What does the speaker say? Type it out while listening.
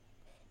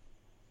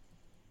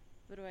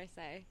What do I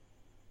say?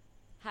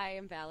 Hi,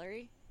 I'm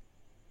Valerie.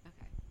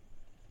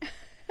 Okay.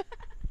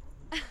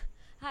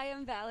 Hi,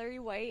 I'm Valerie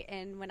White,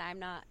 and when I'm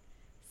not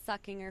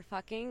sucking or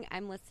fucking,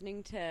 I'm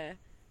listening to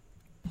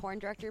Porn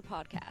Director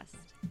Podcast.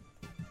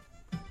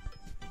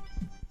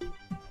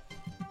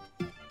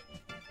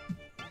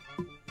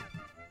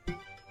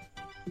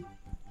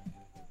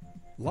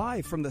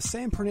 Live from the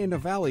San Fernando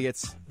Valley,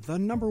 it's the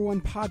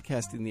 #1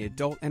 podcast in the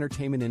adult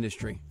entertainment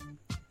industry.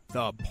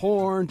 The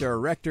Porn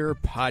Director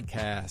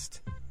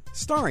Podcast.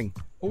 Starring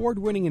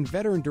award-winning and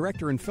veteran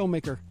director and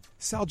filmmaker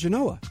Sal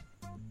Genoa.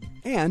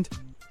 And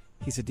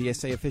he's a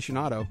DSA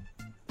aficionado,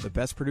 the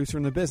best producer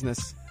in the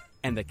business,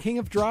 and the king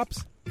of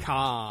drops,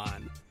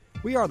 Con.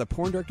 We are the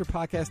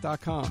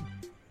PornDirectorPodcast.com.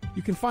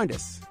 You can find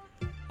us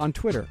on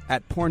Twitter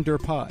at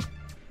PornDirPod,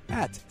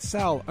 at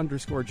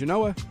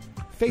Sal_Genoa,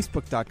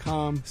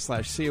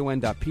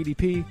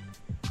 Facebook.com/con.pdp.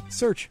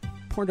 Search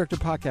Porn Director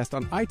Podcast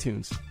on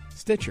iTunes,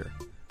 Stitcher,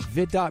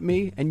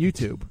 vid.me, and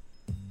YouTube.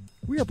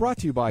 We are brought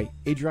to you by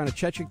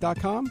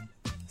AdrianaChechik.com,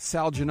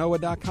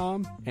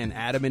 SalGenoa.com, and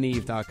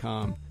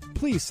AdamandEve.com.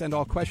 Please send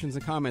all questions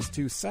and comments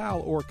to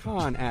Sal or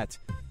Con at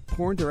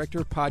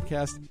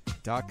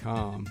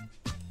PornDirectorPodcast.com.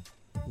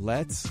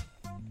 Let's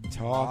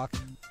talk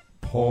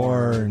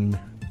porn.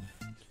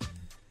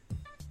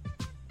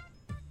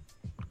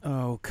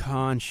 Oh,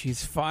 Con,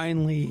 she's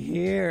finally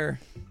here.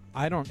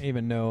 I don't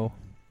even know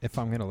if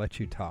I'm going to let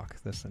you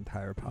talk this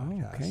entire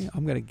podcast. Oh, okay,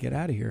 I'm going to get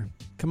out of here.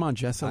 Come on,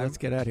 Jessa, let's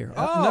get out of here.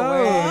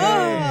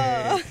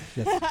 No.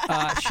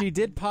 She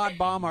did pod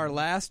bomb our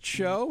last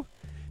show,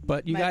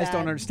 but you guys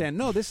don't understand.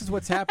 No, this is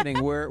what's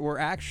happening. We're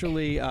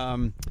actually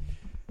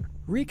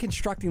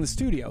reconstructing the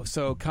studio.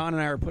 So Con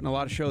and I are putting a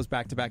lot of shows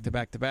back to back to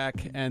back to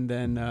back, and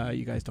then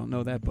you guys don't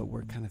know that, but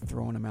we're kind of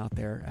throwing them out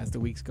there as the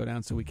weeks go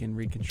down so we can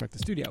reconstruct the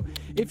studio.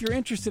 If you're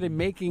interested in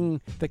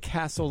making the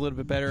castle a little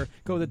bit better,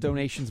 go to the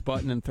donations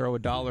button and throw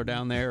 $1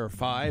 down there or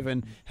 $5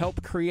 and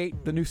help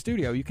create the new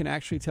studio. You can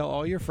actually tell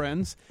all your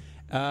friends.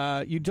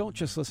 You don't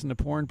just listen to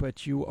porn,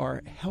 but you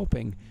are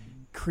helping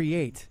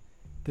create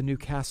the new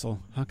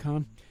castle, huh,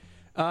 Con?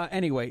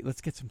 Anyway,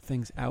 let's get some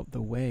things out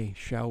the way,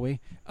 shall we?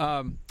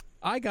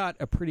 I got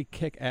a pretty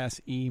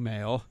kick-ass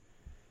email,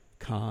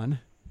 Con,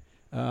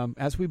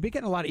 as we've been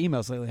getting a lot of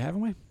emails lately,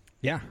 haven't we?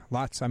 Yeah,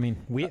 lots. I mean,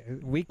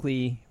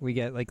 weekly we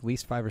get like at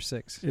least 5 or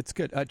 6. It's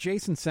good.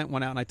 Jason sent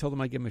one out, and I told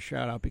him I'd give him a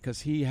shout-out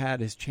because he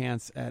had his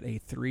chance at a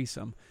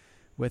threesome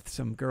with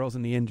some girls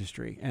in the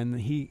industry, and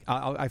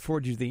I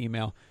forwarded you the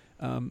email.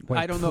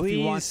 I don't know if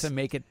he wants to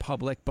make it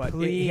public, but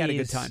he had a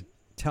good time.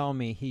 Tell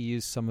me he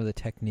used some of the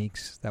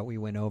techniques that we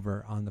went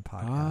over on the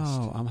podcast.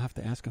 Oh, I'm going to have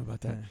to ask him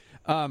about that.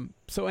 Yeah.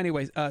 So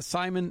anyways,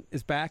 Simon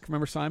is back.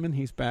 Remember Simon?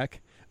 He's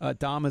back.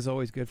 Dom is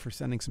always good for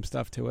sending some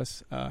stuff to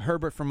us.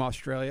 Herbert from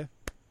Australia.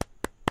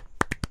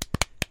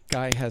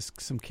 Guy has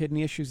some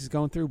kidney issues he's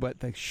going through, but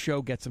the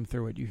show gets him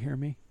through it. You hear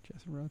me,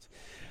 Jessa Rhodes?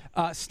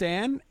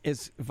 Stan,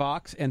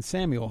 Vox, and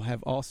Samuel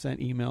have all sent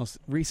emails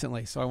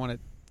recently, so I want to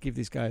give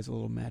these guys a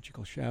little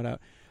magical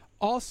shout-out.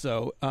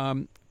 Also,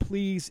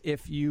 please,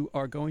 if you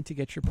are going to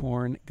get your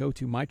porn, go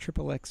to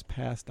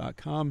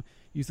myxxxpass.com.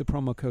 Use the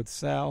promo code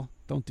SAL.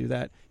 Don't do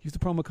that. Use the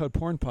promo code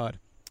PORNPOD.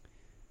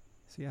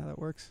 See how that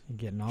works? You're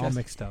getting all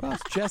mixed up. Well,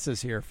 Jess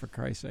is here, for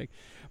Christ's sake.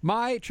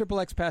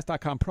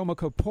 myxxpass.com, promo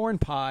code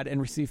PORNPOD, and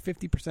receive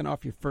 50%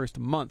 off your first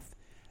month.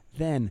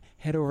 Then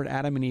head over to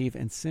Adam and Eve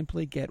and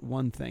simply get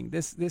one thing.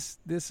 This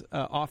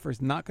offer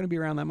is not going to be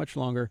around that much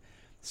longer.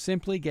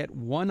 Simply get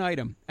one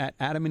item at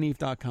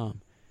adamandeve.com.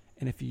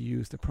 And if you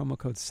use the promo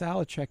code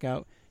SAL at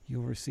checkout,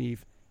 you'll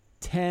receive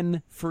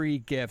 10 free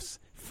gifts,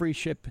 free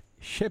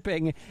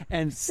shipping,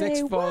 and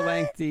 6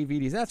 full-length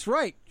DVDs. That's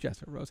right,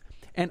 Jessica Rose.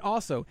 And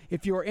also,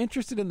 if you are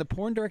interested in the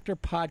Porn Director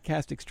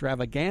Podcast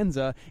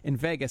Extravaganza in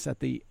Vegas at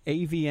the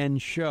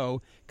AVN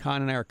show,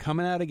 Con and I are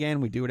coming out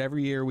again. We do it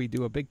every year. We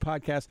do a big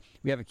podcast.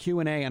 We have a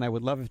Q&A, and I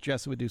would love if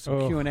Jessa would do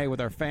some Q&A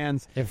with our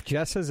fans. If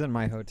Jessa's in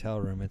my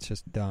hotel room, it's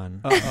just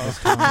done.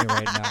 Just tell me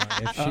right now.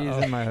 If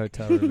she's in my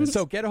hotel room, it's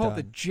So get a hold done.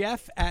 of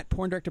Jeff at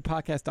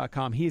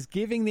PornDirectorPodcast.com. He's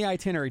giving the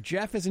itinerary.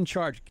 Jeff is in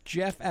charge.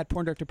 Jeff at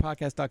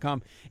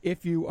PornDirectorPodcast.com.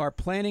 If you are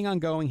planning on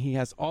going, he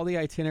has all the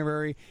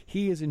itinerary.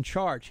 He is in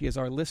charge. He is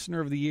our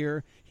listener of the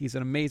year. He's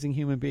an amazing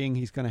human being.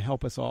 He's going to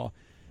help us all.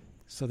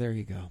 So there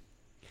you go.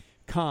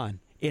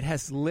 Con, it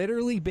has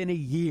literally been a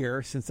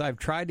year since I've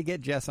tried to get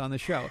Jess on the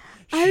show.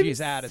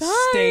 She's out of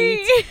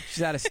state.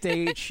 She's out of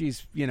state.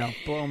 She's,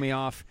 blowing me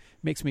off.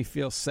 Makes me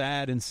feel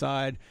sad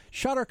inside.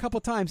 Shot her a couple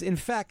times. In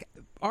fact,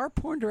 our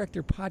Porn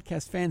Director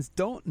Podcast fans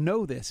don't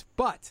know this,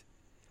 but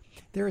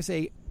there is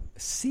a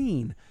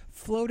scene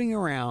floating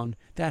around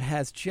that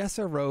has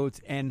Jessa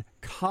Rhodes and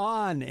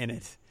Con in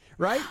it.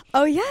 Right?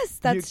 Oh, yes,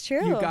 that's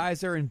true. You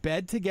guys are in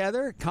bed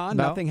together? Con,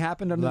 nothing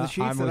happened under the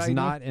sheets? I was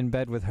not in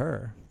bed with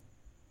her.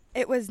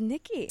 It was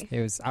Nikki.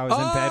 I was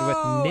in bed with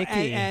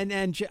Nikki. And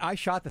I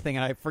shot the thing,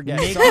 and I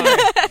forget.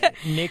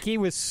 Nikki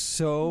was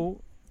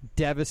so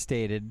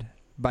devastated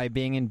by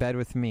being in bed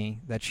with me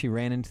that she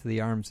ran into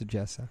the arms of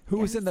Jessa. Who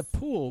was in the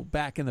pool,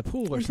 back in the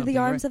pool or Into something. the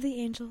arms right? of the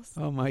angels.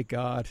 Oh my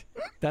God,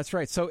 that's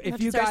right. So if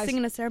Have you to start guys,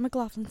 singing a Sarah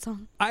McLachlan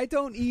song. I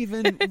don't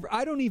even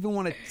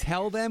want to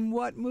tell them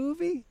what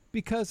movie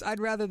because I'd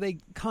rather they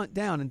hunt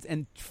down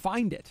and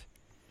find it.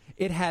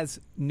 It has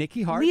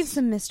Nikki Hartz. Leave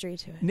some mystery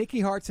to it.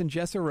 Nikki Hartz and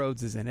Jessa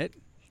Rhodes is in it,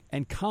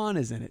 and Khan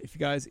is in it. If you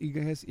guys,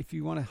 if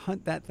you want to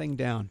hunt that thing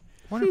down,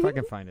 I wonder if I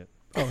can find it.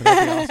 oh,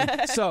 that'd be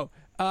awesome. So,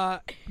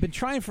 been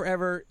trying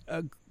forever.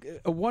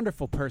 A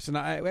wonderful person.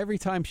 Every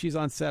time she's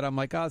on set, I'm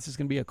like, oh, this is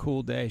going to be a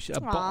cool day. A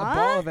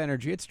ball of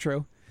energy. It's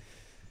true.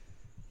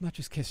 I'm not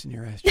just kissing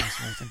your ass,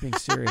 Jessa Rhodes. I'm being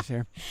serious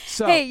here.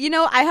 So, Hey,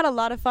 I had a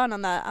lot of fun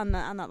on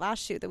that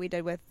last shoot that we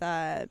did with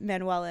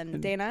Manuel and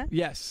Dana.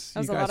 yes, That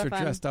was you a guys lot are of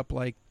fun. dressed up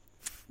like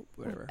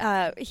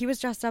whatever. He was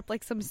dressed up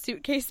like some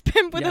suitcase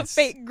pimp with a Yes.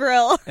 fake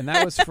grill. And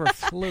that was for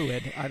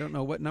Fluid. I don't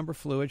know what number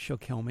Fluid. She'll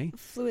kill me.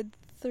 Fluid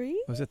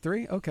 3, Was it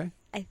 3? Okay.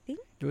 I think.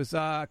 It was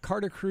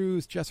Carter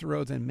Cruz, Jessa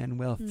Rhodes, and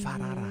Manuel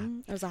Ferrara.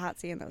 Mhm. It was a hot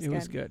scene. That was It good.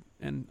 was good,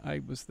 and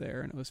I was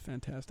there, and it was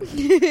fantastic.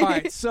 All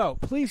right, so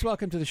please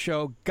welcome to the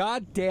show.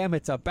 God damn,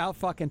 it's about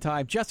fucking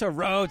time. Jessa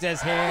Rhodes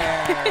is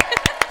here.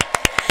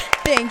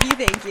 Thank you.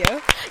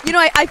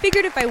 I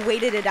figured if I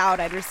waited it out,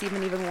 I'd receive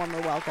an even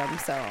warmer welcome.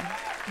 So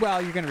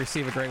Well, you're going to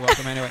receive a great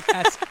welcome anyway.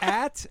 That's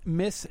at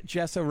Miss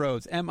Jessa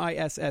Rhodes,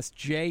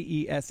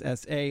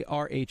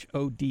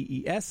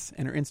 MissJessaRhodes,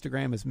 and her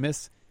Instagram is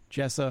Miss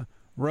Jessa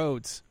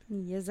Rhodes.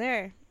 yes,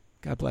 sir.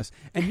 God bless.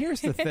 And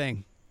here's the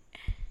thing,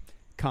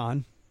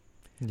 Con.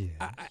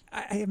 Yeah.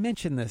 I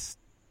mentioned this.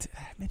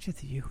 I mentioned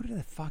it to you. Who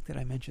the fuck did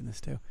I mention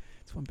this to?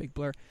 It's one big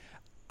blur.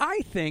 I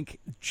think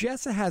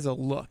Jessa has a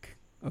look.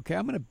 Okay,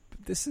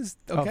 this is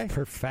okay. Of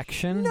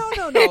perfection? No.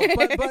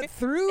 But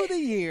through the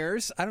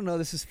years, I don't know.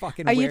 This is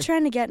fucking. Are weird. you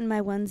trying to get in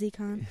my onesie,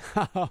 Con?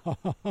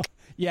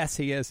 Yes,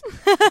 he is.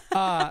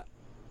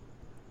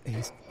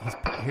 He's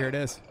here. It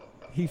is.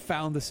 He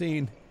found the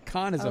scene.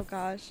 Con is Oh,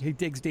 gosh. He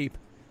digs deep.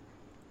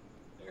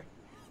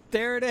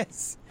 There it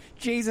is.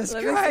 Jesus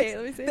Let me Christ. see,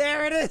 let me see.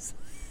 There it is.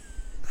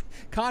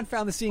 Con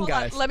found the scene,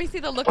 guys. Let me see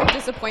the look of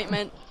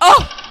disappointment.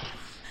 Oh!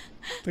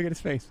 Look at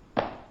his face.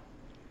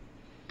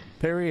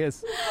 There he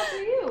is.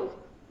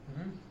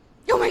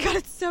 Oh my God,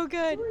 it's so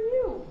good.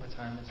 What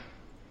time is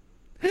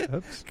it?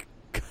 Oops.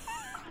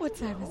 What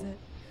time is it?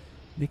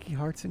 Nikki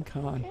Hartz and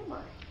Con.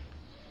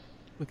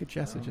 Look at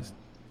Jessa just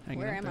hanging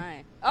Where out am there.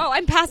 I? Oh,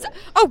 I'm passed.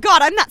 Oh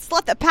God, I'm that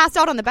slut that passed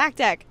out on the back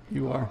deck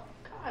You are.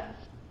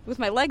 with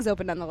my legs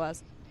open,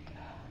 nonetheless.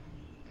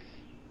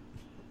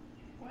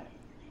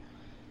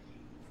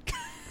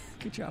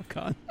 Good job,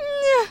 Con.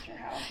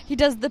 He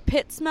does the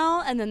pit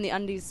smell and then the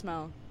undies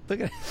smell. Look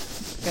at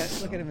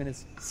him in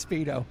his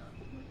Speedo.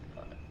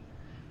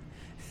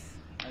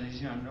 Are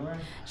these your underwear?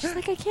 She's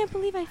like, I can't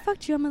believe I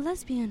fucked you. I'm a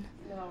lesbian.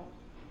 No.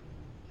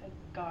 Thank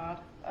God.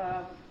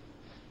 I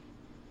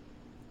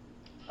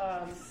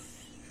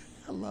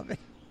love it.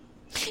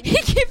 He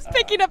keeps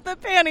picking up the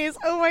panties.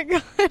 Oh my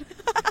God.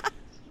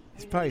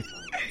 He's probably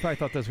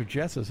thought those were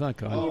Jessa's, huh,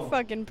 Con? You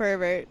fucking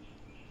pervert.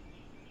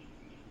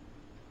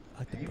 I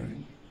like the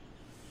bird.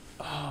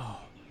 Oh.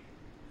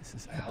 This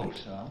is I hope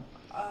epic. so.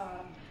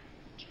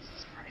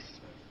 Jesus Christ.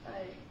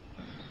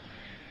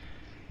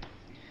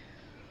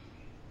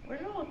 Where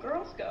did all the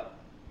girls go?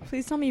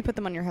 Please tell me you put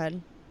them on your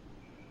head.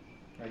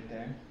 Right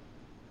there.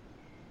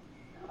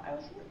 No, I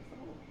was here.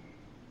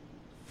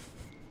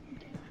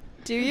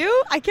 Do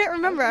you? I can't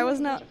remember. I was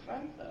with a not. bunch of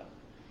friends, though.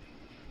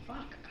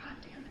 Fuck. God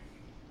damn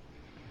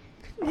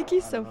it.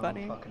 Nikki's so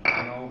funny. Fucking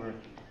run over.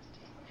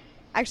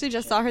 I actually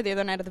just saw her the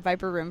other night at the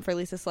Viper Room for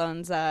Lisa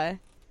Sloan's Oh,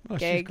 she's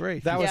gig.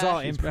 great. That was Yeah.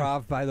 all She's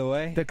improv, by the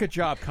way. Good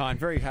job, Con.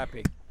 Very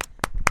happy.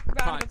 Round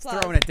Con, of applause.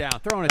 throwing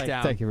it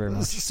down. Thank you very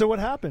much. So what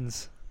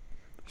happens?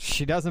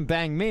 She doesn't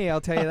bang me,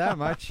 I'll tell you that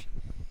much.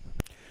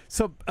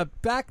 So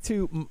back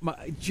to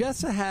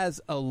Jessa has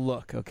a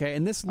look, okay,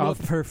 and this look.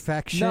 Of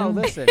perfection. No,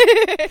 listen.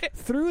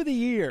 Through the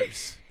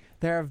years,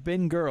 there have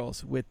been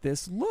girls with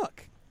this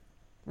look,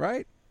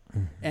 right?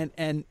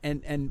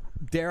 And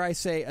dare I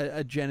say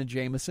a Jenna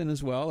Jameson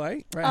as well,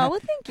 right? Oh, well,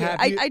 thank you. Have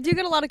I do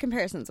get a lot of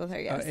comparisons with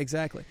her, yes.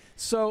 Exactly.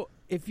 So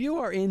if you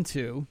are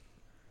into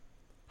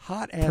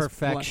hot ass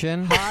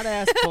Perfection. hot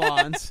ass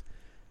blondes,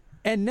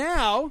 and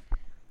now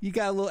you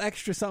got a little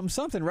extra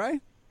something,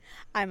 right?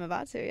 I'm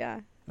about to,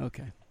 yeah.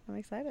 Okay. I'm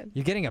excited.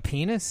 You're getting a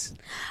penis?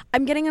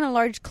 I'm getting an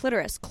enlarged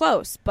clitoris.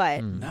 Close,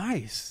 but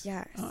Nice.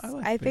 yes. Oh, I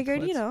like I big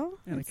figured, clits.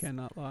 And I it's-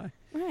 cannot lie.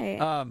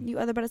 right. You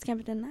other butters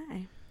can't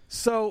deny.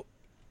 So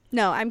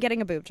No, I'm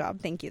getting a boob job.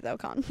 Thank you, though,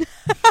 Con.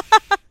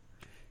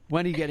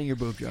 when are you getting your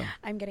boob job?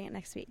 I'm getting it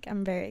next week.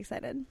 I'm very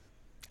excited.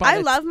 By I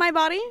the love my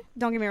body.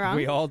 Don't get me wrong.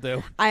 We all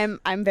do. I'm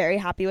very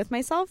happy with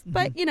myself,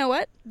 but you know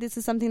what? This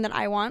is something that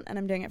I want, and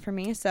I'm doing it for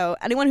me. So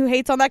anyone who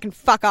hates on that can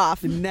fuck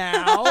off.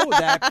 Now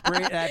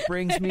that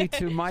brings me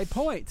to my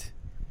point.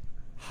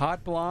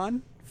 Hot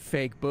blonde,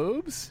 fake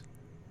boobs,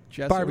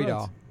 Jessa Barbie Rhodes.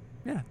 doll.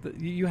 Yeah,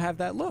 you have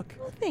that look,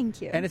 Well,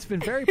 thank you. and it's been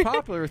very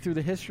popular through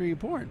the history of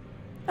porn.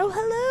 oh,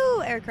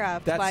 hello,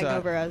 aircraft That's flying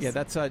over us. Yeah,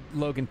 that's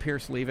Logan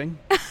Pierce leaving.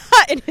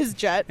 in his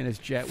jet. In his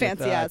jet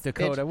Fancy with ass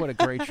Dakota. bitch. What a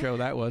great show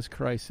that was,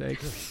 Christ's sake.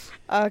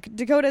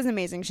 Dakota's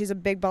amazing. She's a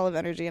big ball of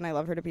energy, and I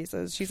love her to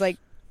pieces. She's like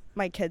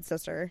my kid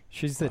sister.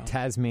 She's the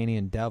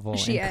Tasmanian devil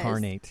She is.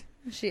 incarnate.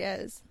 She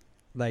is.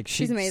 Like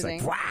She's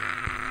amazing.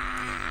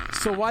 Like,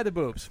 So why the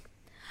boobs?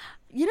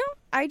 You know,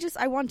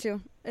 I want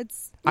to.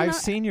 It's. I've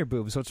seen your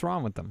boobs. What's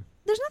wrong with them?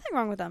 There's nothing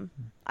wrong with them.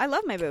 I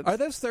love my boobs. Are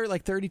those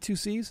like 32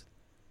 C's?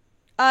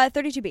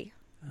 32B.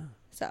 Oh.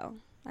 So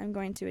I'm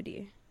going to a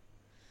D.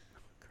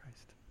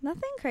 Christ.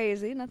 Nothing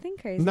crazy. Nothing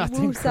crazy.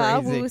 Nothing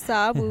Woosa, crazy.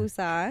 woosa,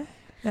 woosa.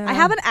 I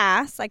have an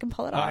ass. I can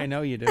pull it off. I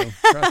know you do.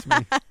 Trust me.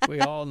 We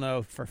all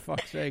know, for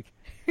fuck's sake.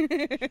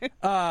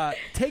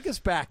 Take us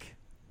back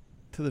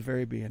to the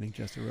very beginning,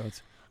 Jester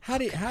Rhodes. How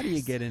do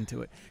you get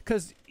into it?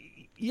 Because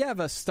you have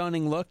a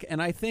stunning look,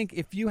 and I think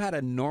if you had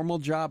a normal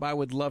job, I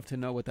would love to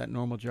know what that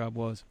normal job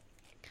was.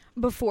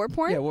 Before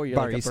porn? Yeah, what were you,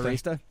 like a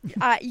Barista.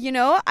 barista? You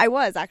know, I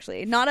was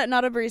actually not a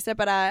barista,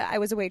 but I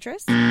was a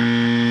waitress.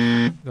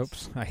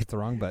 Oops, I hit the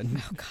wrong button.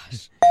 Oh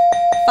gosh,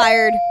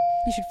 fired.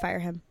 You should fire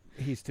him.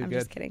 He's too I'm good.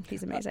 just kidding.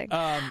 He's amazing.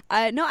 No,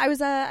 No, I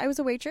was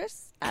a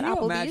waitress at can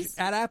you imagine- Applebee's.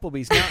 At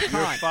Applebee's. Now,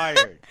 You're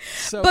fired.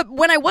 So, But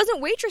when I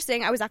wasn't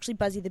waitressing, I was actually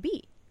Buzzy the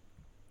Bee.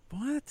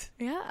 what?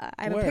 Yeah,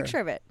 I have Where? a picture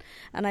of it,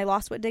 and I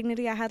lost what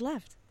dignity I had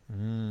left.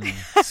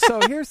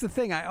 So here's the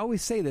thing. I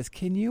always say this.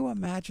 Can you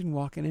imagine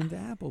walking into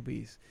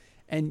Applebee's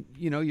and,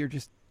 you're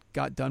just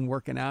got done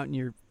working out and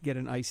you get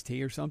an iced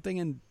tea or something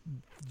and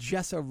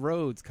Jessa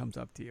Rhodes comes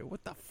up to you?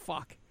 What the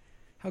fuck?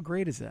 How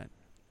great is that?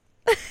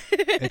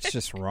 It's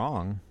just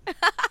wrong.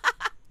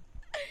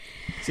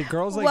 See,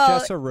 girls like Well-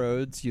 Jessa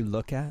Rhodes, you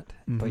look at,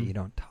 but Mhm. you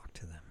don't talk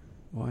to them.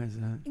 Why is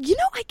that? You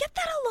know, I get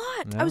that a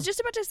lot. Yeah. I was just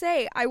about to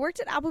say, I worked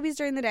at Applebee's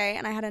during the day,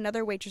 and I had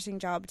another waitressing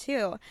job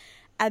too,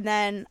 and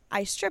then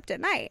I stripped at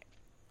night.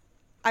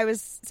 I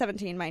was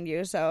 17, mind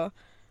you, so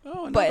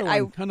Oh, But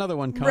another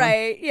one come.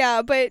 right,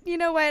 yeah. But you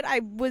know what? I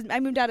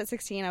moved out at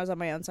 16. I was on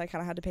my own, so I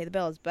kind of had to pay the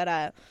bills. But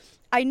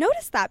I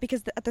noticed that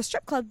because at the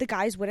strip club, the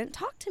guys wouldn't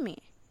talk to me.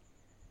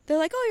 They're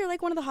like, "Oh, you're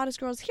like one of the hottest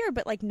girls here,"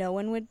 but like no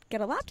one would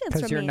get a lap dance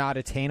Because from you're me. not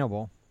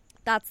attainable.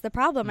 That's the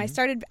problem. Mm-hmm.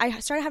 I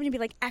started having to be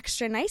like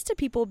extra nice to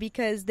people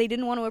because they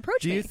didn't want to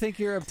approach Do me. you think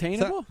you're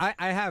obtainable? So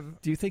I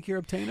have. Do you think you're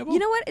obtainable? You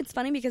know what? It's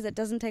funny because it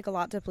doesn't take a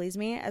lot to please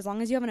me. As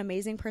long as you have an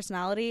amazing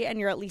personality and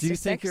you're at least Do you a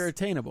think 6. you're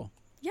attainable?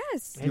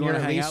 Yes. And You you're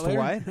wanna at hang least out later?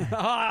 what?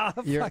 Ah,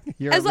 You're, fuck.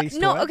 you're at least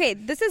no, what? okay,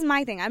 this is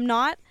my thing. I'm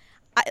not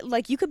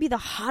like you could be the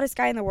hottest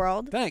guy in the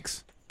world,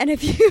 Thanks. and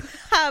if you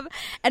have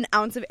an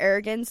ounce of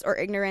arrogance or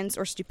ignorance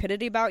or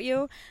stupidity about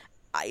you,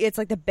 it's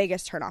like the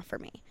biggest turnoff for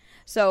me.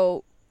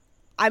 So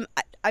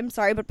I'm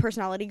sorry, but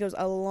personality goes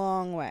a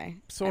long way.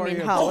 So I are mean,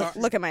 you- hell, are-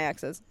 look at my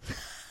exes.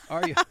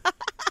 Are you?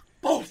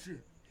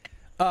 Bullshit.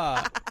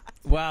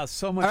 Wow,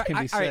 so much can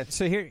be said. All right,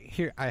 so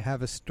here I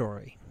have a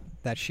story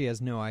that she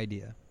has no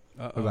idea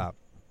Uh-oh. about.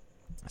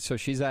 So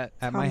she's at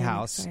my I'm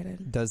house,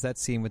 excited. does that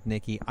scene with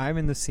Nikki. I'm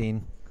in the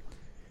scene,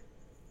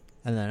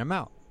 and then I'm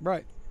out.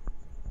 Right.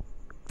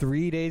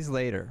 3 days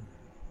later,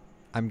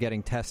 I'm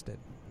getting tested.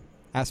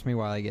 Ask me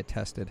why I get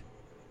tested.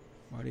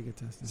 Why do you get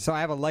tested? So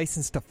I have a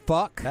license to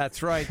fuck.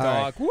 That's right, All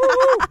dog. right.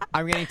 Woo!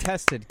 I'm getting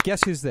tested.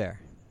 Guess who's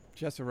there?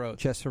 Jessa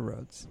Rhodes. Jessa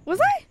Rhodes.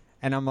 Was I?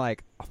 And I'm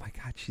like, oh my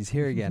God, she's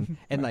here again.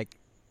 And like,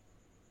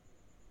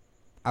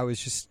 I was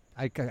just,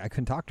 I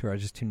couldn't talk to her. I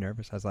was just too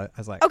nervous. I was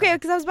like, Okay,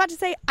 because I was about to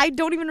say I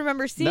don't even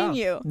remember seeing no,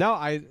 you. No,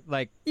 I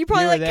like. You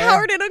probably were like there.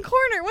 cowered in a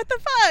corner. What the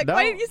fuck? No,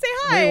 Why didn't you say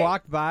hi? We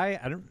walked by.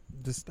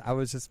 I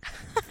was just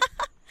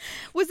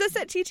Was this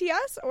at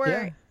TTS or?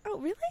 Yeah. Oh,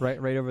 really?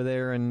 right over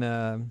there in,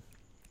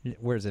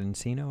 where is it,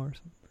 Encino or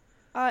something?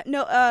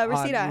 No,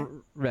 Reseda.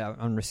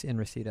 In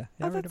Reseda.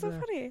 Yeah, Oh, right that's so over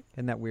there. funny.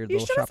 In that weird You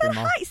little should have shopping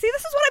said mall. hi. See,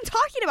 this is what I'm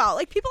talking about.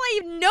 Like people I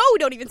even know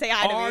don't even say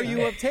hi to me. Are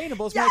you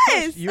obtainable? Is my Yes,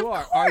 question. You of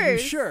are. Are you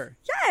course. sure?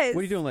 Yes. What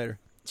are you doing later?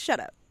 Shut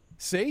up.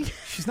 See?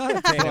 She's not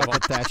Look obtainable.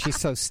 at that. She's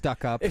so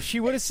stuck up. If she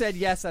would have said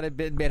yes, I'd have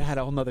had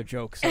a whole nother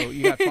joke. So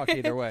you got fucked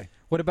either way.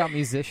 What about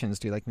musicians?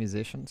 Do you like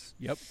musicians?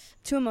 Yep.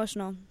 Too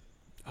emotional.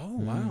 Oh,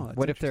 wow. That's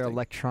What if they're interesting.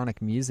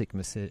 electronic music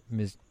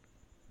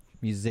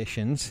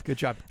musicians? Good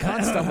job.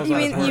 Con stumbles You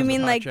on his mean words you with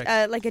mean hot like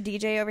chicks. like a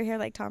DJ over here,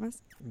 like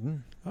Thomas?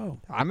 Mm. Oh.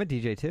 I'm a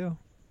DJ too.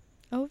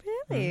 Oh,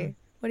 really? Mhm.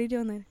 What are you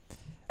doing later?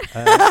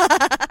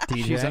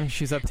 DJ.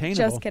 She's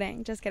obtainable.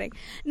 Just kidding.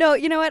 No,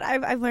 you know what?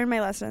 I've learned my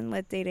lesson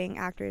with dating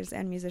actors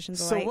and musicians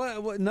So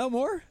alike. what? No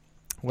more?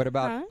 What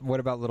about Huh? what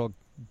about little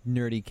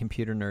nerdy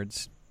computer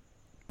nerds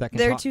that can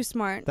They're talk, too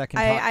smart. that can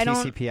I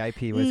talk don't.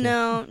 TCP/IP with you?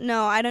 No,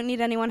 I don't need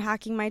anyone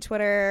hacking my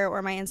Twitter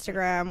or my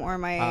Instagram or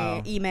my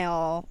Oh.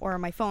 email or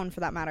my phone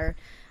for that matter.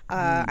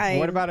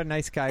 What about a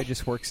nice guy who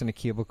just works in a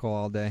cubicle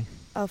all day?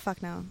 Oh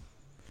fuck no.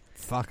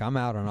 Fuck, I'm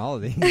out on all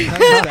of these.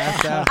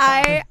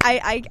 I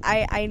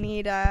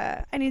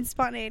I need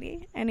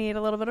spontaneity. I need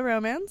a little bit of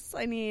romance.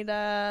 I need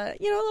a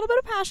little bit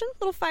of passion, a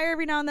little fire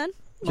every now and then.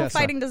 A little Jessa.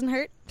 fighting doesn't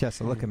hurt.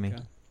 Jessa, look at me.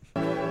 Okay.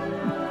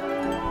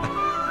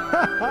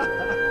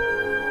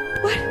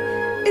 What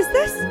is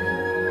this?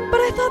 But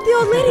I thought the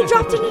old lady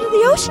dropped it into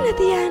the ocean at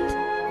the end.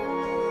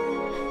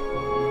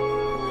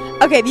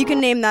 Okay, if you can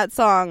name that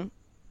song,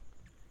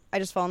 I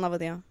just fall in love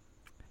with you.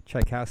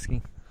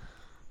 Tchaikovsky.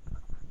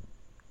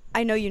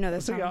 I know you know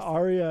this It's like song.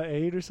 Aria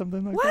 8 or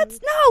something like What? that.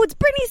 No, it's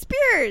Britney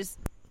Spears.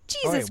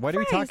 Jesus Oh, wait, what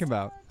Christ. are we talking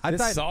about? I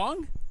This thought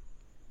song?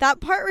 That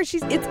part where it's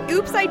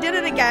Oops, I Did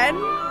It Again.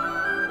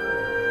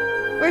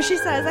 Where she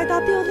says, I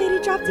thought the old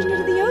lady dropped into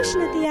the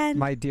ocean at the end.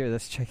 my dear,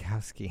 that's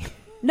Tchaikovsky.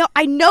 No,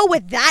 I know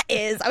what that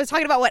is. I was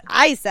talking about what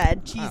I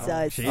said.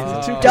 Jesus.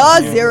 Jesus.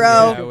 Duh,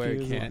 zero. Yeah,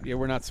 we can't. Yeah,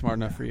 we're not smart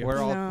enough for you.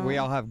 No. We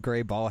all have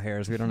gray ball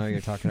hairs. We don't know what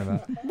you're talking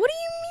about. What do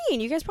you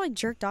mean? You guys probably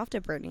jerked off to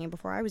Britney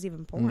before I was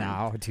even born.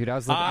 No, dude, I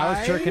was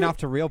jerking off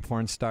to real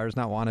porn stars,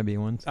 not wannabe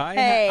ones.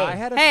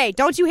 Hey,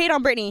 don't you hate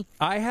on Britney?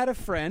 I had a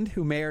friend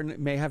who may or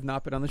may have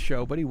not been on the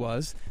show, but he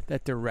was,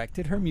 that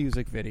directed her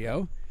music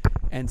video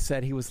and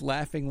said he was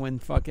laughing when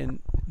fucking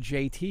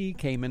JT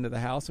came into the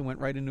house and went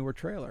right into her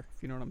trailer,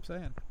 if you know what I'm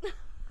saying.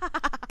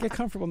 Get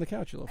comfortable on the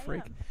couch, you little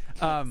freak.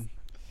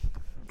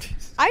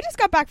 I just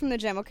got back from the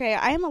gym, okay?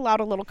 I am allowed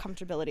a little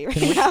comfortability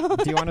right now.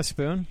 Do you want a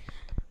spoon?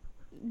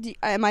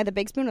 Am I the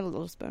big spoon or the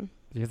little spoon?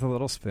 You're the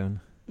little spoon.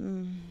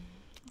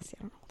 Let's see,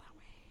 I don't roll that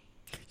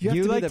way. You have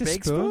You to like be the the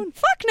big spoon? spoon?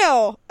 Fuck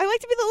no! I like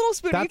to be the little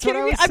spoon. That's Are you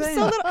kidding what I me? was I'm saying.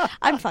 so little.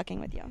 I'm fucking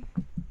with you.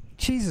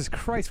 Jesus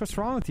Christ, what's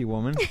wrong with you,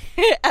 woman?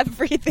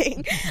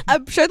 Everything.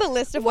 I'm sure the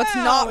list of what's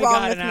Well, not we wrong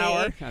got with an me.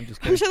 hour. I'm just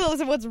I'm kidding. sure the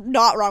list of what's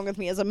not wrong with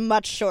me is a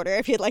much shorter.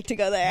 If you'd like to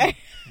go there.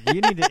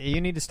 You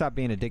need to stop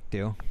being a dick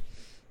do.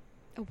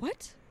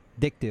 What?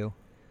 Dick do.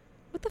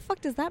 What the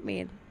fuck does that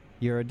mean?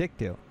 You're a dick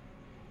do.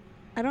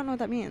 I don't know what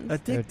that means. A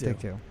You're a dick dick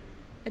do. do.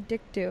 A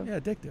dick do. Yeah,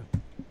 dick do.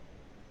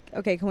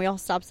 Okay, can we all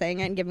stop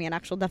saying it and give me an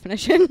actual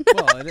definition?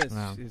 Well, it is.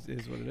 Wow. It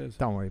is what it is.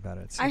 Don't worry about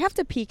it. I have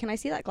to pee. Can I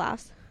see that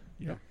glass?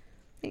 Yeah.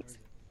 Thanks.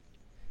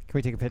 Can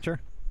we take a picture?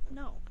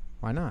 No.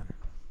 Why not?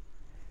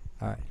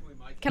 All right.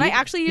 Can I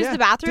actually use Yeah, the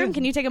bathroom? dude.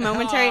 Can you take a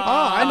momentary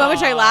I a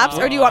momentary lapse,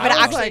 or do you want me to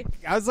I was actually?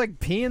 like, I was like,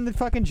 pee in the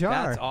fucking jar.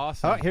 That's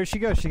awesome. Oh, here she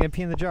goes. She's gonna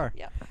pee in the jar.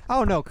 Yep.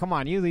 Oh no, come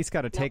on. You at least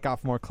got to take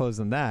off more clothes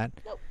than that.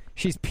 Nope.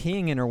 She's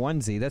peeing in her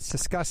onesie. That's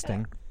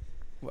disgusting.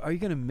 Are you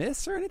going to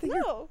miss or anything?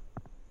 No.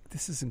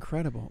 This is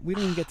incredible. We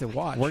don't even get to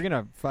watch. We're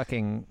gonna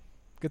fucking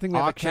Good thing we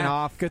have auction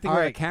off. Good thing All we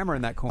have a right. camera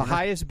in that the corner.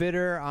 highest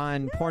bidder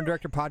on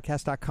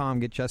porndirectorpodcast.com.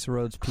 Get Jessa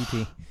Rhodes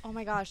PP. Oh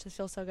my gosh, this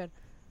feels so good.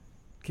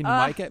 Can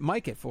you mic it?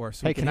 Mic it for us.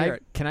 So Hey, we can hear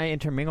it. can I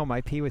intermingle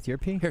my pee with your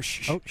pee? Here,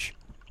 shh. Oh, shh.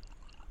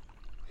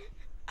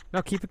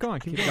 No, keep it going.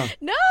 Keep it going.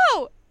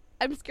 No,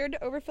 I'm scared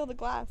to overfill the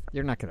glass.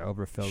 You're not gonna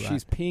overfill that.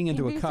 She's peeing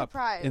into You'd a be cup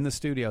surprised. in the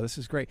studio. This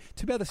is great.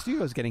 Too bad the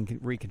studio's getting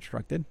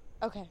reconstructed.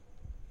 Okay.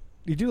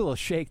 You do a little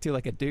shake too,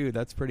 like a dude.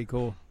 That's pretty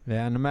cool.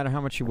 Yeah, no matter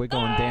how much you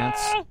wiggle and dance,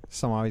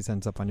 some always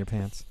ends up on your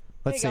pants.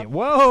 Let's see. There you go.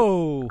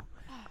 Whoa!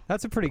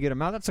 That's a pretty good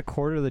amount. That's a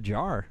quarter of the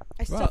jar.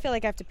 I still Well- feel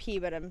like I have to pee,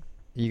 but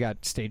You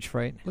got stage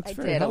fright? Looks I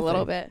very did healthy. a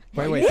little bit.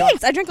 Wait,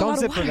 Thanks. I drank a don't lot of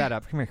zipper water. that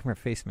up. Come here,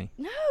 face me.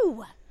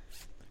 No.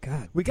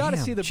 God, We got to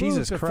damn, see the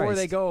Jesus boobs before Christ.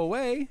 they go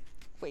away.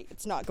 Wait,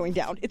 it's not going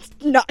down. It's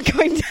not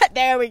going down.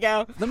 There we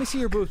go. Let me see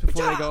your boobs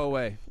before they go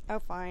away. Oh,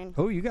 fine.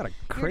 Oh, you got a You're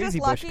crazy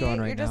just bush lucky. going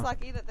right You're now. just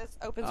lucky that this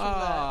opens from the.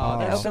 Oh, it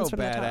they're opens so from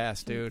the top,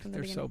 badass, dude. from the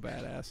They're so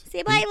beginning. badass.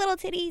 Say bye, little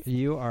titties.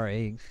 You are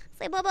a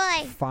Say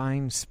bye-bye.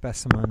 fine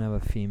specimen of a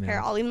female.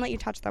 Here, I'll even let you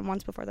touch them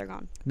once before they're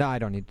gone. No, I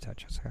don't need to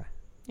touch. It's okay. Are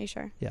you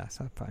sure? Yes,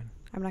 I'm fine.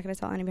 I'm not going to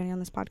tell anybody on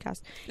this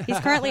podcast. He's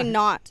currently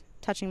not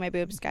touching my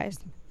boobs, guys.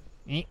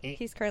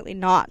 He's currently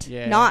not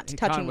Con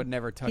touching. would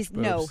never touch he's,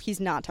 boobs. No, he's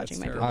not touching That's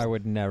my terrible. boobs. I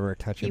would never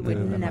touch He a would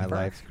boob in my never.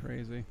 life.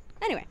 Crazy.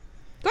 Anyway,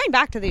 going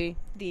back to the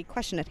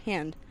question at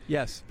hand.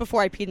 Yes.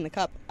 Before I peed in the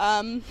cup.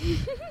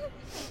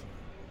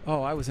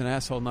 Oh, I was an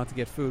asshole not to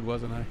get food,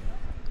 wasn't I?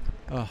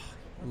 Oh,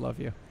 I love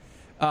you.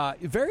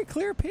 Very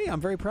clear pee. I'm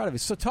very proud of you.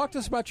 So talk to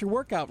us about your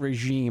workout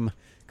regime.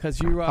 Because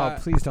you... Oh,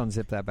 please don't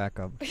zip that back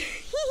up.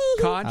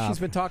 Con, she's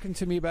been talking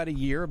to me about a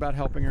year about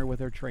helping her with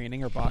her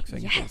training or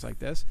boxing and things like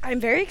this. I'm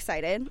very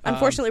excited.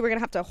 Unfortunately, we're going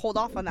to have to hold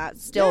off on that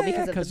still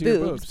because of the your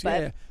boobs.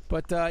 But, Yeah.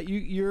 But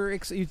you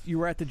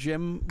were at the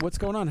gym. What's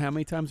going on? How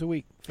many times a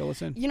week? Fill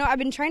us in. you know, I've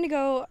been trying to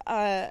go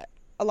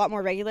a lot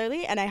more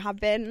regularly, and I've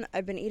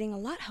been eating a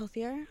lot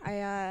healthier.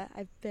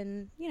 I've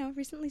been,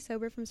 recently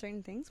sober from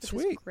certain things, which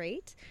is Sweet.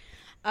 great.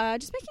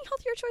 Just making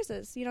healthier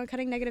choices,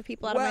 cutting negative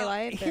people out of my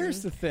life.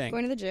 Here's and the thing.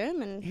 Going to the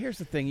gym and Here's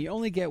the thing. You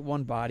only get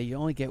one body. You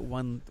only get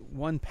one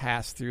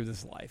pass through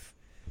this life.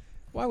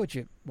 Why would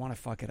you want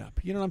to fuck it up?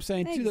 You know what I'm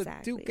saying?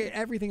 Exactly. Do get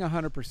everything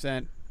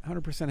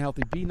 100%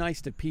 healthy. Be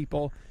nice to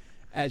people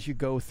as you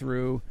go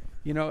through.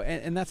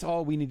 And that's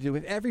all we need to do.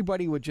 If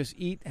everybody would just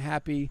eat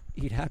happy,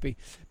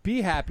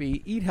 be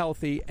happy, eat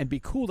healthy, and be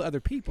cool to other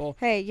people.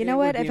 hey, you it know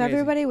would what? be If amazing.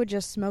 everybody would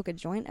just smoke a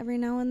joint every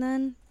now and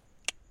then,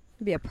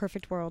 it'd be a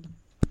perfect world.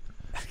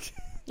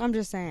 I'm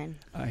just saying.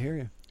 I hear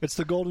you. It's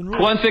the golden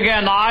rule. Once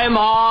again, I'm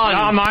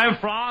on. I'm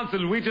France,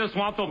 and we just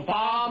want to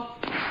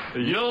pop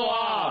you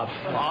up.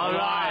 All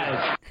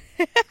right.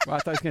 Well, I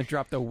thought he was going to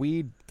drop the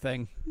weed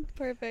thing.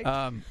 Perfect.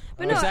 But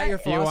no, is that your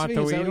You want philosophy?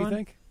 the Is that weed what you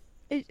one?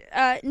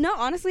 think? No,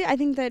 honestly, I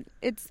think that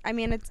it's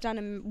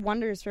done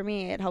wonders for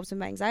me. It helps with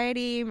my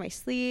anxiety, my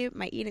sleep,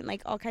 my eating,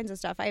 like all kinds of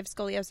stuff. I have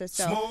scoliosis,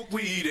 so. Smoke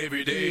weed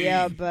every day.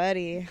 Yeah,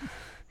 buddy.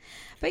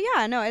 But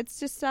yeah, no, it's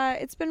just,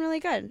 it's been really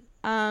good.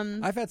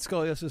 I've had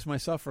scoliosis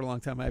myself for a long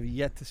time. I have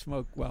yet to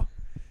smoke. Well,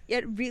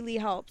 It really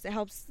helps.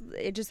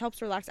 It just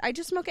helps relax. I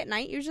just smoke at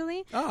night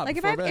usually. Oh, like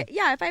if before I bed.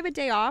 if I have a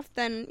day off,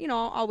 then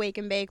I'll wake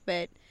and bake.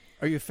 But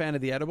are you a fan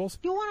of the edibles?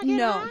 no,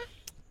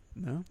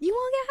 No. you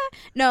won't get high.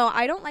 No,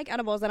 I don't like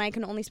edibles, and I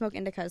can only smoke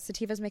indicas.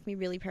 Sativas make me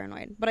really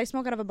paranoid. But I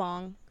smoke out of a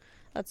bong.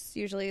 That's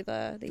usually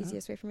the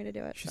easiest way for me to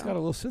do it. She's so. got a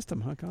little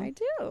system, huh, Con? I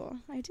do.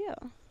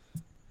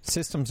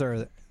 Systems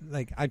are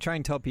like, I try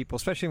and tell people,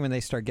 especially when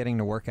they start getting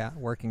to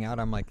working out,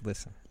 I'm like,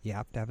 listen, you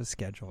have to have a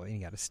schedule and you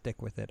got to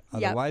stick with it.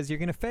 Yep. Otherwise, you're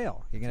going to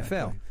fail. You're going to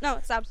fail. No,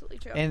 it's absolutely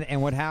true.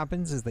 And what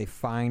happens is they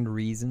find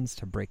reasons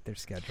to break their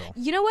schedule.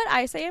 You know what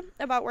I say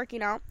about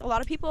working out? A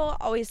lot of people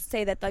always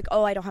say that, like,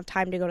 oh, I don't have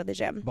time to go to the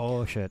gym.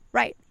 Bullshit.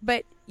 Right.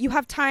 But you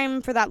have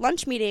time for that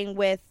lunch meeting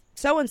with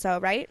so-and-so,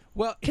 right?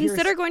 Well,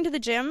 Consider going to the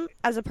gym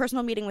as a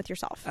personal meeting with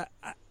yourself.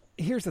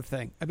 Here's the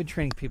thing. I've been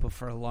training people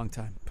for a long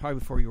time, probably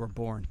before you were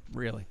born,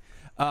 really.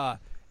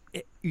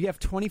 You have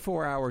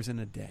 24 hours in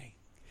a day.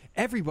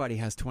 Everybody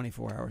has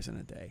 24 hours in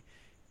a day.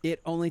 It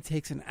only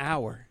takes an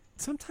hour,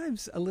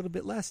 sometimes a little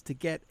bit less, to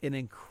get an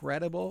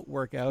incredible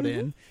workout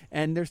in.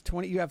 And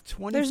you have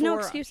 24. There's no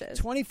excuses.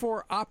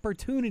 24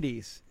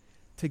 opportunities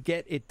to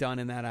get it done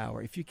in that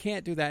hour. If you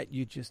can't do that,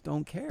 you just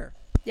don't care.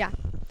 Yeah.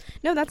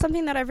 No, that's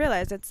something that I've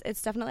realized.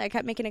 It's definitely, I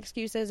kept making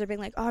excuses or being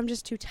like, oh, I'm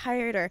just too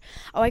tired, or,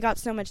 oh, I got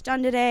so much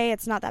done today.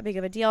 It's not that big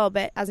of a deal.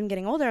 But as I'm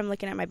getting older, I'm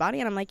looking at my body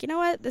and I'm like, you know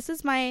what? This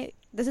is my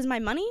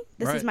money.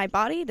 This is Right. my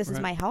body. This is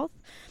Right. my health.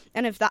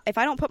 And if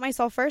I don't put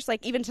myself first,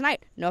 like even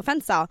tonight, no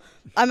offense, Sal,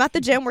 I'm at the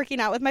gym working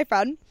out with my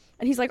friend.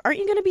 And he's like, aren't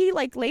you going to be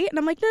like late? And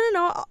I'm like,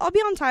 no, I'll be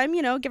on time,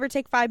 give or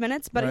take 5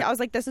 minutes. But Right. I was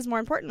like, this is more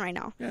important right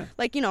now. Yeah.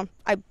 Like, of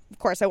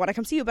course I want to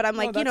come see you, but I'm No,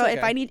 like, that's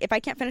okay. if I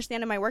can't finish the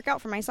end of my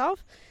workout for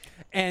myself.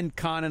 And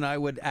Con and I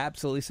would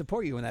absolutely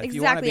support you in that. If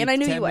you Exactly, want and I to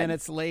be knew 10 you would.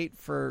 minutes late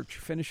for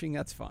finishing,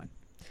 that's fine.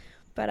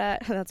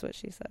 But that's what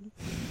she said.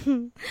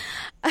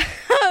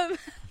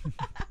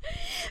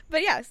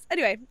 But yes,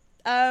 anyway.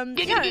 Yeah.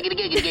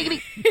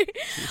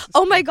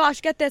 Oh my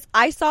gosh, get this.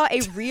 I saw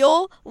a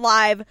real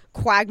live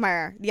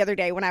quagmire the other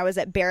day when I was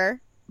at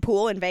Bear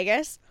Pool in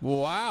Vegas.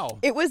 Wow.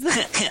 It was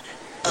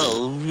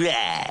All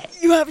right.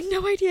 you have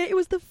no idea. It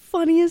was the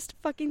funniest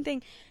fucking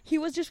thing. He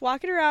was just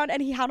walking around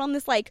and he had on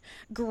this like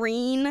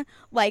green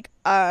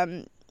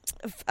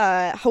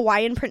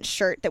Hawaiian print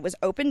shirt that was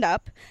opened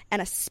up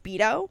and a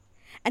Speedo.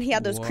 And he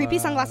had those creepy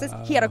sunglasses.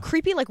 He had a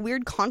creepy, like,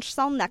 weird conch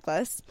shell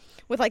necklace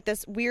with, like,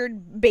 this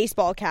weird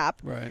baseball cap.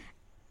 Right.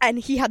 And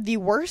he had the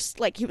worst,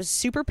 like, he was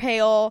super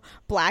pale,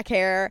 black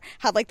hair,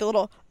 had, like, the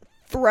little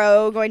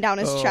throw going down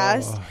his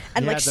chest,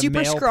 and, like,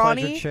 super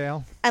scrawny,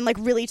 and, like,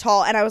 really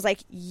tall. And I was like,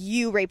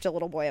 you raped a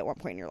little boy at one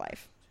point in your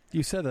life.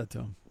 You said that to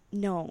him.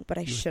 No, but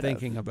I You were should have.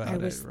 thinking about I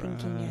was it,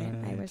 thinking it.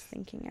 I right. was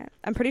thinking it.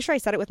 I'm pretty sure I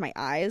said it with my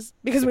eyes,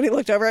 because when he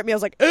looked over at me, I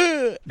was like,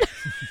 ugh.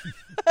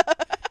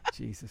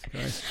 Jesus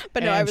Christ.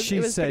 But no, and it she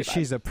was said pretty bad.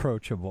 she's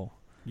approachable.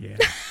 Yeah.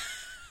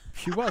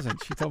 She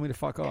wasn't. She told me to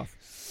fuck off.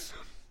 It's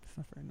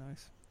not very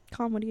nice.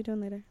 Calm, what are you doing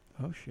later?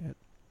 Oh, shit.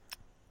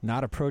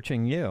 Not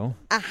approaching you.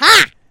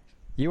 Aha!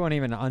 You won't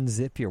even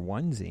unzip your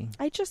onesie.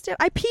 I just did.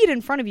 I peed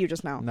in front of you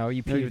just now. No,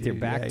 you No, peed you with your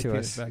did. back Yeah, to you peed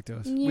us. back to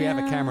us. We have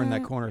a camera in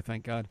that Yeah. corner,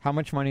 thank God. How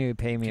much money would you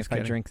pay me Just if I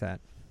kidding. drink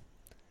that?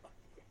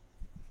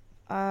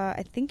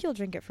 I think you'll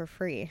drink it for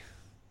free.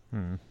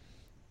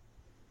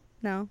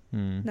 No.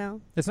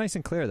 No. It's nice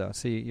and clear, though,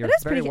 so you're It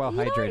is very pretty well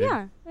good. hydrated.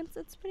 Yeah,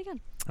 it's pretty good.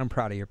 I'm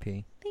proud of your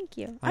pee. Thank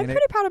you. I'm I'm gonna-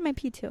 pretty proud of my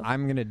pee too.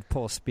 I'm going to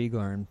pull a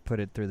Spiegler and put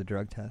it through the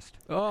drug test.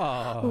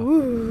 Oh.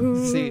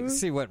 Ooh.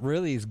 See what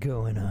really is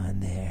going on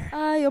there.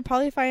 You'll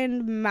probably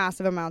find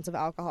massive amounts of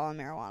alcohol and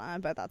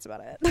marijuana, but that's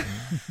about it.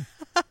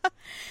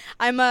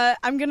 I'm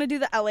gonna do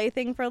the LA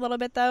thing for a little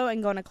bit though,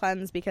 and go on a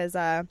cleanse because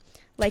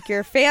like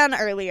your fan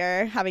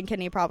earlier having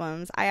kidney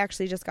problems, I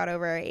actually just got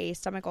over a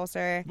stomach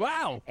ulcer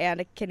Wow. and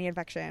a kidney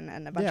infection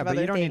and a bunch Yeah, of but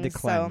other you don't things. need to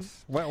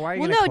cleanse. Why are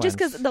you Well, going no, to just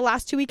cleanse? because the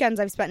last 2 weekends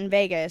I've spent in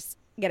Vegas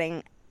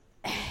getting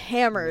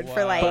hammered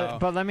for like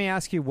But let me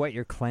ask you what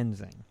you're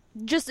cleansing.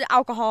 just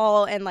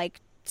alcohol and like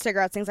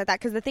cigarettes, things like that.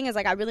 Because the thing is,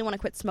 like, I really want to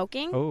quit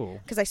smoking. Oh.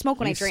 Because I smoke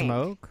when You I drink.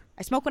 smoke?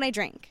 I smoke when I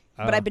drink.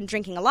 Oh. But I've been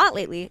drinking a lot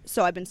lately,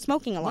 so I've been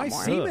smoking a lot My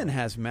more. semen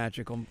has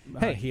magical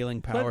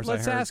healing powers,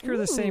 Let's I heard. ask her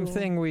the same Ooh.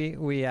 thing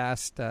we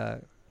asked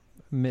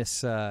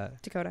Miss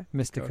Dakota.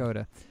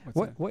 Dakota.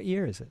 What's What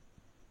year is it?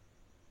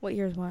 What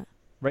year is what?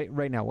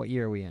 Right now, what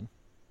year are we in?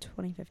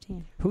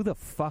 2015. Who the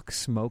fuck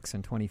smokes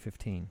in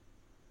 2015?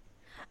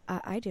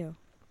 I do.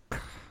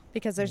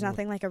 Because there's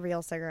nothing like a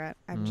real cigarette.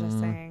 I'm just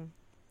saying.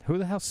 Who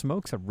the hell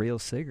smokes a real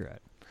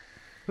cigarette?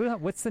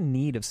 What's the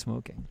need of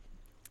smoking?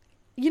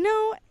 You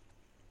know,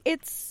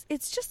 it's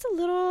just a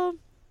little...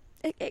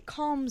 It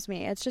calms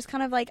me. It's just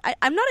kind of like...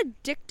 I'm not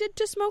addicted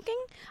to smoking.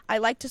 I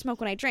like to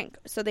smoke when I drink.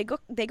 So they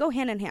go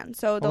hand in hand.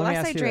 So the Well, let me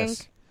less I ask you drink...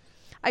 this.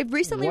 I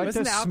recently... What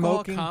Isn't does alcohol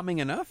smoking- calming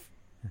enough?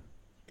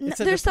 It's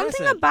a There's something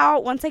depressant.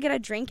 about once I get a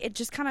drink, it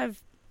just kind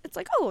of it's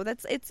like, oh,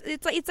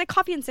 it's like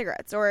coffee and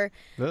cigarettes or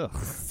Ugh.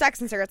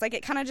 sex and cigarettes. Like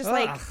it kind of just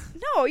like,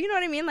 no, you know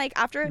what I mean? Like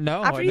after you I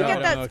get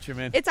don't that, know what you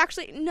mean. it's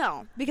actually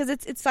no, because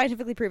it's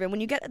scientifically proven.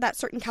 When you get that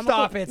certain chemical,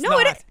 Stop, it's no,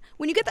 not. it is.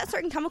 When you get that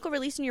certain chemical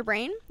release in your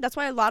brain, that's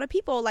why a lot of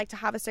people like to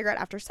have a cigarette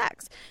after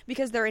sex,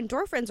 because their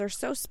endorphins are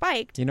so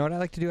spiked. You know what I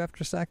like to do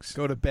after sex?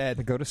 Go to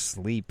bed. Go to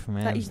sleep,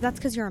 man. That's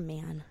because you're a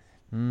man.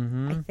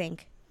 Mm-hmm. I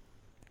think.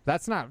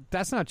 That's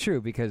not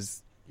true,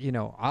 because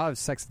I'll have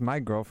sex with my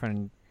girlfriend,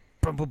 and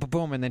boom, boom, boom,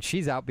 boom, and then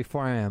she's out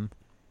before I am.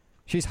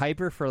 She's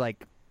hyper for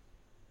like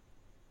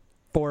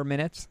 4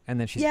 minutes, and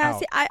then she's out.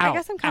 See, I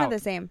guess I'm kind of the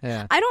same.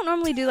 Yeah. I don't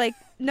normally do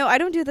I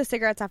don't do the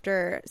cigarettes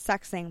after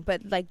sex thing,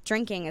 but like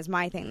drinking is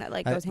my thing that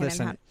like goes hand in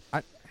hand.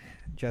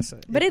 Jess,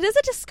 But it is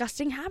a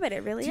disgusting habit.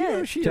 It really Do you know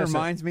who is. she Just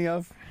reminds me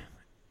of?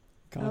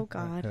 Oh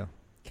God. Yeah.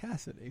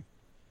 Cassidy.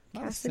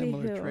 Not Cassidy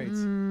similar who?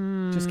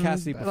 traits. Just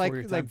Cassidy before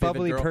your time, like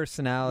bubbly Vivid Girl.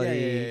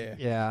 personality.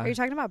 Yeah. Are you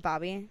talking about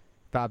Bobby?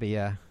 Bobby,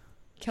 yeah.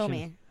 Kill She-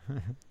 me. What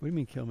do you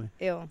mean kill me?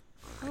 Ew.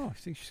 Oh, I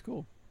think she's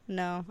cool.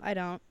 No, I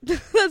don't.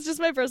 That's just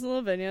my personal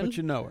opinion. But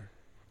you know her.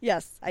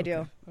 Yes, I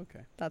do.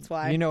 Okay. That's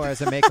why. You know her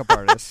as a makeup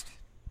artist.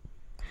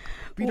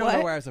 But you don't know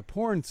What? her as a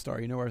porn star.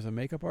 You know her as a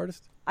makeup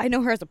artist? I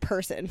know her as a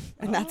person,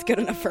 and that's good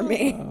enough for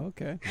me. Oh,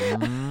 okay.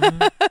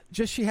 Mm.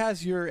 Just she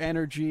has your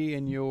energy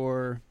and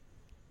your...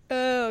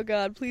 Oh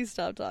God, please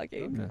stop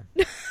talking.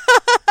 Okay.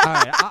 All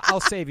right, I'll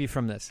save you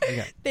from this.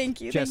 Okay.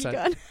 Thank you. Jess, Thank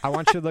you, God. I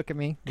want you to look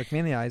me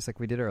in the eyes like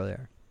we did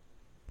earlier.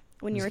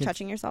 When you I'm were just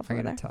touching yourself I'm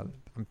over gonna there. tell.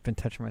 I've been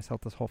touching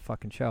myself this whole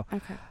fucking show.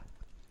 Okay.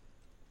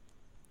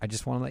 I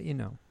just want to let you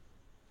know,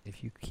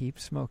 if you keep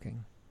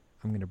smoking,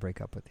 I'm going to break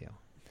up with you.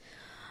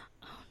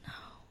 Oh no.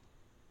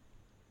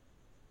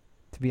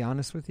 To be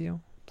honest with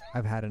you,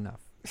 I've had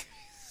enough.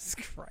 Jesus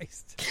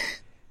Christ.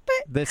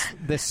 But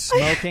This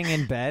smoking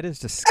in bed is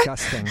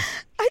disgusting.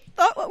 I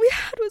thought what we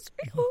had was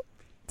real.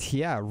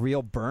 Yeah,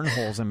 real burn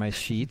holes in my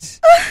sheets.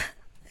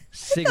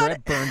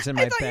 Cigarette burns in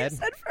my I thought bed. you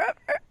said forever.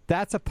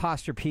 That's a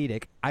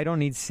posturepedic. I don't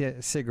need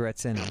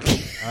cigarettes in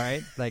it. All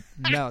right? Like,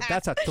 no,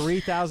 that's a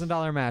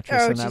 $3,000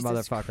 mattress in that Jesus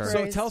motherfucker. Christ.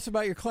 So tell us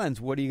about your cleanse.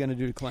 What are you going to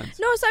do to cleanse?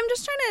 No, so I'm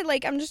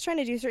just trying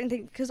to do certain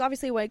things because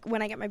obviously, like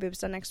when I get my boobs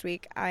done next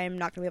week, I'm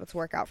not going to be able to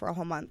work out for a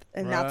whole month,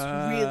 and that's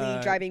really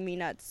Right. driving me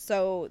nuts.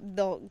 So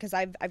because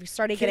I've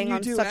started Can getting you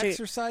on do such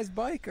exercise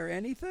bike or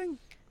anything?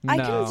 I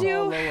No. can do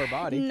Lower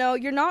body. No,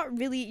 you're not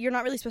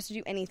really supposed to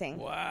do anything.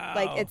 Wow.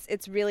 Like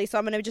it's really, so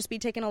I'm going to just be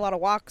taking a lot of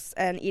walks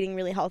and eating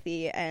really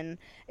healthy, and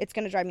it's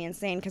going to drive me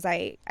insane because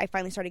I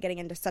finally started getting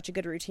into such a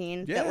good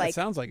routine Yeah, that like it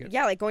sounds like it.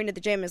 Yeah, like going to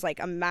the gym is like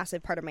a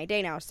massive part of my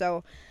day now.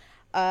 So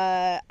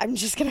I'm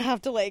just going to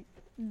have to like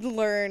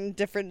learn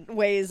different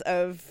ways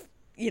of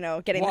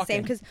getting the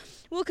same, Walking.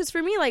 because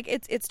for me, like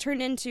it's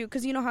turned into,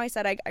 because you know how I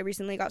said I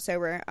recently got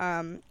sober.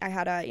 I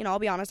had I'll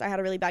be honest, I had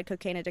a really bad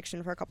cocaine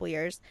addiction for a couple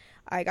years.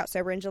 I got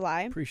sober in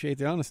July. Appreciate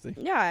the honesty.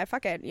 Yeah,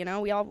 fuck it.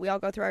 We all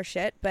go through our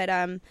shit, but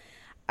I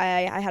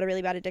had a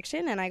really bad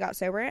addiction and I got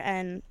sober,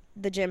 and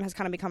the gym has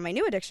kind of become my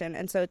new addiction,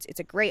 and so it's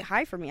a great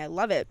high for me. I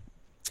love it.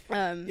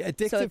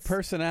 Addictive so it's-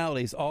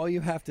 personalities, all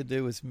you have to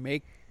do is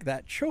make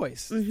that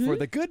choice for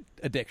the good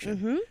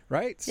addiction,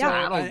 right? Yeah.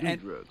 So, I don't do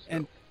and, drugs,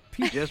 and though.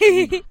 people, Just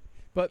weed.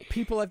 but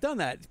people have done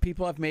that.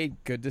 People have made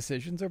good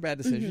decisions or bad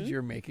decisions.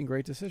 You're making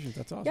great decisions.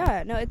 That's awesome.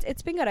 Yeah, no,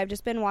 it's been good. I've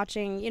just been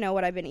watching,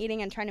 what I've been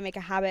eating and trying to make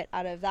a habit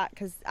out of that.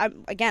 Because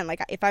again,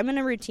 like if I'm in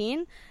a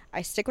routine,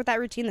 I stick with that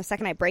routine. The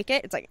second I break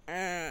it, it's like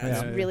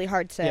it's really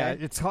hard to. Yeah,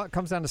 it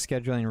comes down to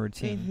scheduling and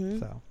routine.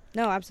 So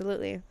No,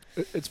 absolutely.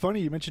 It's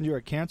funny you mentioned you were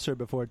a Cancer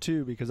before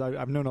too, because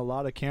I've known a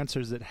lot of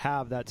Cancers that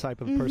have that type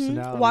of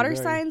personality. Water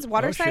very- signs.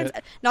 Oh,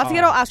 shit. Not to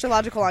get all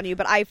astrological on you,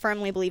 but I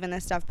firmly believe in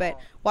this stuff. But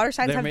water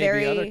signs There have may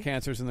very. be other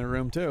cancers in the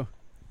room too.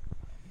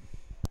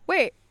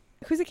 Wait,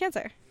 who's a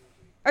Cancer?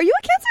 Are you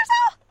a Cancer,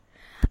 Sal?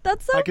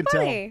 That's so I can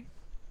tell. funny.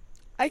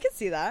 I can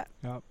see that.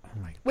 Yep. oh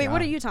my Wait, what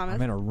God. are you, Thomas?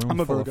 I'm in a room I'm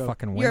a full Virgo. of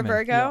fucking women. You're a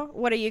Virgo. Yeah.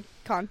 What are you,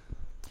 Con?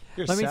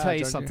 You're Let me Sag, tell you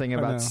aren't something I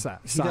about know.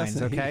 signs,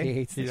 doesn't. okay? He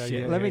hates this Yeah,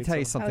 shit. yeah. Let me hates tell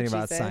you them. something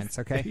about Jesus. signs,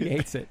 okay? He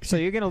hates it. So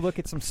you're going to look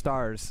at some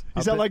stars.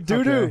 Is up that like at-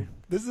 doo doo? okay.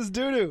 This is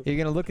doo doo. You're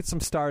going to look at some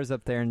stars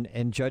up there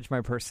and judge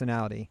my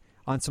personality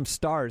on some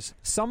stars.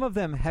 Some of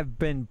them have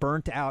been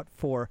burnt out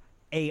for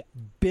 1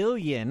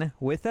 billion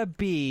with a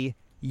B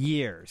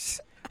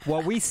years.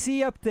 What we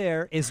see up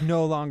there is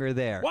no longer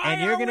there. Why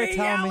and you're are gonna we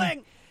tell yelling?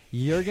 me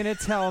you're going to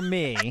tell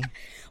me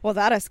Well,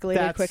 that escalated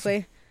That's-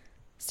 quickly.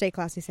 Stay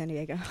classy, San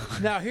Diego.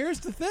 Now here's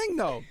the thing,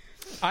 though.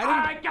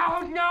 I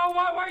don't know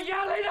what we're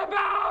yelling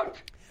about!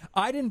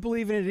 didn't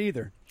believe in it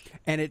either,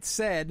 and it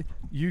said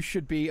you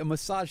should be a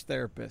massage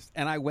therapist,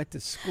 and I went to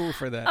school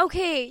for that.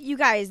 Okay, you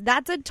guys,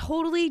 that's a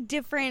totally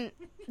different.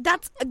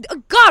 That's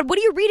God. What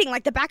are you reading?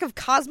 Like the back of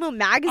Cosmo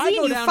magazine?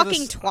 You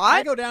fucking twat.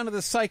 I go down to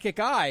the Psychic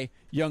Eye,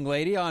 young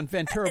lady, on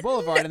Ventura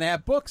Boulevard, and they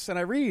have books, and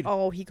I read.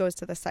 Oh, he goes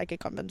to the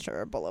Psychic on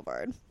Ventura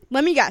Boulevard.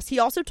 Let me guess. He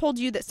also told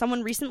you that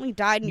someone recently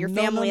died in your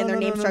family, and their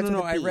name starts with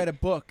a B. I read a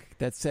book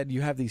that said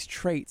you have these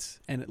traits,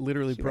 and it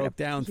literally He read broke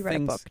down He things. read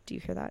a book. Do you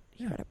hear that?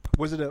 He read a book.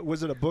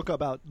 Was it a book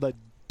about the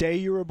day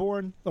you were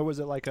born, or was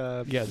it like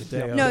a Yeah, the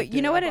day of. No, the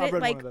you know what it I've is,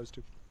 read like- one of those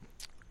too.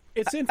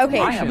 It's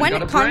information.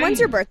 Okay, Con, when's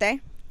your birthday?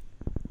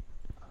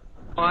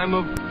 I'm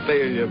a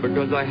failure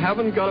because I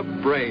haven't got a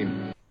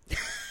brain.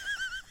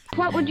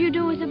 What would you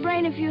do with a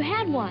brain if you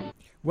had one?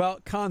 Well,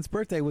 Khan's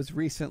birthday was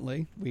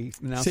recently. We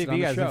announced See it if on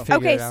you the guys show. can figure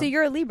Okay, it out. so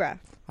you're a Libra.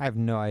 I have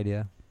no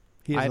idea.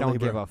 He is I a don't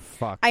Libra. give a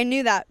fuck. I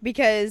knew that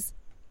because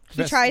he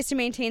Ves- tries to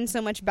maintain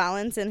so much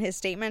balance in his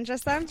statement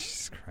just then.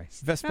 Jesus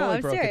Christ. Vespoli No,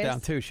 I'm broke it serious.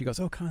 down too. She goes,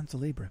 "Oh, Khan's a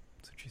Libra."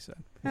 That's what she said.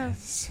 Oh.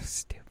 So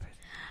stupid.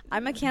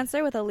 I'm a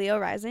Cancer with a Leo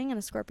rising and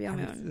a Scorpio God,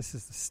 moon. this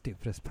is the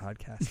stupidest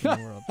podcast in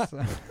the world.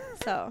 So.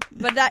 So,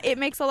 but that it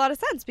makes a lot of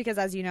sense because,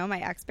 as you know, my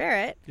ex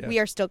Barrett, Yeah. we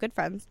are still good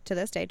friends to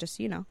this day, just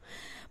so you know.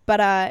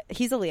 But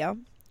he's a Leo,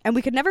 and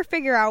we could never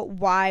figure out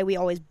why we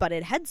always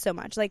butted heads so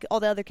much. Like all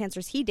the other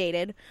Cancers he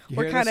dated You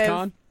were hear kind this, of,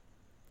 Khan?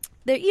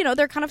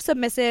 they're kind of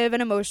submissive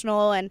and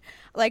emotional, and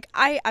like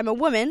I'm a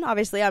woman,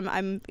 obviously.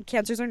 I'm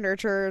Cancers are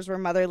nurturers, we're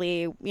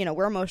motherly,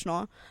 we're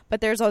emotional.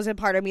 But there's always a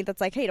part of me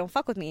that's like, hey, don't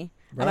fuck with me.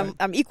 Right. And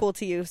I'm equal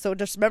to you, so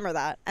just remember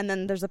that. And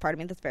then there's a part of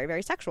me that's very,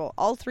 very sexual.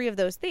 All three of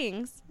those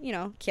things,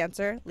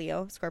 Cancer,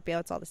 Leo, Scorpio,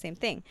 it's all the same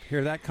thing.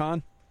 Hear that,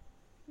 Khan?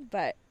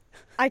 But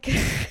I can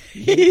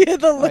hear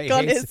the Oh, look he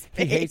on hates, his He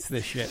face. hates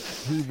this shit.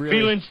 He really.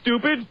 Feeling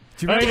stupid?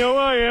 Do you I remember- know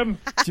I am. Do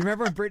you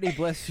remember when Brittany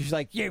Bliss? She's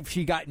like, "Yeah,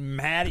 she got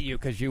mad at you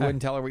because you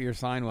wouldn't tell her what your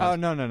sign was." Oh,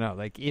 no.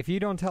 Like, if you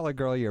don't tell a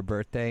girl your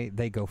birthday,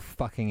 they go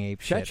fucking ape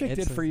That shit. chick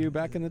It's did for you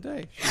back in the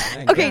day.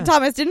 Okay, Yeah.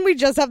 Thomas, didn't we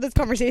just have this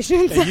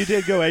conversation? Yeah, you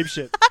did go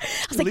apeshit.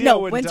 I was like, Leo no,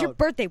 wouldn't when's tell your him.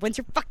 birthday? When's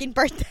your fucking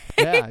birthday?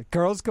 Yeah,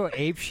 girls go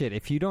ape shit.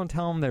 If you don't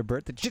tell them their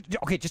birthday,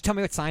 just tell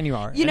me what sign you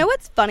are. You know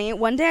what's funny?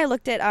 One day I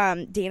looked at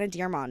Dana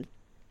Dearmond.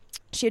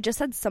 She had just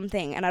said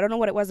something, and I don't know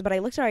what it was, but I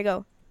looked at her, I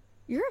go,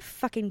 you're a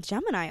fucking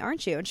Gemini,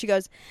 aren't you? And she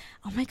goes,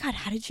 oh my God,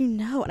 how did you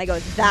know? And I go,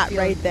 that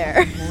right there.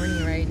 I'm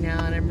horny right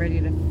now, and I'm ready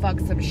to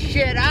fuck some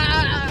shit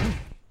up.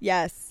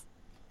 Yes.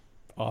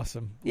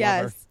 Awesome. Love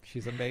Yes. her.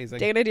 She's amazing.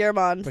 Dana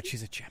Dearmond. But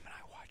she's a Gemini.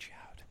 Watch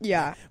out.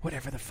 Yeah.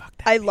 Whatever the fuck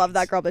that I love means.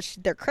 that girl, but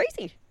they're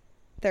crazy.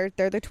 They're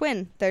the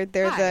twin. They're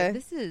Hi, the...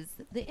 this is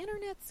the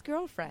internet's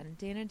girlfriend,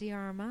 Dana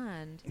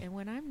D'Armand, and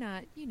when I'm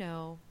not,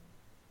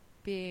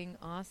 being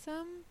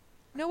awesome.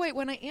 No, wait,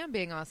 when I am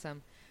being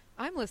awesome,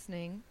 I'm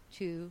listening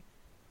to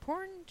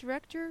Porn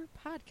Director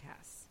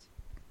Podcast.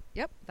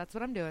 Yep, that's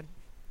what I'm doing.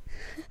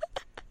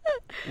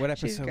 What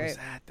She's episode great. was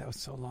that? That was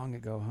so long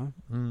ago, huh?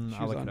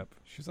 I'll look on, it up.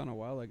 She was on a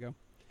while ago.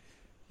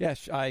 Yeah,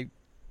 I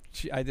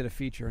did a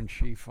feature and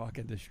she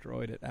fucking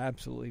destroyed it.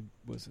 Absolutely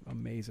was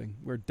amazing.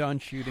 We're done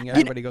shooting.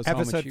 Everybody goes home.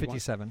 and Episode she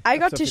 57. I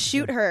got Episode to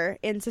 57. shoot her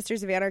in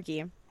Sisters of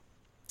Anarchy.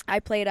 I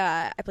played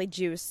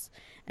Juice,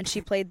 and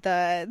she played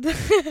the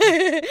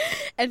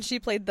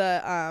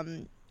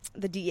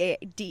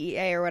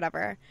DEA or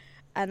whatever.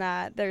 And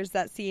there's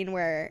that scene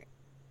where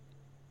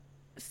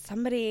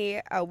somebody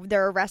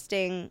they're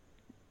arresting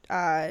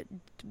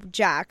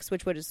Jax,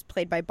 which was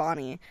played by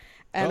Bonnie.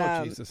 And,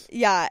 Oh, Jesus.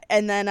 Yeah,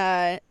 and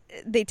then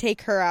they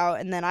take her out,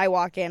 and then I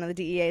walk in, and the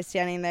DEA is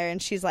standing there,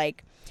 and she's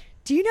like,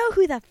 do you know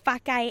who the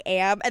fuck I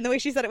am? And the way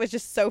she said it was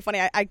just so funny.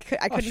 I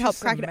couldn't help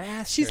she's a cracking up.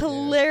 master, She's dude.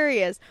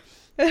 hilarious.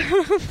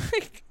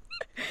 Like,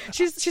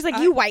 she's like,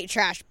 you white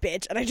trash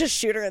bitch, and I just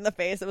shoot her in the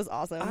face. It was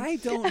awesome. I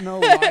don't know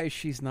why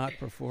she's not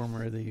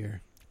Performer of the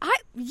Year.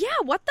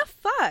 What the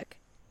fuck?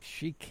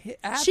 She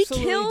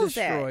absolutely kills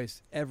it.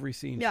 destroys every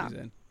scene Yeah, she's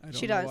in. I don't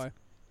she know does. why.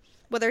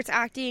 Whether it's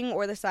acting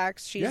or the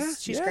sex, she's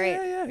yeah, great.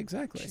 Yeah,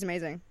 exactly. She's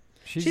amazing.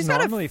 She's got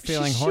normally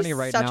feeling horny she's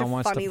right such now a and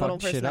wants funny to little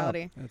fuck shit up.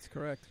 personality. That's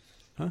correct.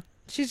 Huh?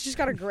 She's just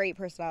got a great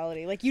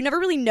personality. Like, you never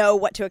really know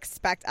what to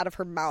expect out of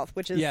her mouth,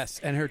 which is Yes,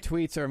 and her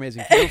tweets are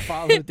amazing. If you don't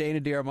follow Dana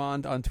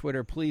D'Armand on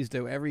Twitter, please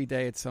do. Every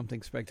day it's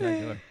something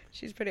spectacular.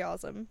 she's pretty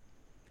awesome.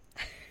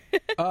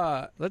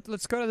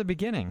 Let's go to the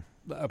beginning.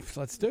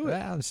 Let's do it.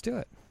 Yeah, let's do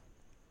it.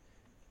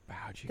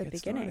 How'd you The get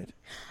beginning. started?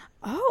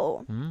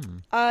 Oh.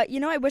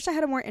 I wish I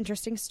had a more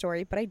interesting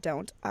story, but I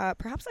don't.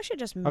 Perhaps I should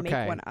just make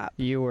Okay. one up.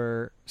 You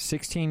were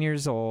 16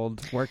 years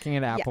old, working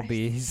at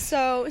Applebee's.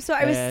 So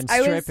I and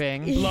was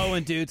stripping.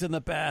 Blowing dudes in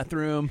the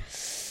bathroom.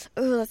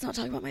 Oh, let's not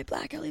talk about my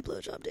Black Alley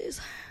blowjob days.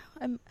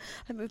 I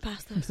moved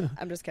past those.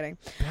 I'm just kidding.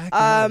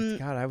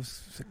 God, I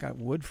got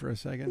wood for a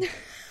second.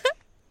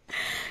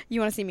 You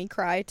want to see me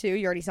cry too?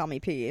 You already saw me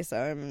pee,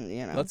 so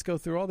Let's go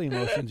through all the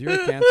emotions. You're a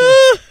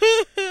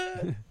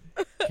Cancer.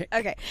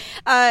 Okay.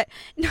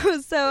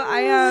 No, so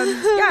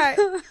I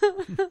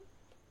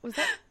was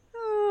that?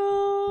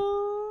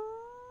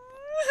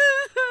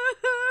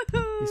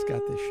 He's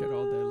got this shit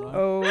all day long.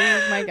 Oh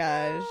my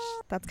gosh,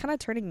 that's kind of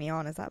turning me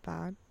on. Is that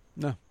bad?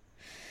 No.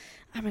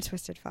 I'm a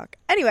twisted fuck.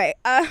 Anyway,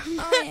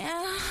 Oh,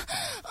 yeah.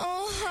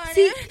 Oh,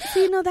 honey.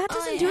 see, no, that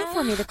doesn't do it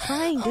for me. The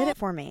crying did it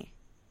for me.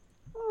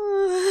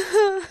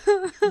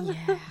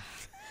 Yeah.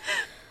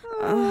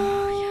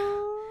 Oh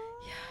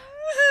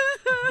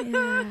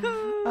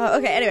yeah.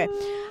 Okay. Anyway,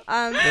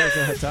 There's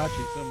a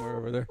Hitachi somewhere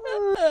over there.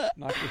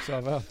 Knock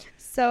yourself out.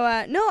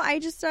 So no, I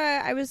just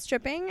I was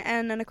stripping,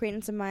 and an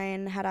acquaintance of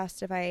mine had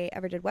asked if I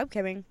ever did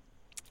webcamming.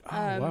 Oh,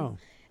 wow.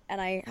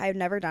 And I've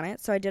never done it,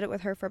 so I did it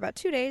with her for about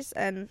 2 days,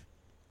 and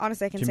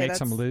honestly, I can Did you say make that's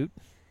some loot?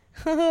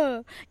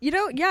 You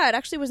know, yeah, it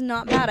actually was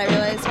not bad. I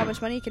realized how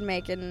much money you can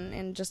make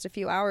in just a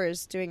few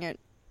hours doing it.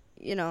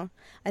 You know,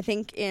 I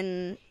think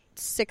in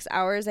 6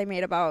 hours I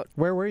made about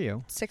Where were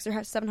you? $600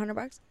 or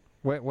 $700.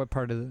 What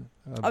part of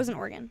the... I was in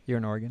Oregon. You're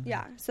in Oregon?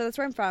 Yeah, so that's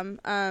where I'm from.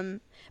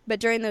 But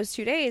during those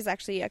 2 days,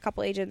 actually, a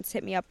couple agents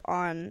hit me up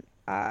on,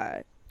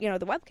 you know,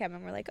 the webcam,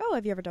 and were like, "Oh,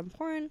 have you ever done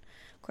porn?"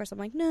 Of course, I'm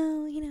like,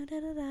 "No, you know, da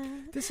da da."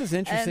 This is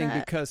interesting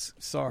And, because,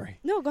 sorry.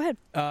 No, go ahead.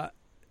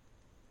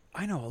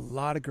 I know a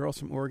lot of girls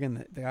from Oregon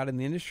that got in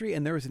the industry,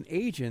 and there was an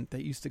agent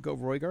that used to go,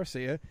 Roy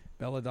Garcia,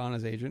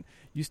 Belladonna's agent,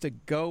 used to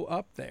go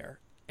up there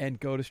and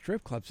go to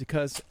strip clubs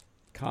because,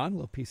 Con,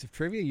 little piece of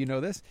trivia, you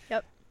know this.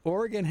 Yep.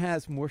 Oregon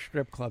has more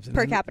strip clubs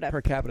Per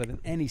capita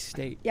than any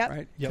state. Yep.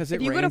 Right? If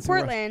you go to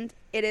Portland,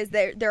 it is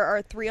there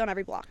are 3 on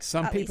every block.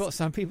 Some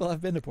people have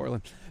been to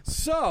Portland.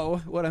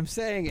 So what I'm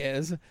saying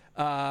is,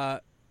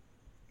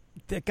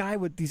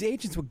 these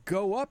agents would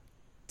go up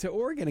to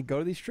Oregon and go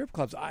to these strip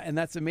clubs, and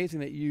that's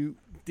amazing that you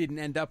didn't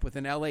end up with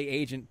an LA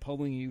agent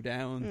pulling you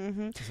down.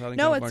 Mm-hmm. To Southern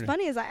No, California. what's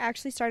funny is I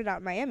actually started out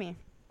in Miami.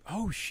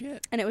 Oh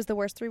shit! And it was the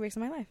worst 3 weeks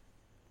of my life.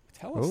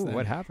 Tell us.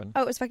 What happened?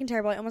 Oh, it was fucking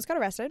terrible. I almost got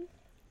arrested.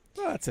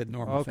 Well, that's a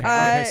normal Okay, thing.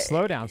 okay,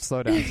 slow down. So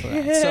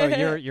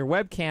you're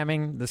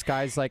webcamming. This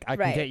guy's like, I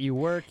can Right. get you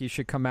work. You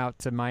should come out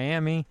to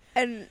Miami.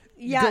 And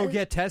yeah, Go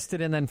get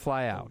tested and then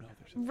fly out.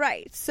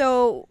 Right.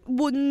 So,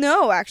 well,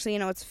 no, actually, you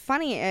know, what's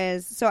funny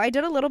is, so I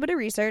did a little bit of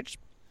research.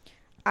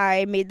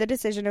 I made the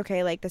decision,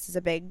 okay, like, this is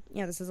a big, you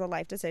know, this is a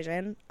life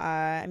decision.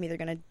 I'm either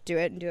going to do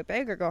it and do it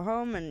big or go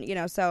home. And, you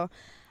know, so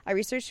I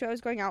researched who I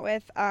was going out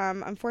with.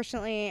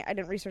 Unfortunately, I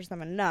didn't research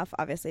them enough,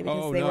 obviously,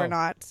 because they were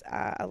not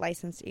a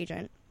licensed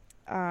agent.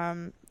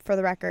 For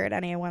the record,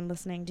 anyone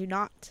listening, do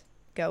not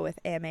go with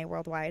AMA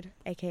Worldwide,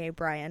 a.k.a.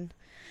 Brian.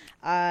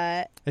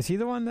 Is he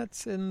the one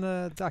that's in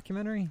the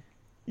documentary?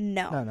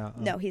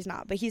 No, he's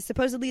not. But he's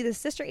supposedly the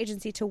sister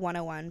agency to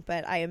 101.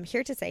 But I am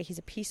here to say he's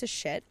a piece of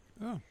shit.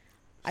 Oh,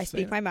 I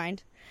speak my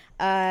mind.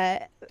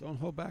 Don't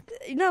hold back.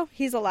 No,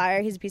 he's a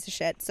liar. He's a piece of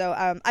shit. So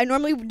I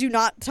normally do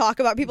not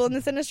talk about people in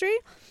this industry,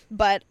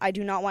 but I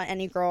do not want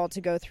any girl to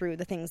go through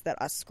the things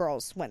that us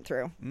girls went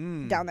through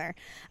down there.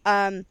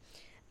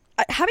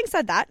 Having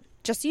said that,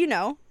 just so you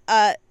know,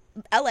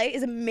 LA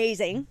is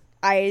amazing.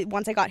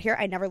 Once I got here,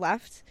 I never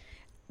left.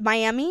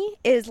 Miami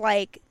is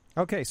like...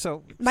 Okay,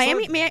 so...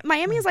 Miami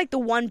is like the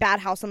one bad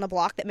house on the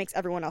block that makes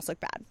everyone else look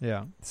bad.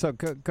 Yeah. So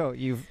go.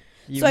 You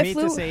So meet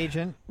this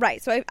agent.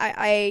 Right. So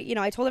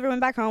I told everyone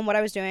back home what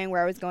I was doing,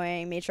 where I was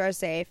going, made sure I was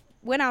safe.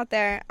 Went out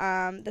there.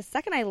 The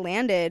second I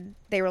landed,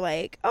 they were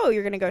like, "Oh,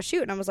 you're gonna go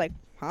shoot," and I was like,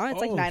 "Huh? It's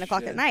like 9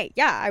 o'clock at night."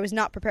 Yeah, I was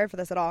not prepared for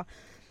this at all.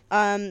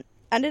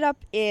 Ended up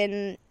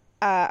in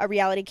a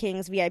Reality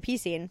Kings VIP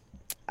scene.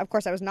 Of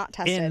course, I was not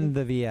tested in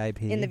the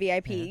VIP.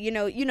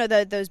 Yeah. You know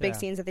those big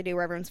scenes that they do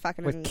where everyone's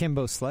fucking with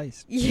Kimbo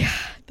Slice. Yeah,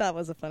 that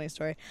was a funny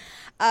story.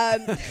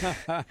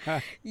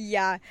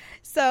 Yeah.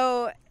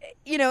 So,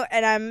 you know,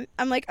 and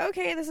I'm like,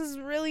 okay, this is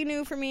really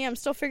new for me. I'm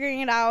still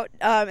figuring it out.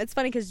 It's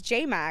funny because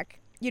J-Mac,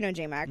 you know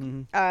J-Mac,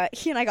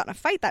 he and I got in a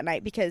fight that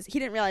night because he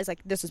didn't realize,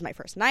 like, this was my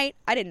first night.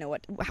 I didn't know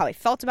how I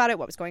felt about it,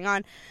 what was going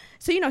on.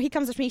 So, you know, he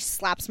comes up to me,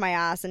 slaps my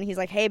ass, and he's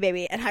like, "Hey,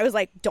 baby." And I was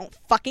like, "Don't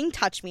fucking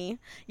touch me."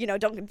 You know,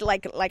 don't,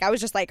 like I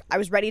was just like, I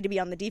was ready to be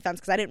on the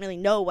defense because I didn't really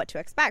know what to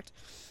expect.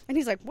 And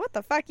he's like, "What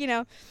the fuck?" You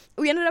know,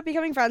 we ended up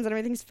becoming friends and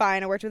everything's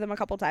fine. I worked with him a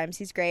couple times.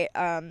 He's great.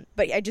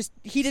 But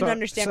he didn't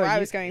understand where I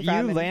was going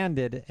from. You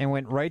landed and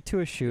went right to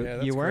a shoot.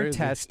 Yeah, you weren't crazy.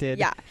 tested.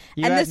 Yeah.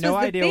 You And had this no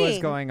was the idea what was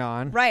thing. going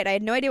on. Right. I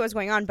had no idea what was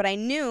going on, but I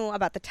knew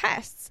about the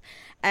tests.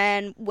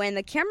 And when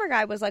the camera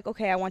guy was like,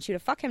 "Okay, I want you to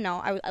fuck him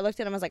now," I looked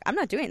at him. I was like, "I'm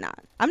not doing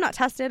that. I'm not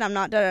tested. I'm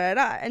not da da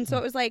da." And so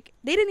it was like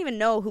they didn't even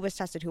know who was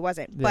tested, who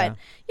wasn't. Yeah. But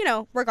you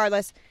know,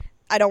 regardless,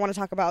 I don't want to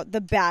talk about the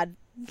bad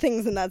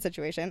things in that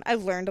situation. I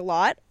learned a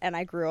lot and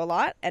I grew a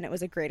lot, and it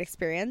was a great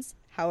experience.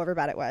 However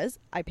bad it was,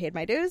 I paid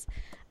my dues.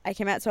 I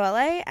came out to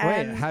LA.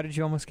 And Wait, how did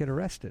you almost get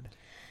arrested?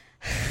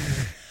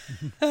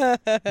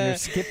 You're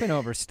skipping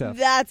over stuff.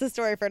 That's a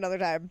story for another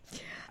time.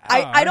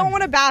 I don't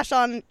want to bash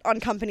on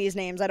companies'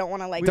 names. I don't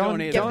want to like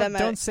give them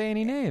don't say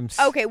any names.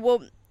 Okay,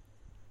 well,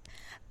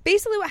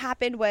 basically what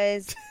happened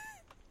was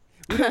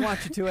We don't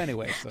want you to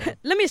anyway. So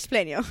let me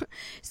explain you.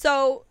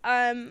 So,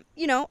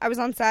 you know, I was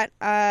on set.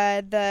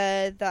 Oh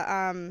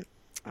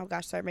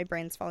gosh, sorry, my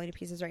brain's falling to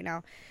pieces right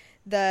now.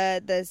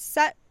 The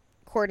set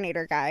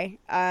coordinator guy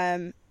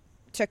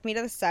took me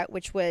to the set,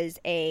 which was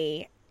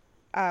a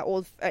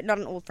not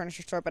an old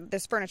furniture store, but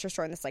this furniture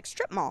store in this like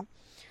strip mall.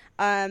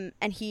 And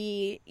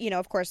he, you know,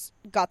 of course,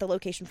 got the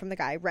location from the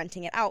guy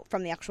renting it out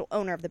from the actual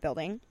owner of the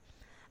building.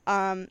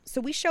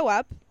 So we show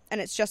up, and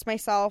it's just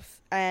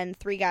myself and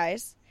 3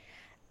 guys.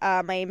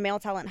 My male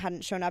talent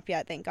hadn't shown up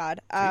yet, thank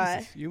God.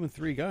 Jesus, you and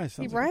 3 guys.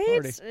 Sounds right? like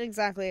a party.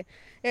 Exactly.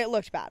 It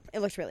looked bad. It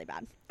looked really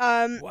bad.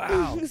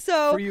 Wow.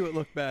 So for you, it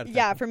looked bad.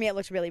 Yeah, for me, it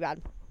looked really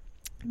bad.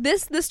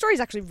 This story is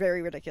actually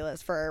very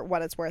ridiculous for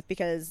what it's worth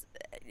because,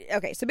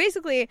 okay, so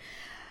basically,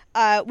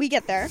 we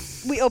get there,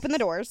 we open the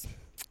doors,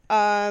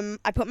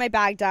 I put my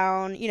bag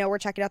down, you know, we're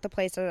checking out the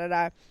place, da, da,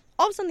 da.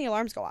 All of a sudden the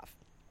alarms go off.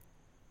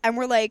 And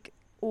we're like,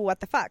 what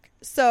the fuck?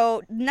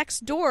 So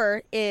next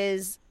door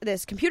is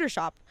this computer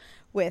shop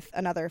with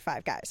another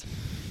 5 guys.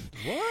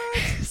 What?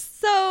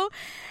 So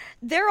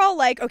they're all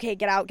like, okay,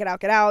 get out, get out,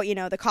 get out. You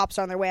know, the cops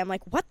are on their way. I'm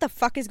like, what the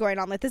fuck is going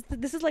on? Like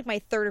this is like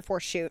my 3rd or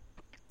 4th shoot.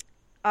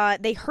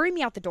 They hurry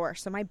me out the door,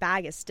 so my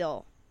bag is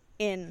still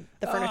in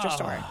the furniture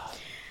store.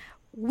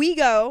 We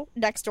go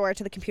next door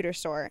to the computer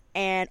store,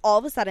 and all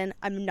of a sudden,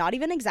 I'm not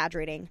even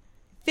exaggerating,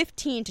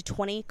 15 to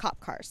 20 cop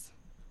cars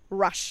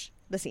rush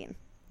the scene.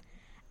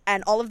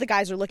 And all of the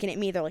guys are looking at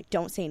me. They're like,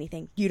 don't say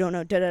anything. You don't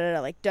know.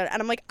 Da-da-da-da. Like, da-da.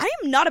 And I'm like, I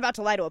am not about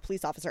to lie to a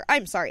police officer.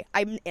 I'm sorry.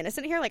 I'm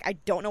innocent here. Like, I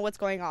don't know what's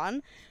going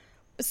on.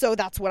 So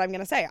that's what I'm going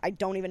to say. I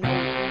don't even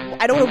know.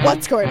 I don't know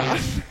what's going on.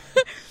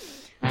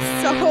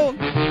 So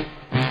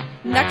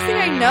next thing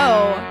I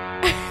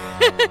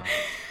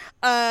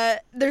know,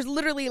 there's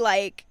literally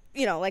like,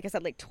 you know, like I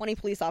said, like 20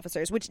 police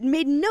officers, which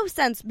made no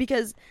sense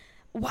because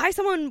why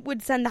someone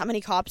would send that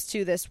many cops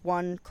to this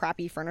one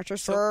crappy furniture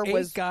store So 8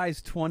 was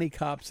guys, 20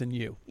 cops, and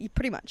you.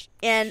 pretty much.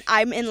 And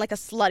I'm in like a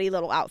slutty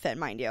little outfit,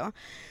 mind you.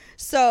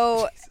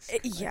 So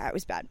yeah, it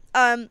was bad.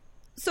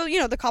 So, you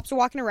know, the cops are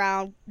walking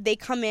around. They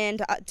come in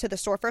to the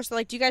store first. They're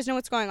like, do you guys know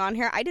what's going on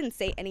here? I didn't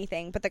say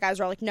anything, but the guys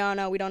are all like,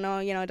 no, we don't know,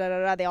 you know,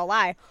 da-da-da. They all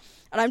lie.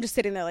 And I'm just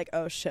sitting there like,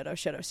 oh, shit,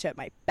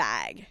 my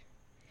bag.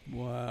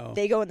 Wow.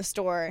 They go in the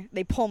store.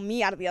 They pull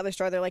me out of the other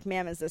store. They're like,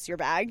 ma'am, is this your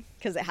bag?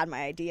 Because it had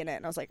my ID in it.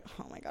 And I was like,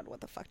 oh, my God, what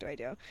the fuck do I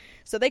do?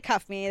 So they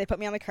cuff me. They put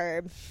me on the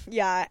curb.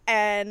 Yeah.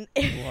 And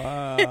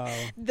Wow.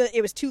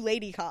 it was 2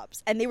 lady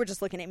cops. And they were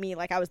just looking at me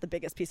like I was the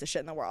biggest piece of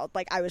shit in the world.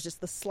 Like, I was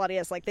just the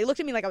sluttiest. Like, they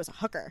looked at me like I was a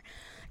hooker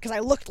because I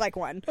looked like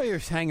one. Oh, you're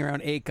just hanging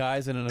around 8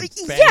 guys in an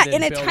abandoned yeah,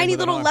 in a building tiny with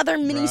little an leather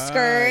arm. mini Right.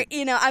 skirt.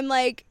 You know, I'm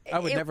like... I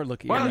would never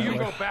look at you. Why don't that you way.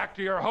 go back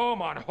to your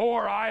home on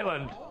Whore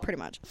Island? Pretty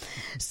much.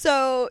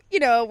 So, you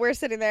know, we're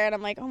sitting there and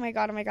I'm like, oh my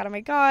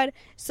God.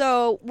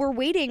 So we're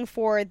waiting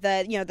for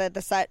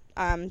the set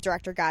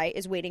director guy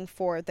is waiting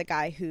for the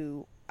guy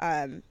who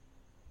has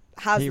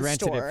he the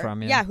rented store. it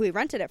from, yeah, who he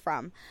rented it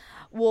from.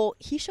 Well,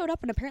 he showed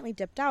up and apparently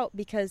dipped out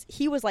because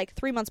he was like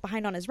 3 months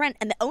behind on his rent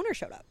and the owner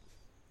showed up.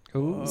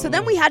 Ooh. So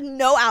then we had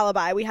no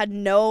alibi. We had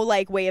no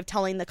like way of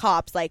telling the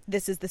cops like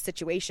this is the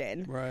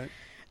situation. Right.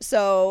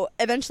 So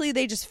eventually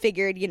they just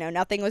figured, you know,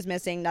 nothing was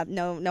missing,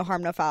 no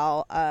harm, no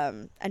foul,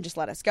 and just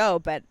let us go.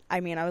 But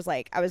I mean, I was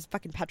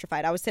fucking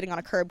petrified. I was sitting on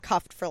a curb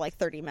cuffed for like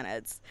 30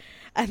 minutes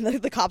and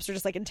the cops were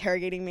just like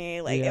interrogating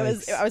me. Like I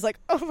was like,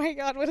 oh my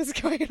God, what is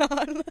going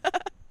on?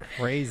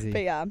 Crazy.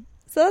 But yeah,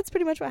 so that's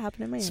pretty much what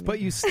happened in Miami. But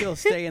you still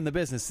stay in the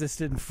business. This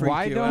didn't freak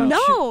Why you don't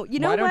out. No, you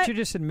know why what? don't you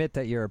just admit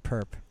that you're a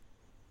perp?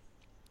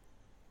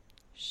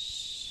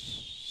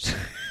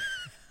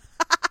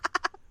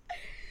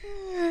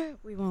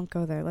 We won't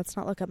go there. Let's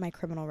not look up my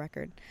criminal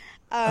record.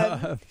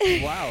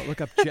 Wow,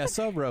 look up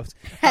Jessa Rose.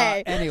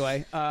 Hey.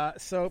 Anyway,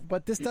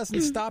 but this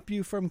doesn't stop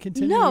you from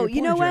continuing No, your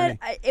you know porn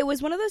what? journey. It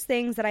was one of those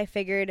things that I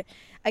figured.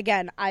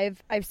 Again,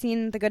 I've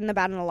seen the good and the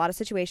bad in a lot of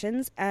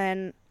situations,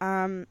 and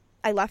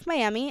I left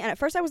Miami. And at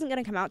first, I wasn't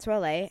going to come out to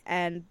LA.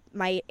 And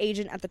my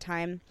agent at the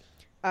time,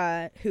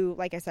 who,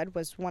 like I said,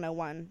 was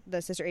 101,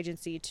 the sister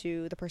agency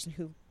to the person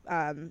who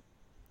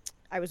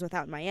I was with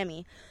out in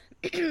Miami.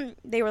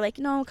 They were like,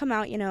 no, come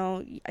out, you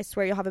know, I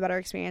swear you'll have a better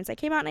experience. I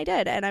came out and I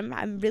did, and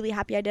I'm really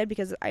happy I did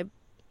because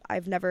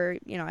I've never,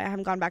 you know, I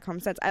haven't gone back home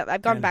since.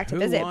 I've gone And back to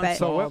who visit, wants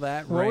but all what,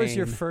 that what was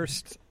your rain?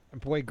 first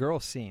boy-girl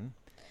scene?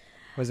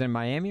 Was it in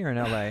Miami or in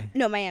LA?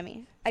 no,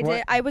 Miami.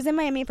 What- I was in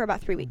Miami for about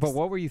 3 weeks. But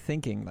what were you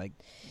thinking? Like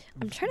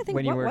I'm trying to think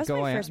when what you were was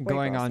my first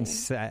going boy-girl on scene?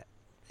 set,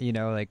 you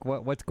know, like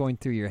what's going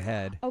through your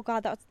head? Oh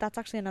God, that's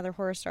actually another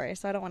horror story,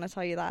 so I don't want to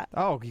tell you that.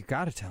 Oh, you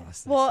got to tell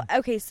us. This. Well,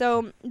 okay,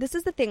 so this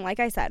is the thing. Like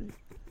I said,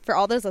 for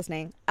all those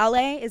listening,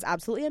 LA is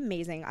absolutely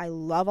amazing. I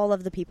love all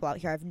of the people out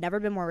here. I've never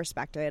been more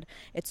respected.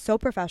 It's so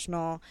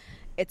professional.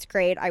 It's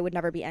great. I would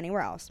never be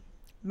anywhere else.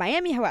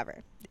 Miami,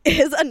 however,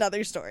 is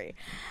another story.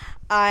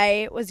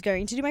 I was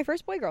going to do my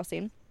first boy-girl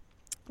scene,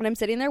 and I'm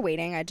sitting there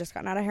waiting. I'd just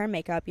gotten out of hair and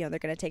makeup. You know, they're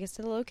going to take us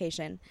to the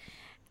location.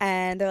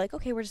 And they're like,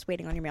 okay, we're just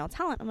waiting on your male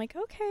talent. I'm like,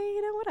 okay,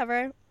 you know,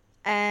 whatever.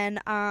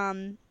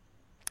 And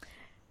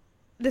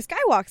this guy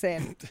walks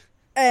in,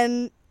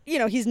 and, you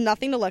know, he's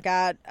nothing to look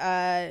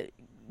at,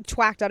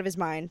 twacked out of his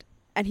mind.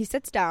 And he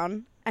sits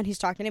down, and he's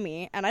talking to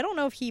me. And I don't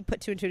know if he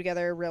put 2 and 2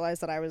 together,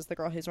 realized that I was the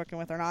girl he's working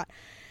with or not.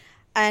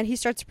 And he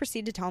starts to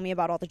proceed to tell me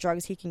about all the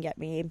drugs he can get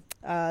me,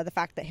 the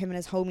fact that him and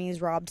his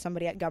homies robbed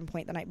somebody at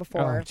gunpoint the night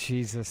before. Oh,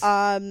 Jesus.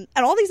 And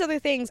all these other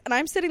things. And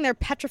I'm sitting there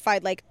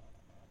petrified, like,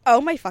 oh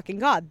my fucking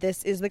God,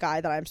 this is the guy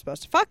that I'm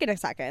supposed to fuck in a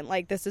second.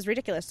 Like, this is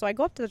ridiculous. So I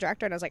go up to the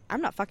director and I was like,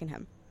 I'm not fucking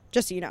him.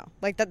 Just so you know.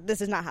 Like,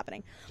 this is not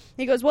happening.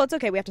 He goes, well, it's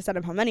okay. We have to send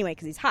him home anyway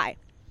because he's high.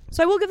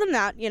 So I will give them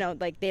that. You know,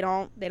 like, they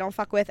don't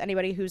fuck with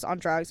anybody who's on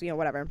drugs, you know,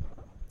 whatever.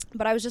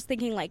 But I was just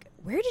thinking, like,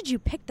 where did you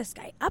pick this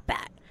guy up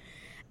at?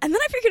 And then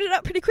I figured it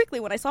out pretty quickly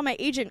when I saw my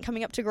agent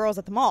coming up to girls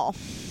at the mall.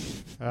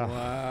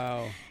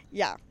 Wow.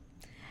 Yeah.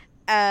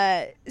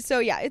 So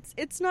yeah,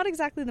 it's not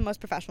exactly the most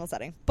professional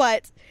setting,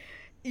 but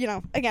you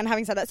know, again,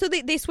 having said that, so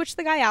they switched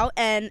the guy out,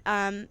 and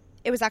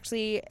it was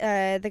actually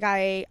the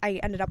guy I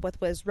ended up with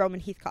was Roman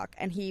Heathcock,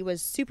 and he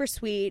was super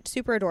sweet,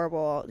 super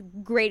adorable,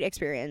 great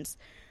experience.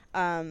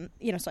 So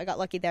I got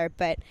lucky there,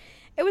 but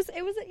it was for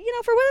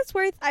what it's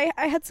worth, I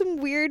had some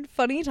weird,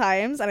 funny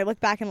times, and I look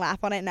back and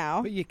laugh on it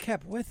now. But you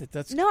kept with it.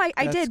 That's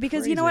I did,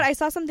 because you know what? crazy. I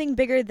saw something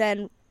bigger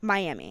than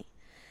Miami.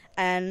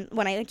 And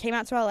when I came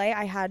out to LA,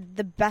 I had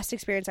the best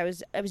experience. I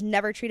was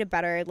never treated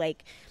better.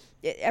 Like,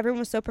 everyone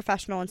was so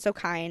professional and so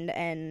kind,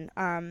 and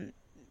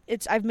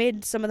I've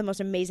made some of the most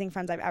amazing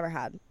friends I've ever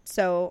had.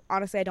 So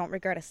honestly, I don't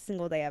regret a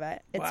single day of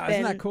it. It's Wow, been,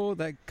 isn't that cool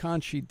that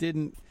she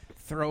didn't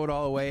throw it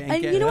all away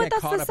and you know what?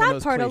 That's caught the up in sad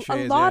those part.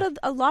 cliches,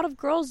 A lot of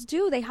girls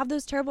do. They have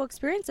those terrible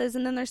experiences,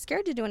 and then they're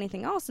scared to do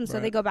anything else, and so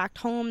Right. they go back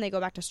home. They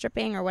go back to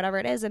stripping or whatever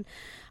it is. And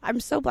I'm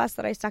so blessed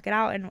that I stuck it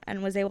out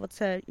and was able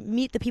to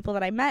meet the people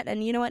that I met.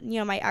 And you know what?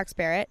 My ex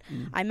Barrett,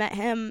 I met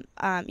him.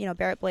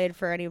 Barrett Blade,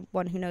 for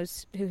anyone who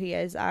knows who he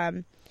is.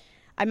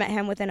 I met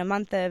him within a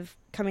month of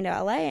coming to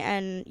LA,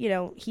 and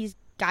he's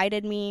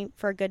guided me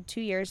for a good 2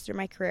 years through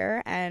my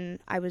career, and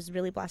I was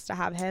really blessed to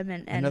have him.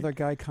 And Another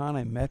guy, Con,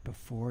 I met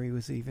before he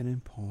was even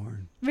in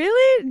porn.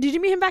 Really? Did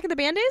you meet him back at the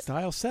Band Days?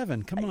 Dial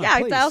 7, come on, Yeah,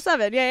 please. Dial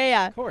 7.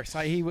 Yeah. Of course,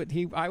 I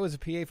was a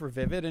PA for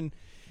Vivid, and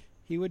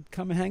he would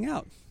come and hang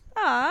out.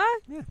 Aw,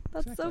 Yeah,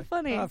 that's so exactly.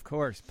 funny. Of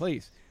course,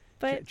 please.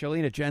 But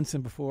Jolena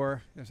Jensen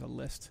before. There's a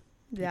list.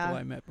 Yeah. People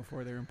I met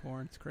before they were in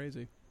porn. It's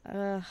crazy.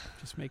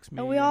 Just makes me.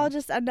 and we all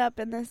just end up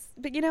in this.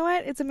 But you know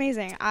what? It's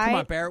amazing. Come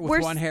on, Barrett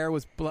with one hair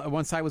was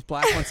one side was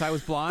black, one side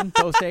was blonde.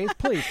 Those days,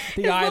 please.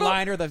 The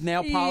eyeliner, the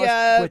nail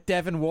polish with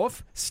Devin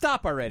Wolf.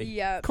 Stop already.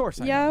 Yep. Of course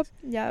I know.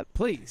 Yep.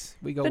 Please,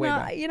 we go But way no,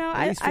 back.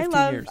 At least I 15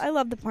 love years. I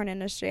love the porn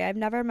industry. I've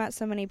never met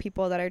so many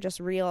people that are just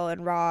real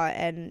and raw,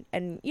 and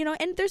and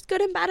there's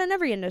good and bad in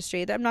every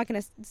industry. I'm not going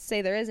to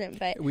say there isn't,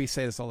 but We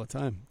say this all the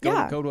time.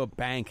 Yeah. Go to a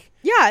bank.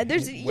 yeah, you're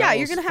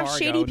Wells going to have Fargo,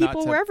 shady not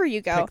people to wherever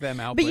you go. pick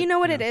them out, but you know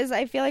what it is?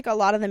 I feel like a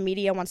lot of the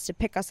media wants to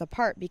pick us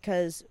apart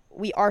because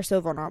we are so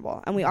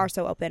vulnerable and we are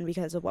so open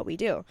because of what we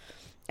do,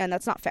 and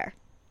that's not fair.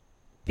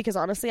 Because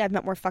honestly, I've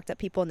met more fucked up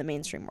people in the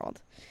mainstream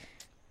world.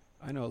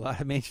 I know a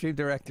lot of mainstream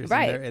directors,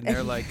 Right. and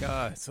they're like,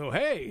 so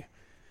hey,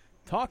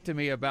 talk to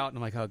me about. And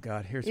I'm like, oh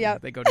god, here's Yep. where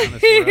they go down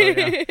this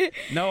road. Yeah.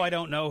 No, I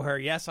don't know her.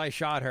 Yes, I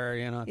shot her.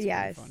 It's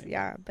Yes, really funny.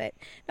 yeah, but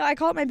no, I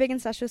call it my big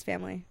incestuous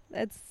family.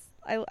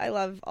 I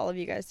love all of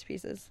you guys to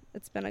pieces.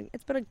 It's been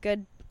a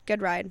good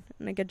ride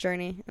and a good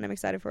journey, and I'm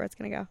excited for where it's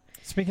gonna go.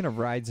 Speaking of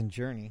rides and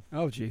Journey,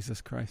 Oh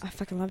Jesus Christ. I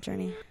fucking love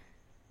Journey.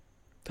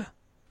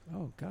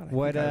 Oh god, I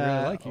what think I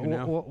really like you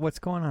now. what's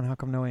going on? How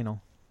come no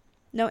anal?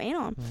 No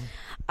anal.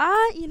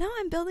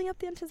 I'm building up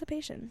the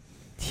anticipation.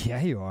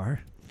 Yeah, you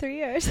are. 3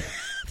 years,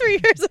 3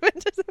 years of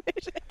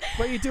anticipation.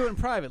 But you do it in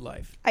private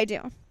life. I do.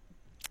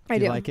 Do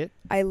you like it?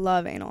 I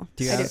love anal.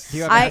 Do you I have- do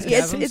you have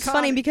it's orgasms?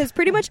 funny because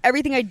pretty much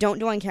everything I don't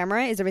do on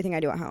camera is everything I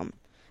do at home.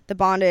 The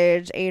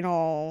bondage,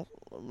 anal,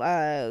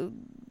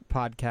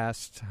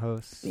 Podcast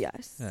host.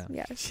 yes, Yeah.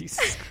 yes.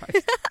 Jesus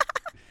Christ.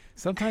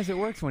 Sometimes it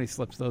works when he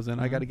slips those in.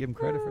 I got to give him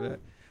credit for that.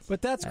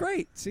 But that's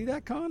great. See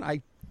that, Con?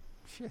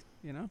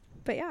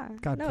 But yeah,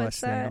 God no, bless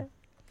it's the anal.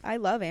 I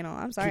love anal.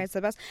 I'm sorry, it's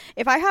the best.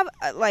 If I have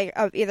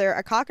either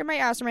a cock in my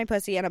ass or my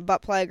pussy and a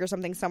butt plug or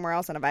something somewhere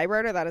else and a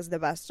vibrator, that is the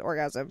best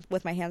orgasm.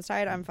 With my hands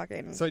tied, I'm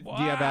fucking. So do you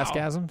have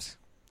asgasms?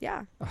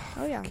 Yeah.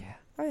 Oh yeah.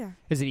 Oh yeah.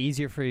 Is it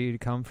easier for you to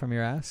come from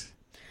your ass?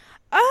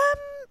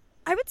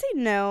 I would say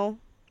no,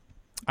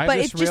 I have but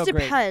this it real just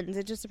great- depends.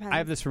 It just depends. I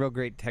have this real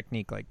great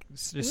technique. Like,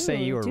 just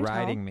say you were do tell.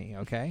 riding me,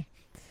 okay?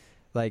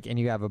 Like, and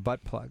you have a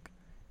butt plug.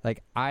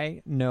 Like,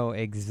 I know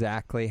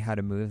exactly how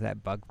to move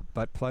that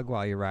butt plug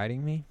while you're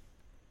riding me.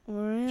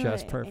 Really?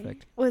 Just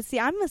perfect. Well, see,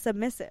 I'm a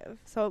submissive,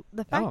 so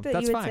the fact that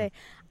that's you would fine. say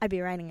I'd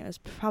be riding it is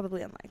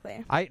probably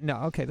unlikely.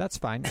 Okay, that's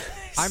fine.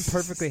 I'm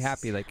perfectly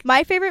happy. Like,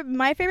 My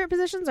favorite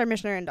positions are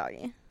missionary and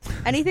doggy.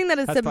 Anything that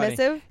is that's funny.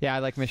 submissive. Yeah, I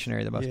like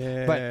missionary the most.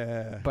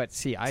 Yeah. But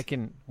see,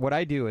 what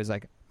I do is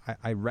like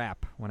I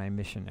rap when I'm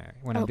missionary.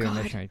 When I'm Oh, doing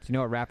God. missionary. Do you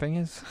know what rapping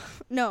is?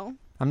 No.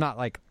 I'm not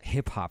like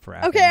hip hop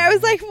rapping. Okay, I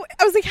was like,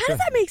 how does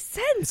that make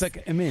sense? It's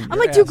like, I'm in. I'm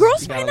your like, do ass.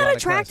 girls You got find a lot that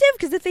of class. attractive?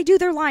 Because if they do,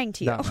 they're lying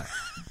to you. No.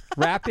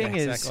 Rapping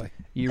Yeah, is exactly.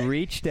 you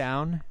reach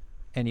down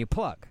and you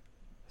plug.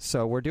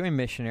 So we're doing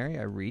missionary.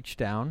 I reach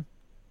down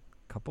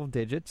a couple of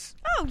digits.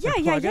 Oh yeah,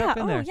 and yeah, plug it yeah. up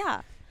in Oh there.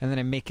 yeah. And then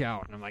I make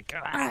out, and I'm like,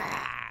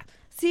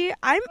 See,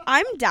 I'm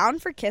down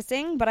for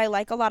kissing, but I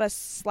like a lot of Were you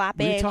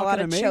slapping, a talking lot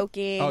to of me?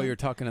 choking. Oh, you're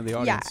talking to the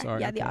audience. Yeah,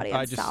 Sorry. yeah, the okay.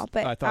 audience style.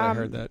 But I thought I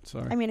heard that.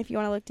 Sorry. I mean, if you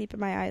want to look deep in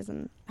my eyes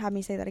and have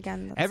me say that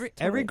again, that's every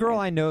totally girl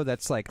fine. I know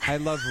that's like, I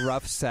love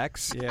rough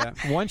sex. Yeah.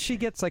 Once she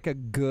gets like a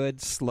good,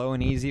 slow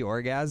and easy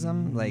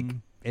orgasm, Mm-hmm. like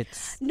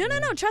it's. No.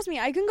 Trust me,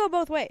 I can go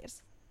both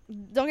ways.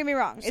 Don't get me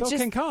wrong. So It's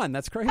just. can Con.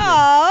 That's crazy.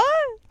 Aww.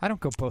 I don't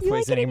go both You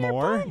ways like it in your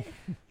anymore. butt?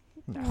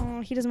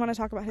 Oh, he doesn't want to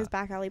talk about his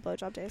back alley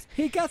blowjob days.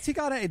 He's got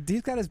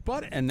his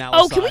butt analyzed.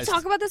 Oh, can we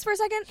talk about this for a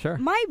second? Sure.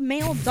 My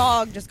male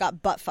dog just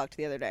got butt fucked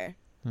the other day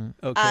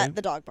Okay. at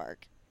the dog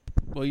park.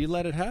 Well, you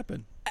let it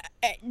happen.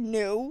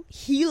 No,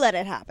 he let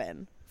it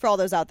happen. For all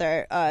those out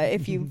there,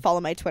 if you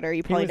follow my Twitter,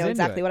 you probably was know into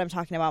exactly it. what I'm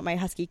talking about. My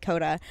husky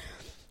Coda.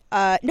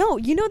 No,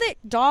 you know that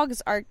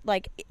dogs are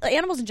like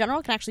animals in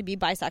general can actually be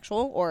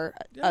bisexual or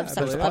of there's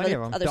sexual, plenty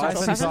other of 'em. sexual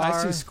Dolphins preferences. are.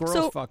 I see squirrels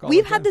So fuck all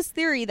we've the had time. this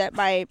theory that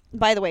by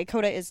the way,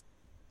 Coda is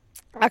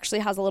actually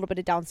has a little bit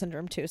of Down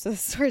syndrome too. So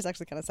this story is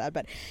actually kind of sad,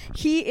 but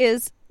he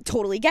is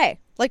totally gay,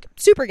 like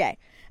super gay,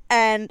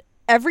 and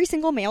every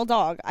single male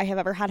dog I have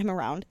ever had him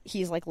around,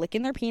 he's like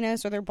licking their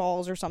penis or their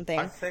balls or something.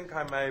 I think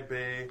I may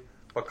be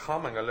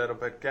becoming a little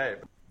bit gay.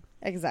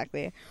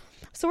 Exactly.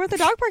 So we're at the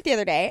dog park the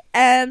other day,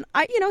 and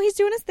he's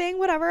doing his thing,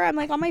 whatever. I'm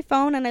like on my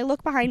phone, and I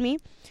look behind me,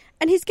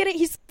 and he's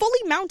fully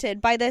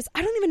mounted by this.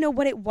 I don't even know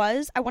what it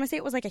was. I want to say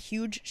it was like a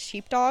huge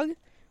sheepdog.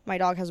 My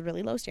dog has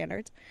really low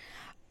standards.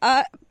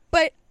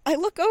 But I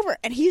look over,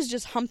 and he's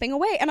just humping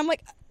away, and I'm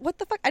like, what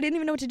the fuck? I didn't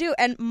even know what to do.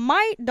 And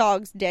my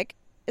dog's dick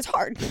is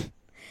hard.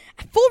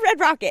 Full red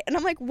rocket. And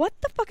I'm like, what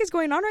the fuck is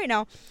going on right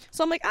now?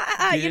 So I'm like,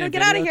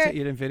 get out of here.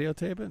 You didn't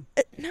videotape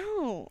it?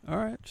 No. All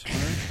right.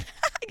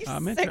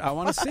 I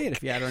want to see it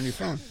if you had it on your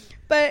phone.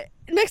 But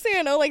next thing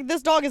I know, like,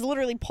 this dog is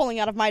literally pulling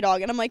out of my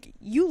dog. And I'm like,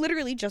 you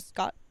literally just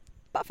got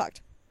butt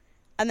fucked.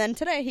 And then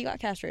today he got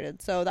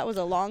castrated. So that was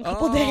a long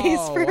couple days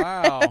for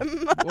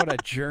him. What a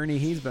journey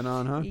he's been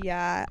on, huh?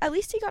 Yeah. At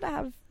least he got to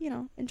have,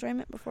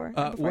 enjoyment before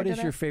what I is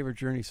did your it. favorite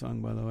Journey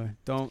song, by the way?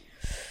 Don't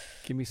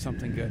give me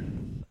something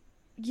good.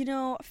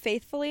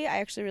 Faithfully, I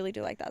actually really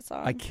do like that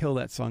song. I kill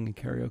that song in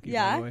karaoke,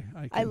 Yeah? by the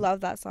way. I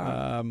love that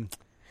song.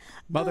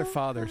 Mother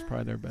Father is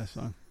probably their best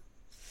song.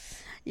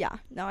 Yeah,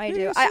 no, I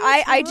do.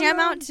 I jam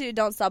out to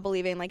Don't Stop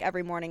Believing like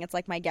every morning. It's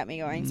like my get me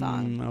going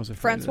song. I was afraid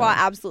of Francois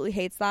that. absolutely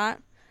hates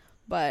that,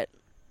 but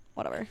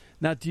whatever.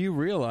 Now, do you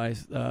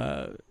realize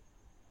that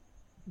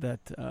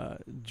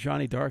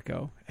Johnny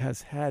Darko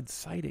has had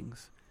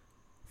sightings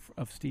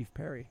of Steve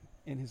Perry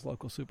in his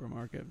local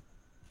supermarket?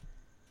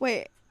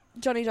 Wait,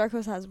 Johnny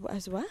Darko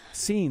has what?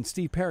 Seen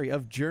Steve Perry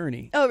of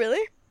Journey. Oh,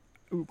 really?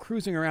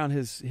 Cruising around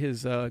his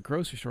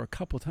grocery store a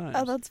couple times.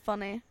 Oh, that's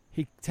funny.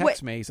 He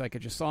texts me. He's like, I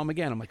just saw him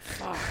again. I'm like,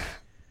 fuck.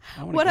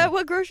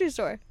 What grocery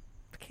store?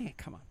 I can't.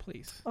 Come on,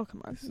 please. Oh,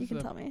 come on. You can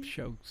tell me.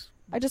 Shows.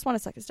 I just want to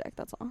suck his dick.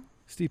 That's all.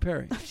 Steve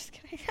Perry. I'm just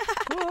kidding.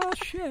 Oh,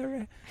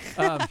 Sherry.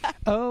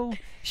 Oh,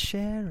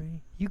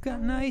 Sherry, you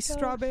got nice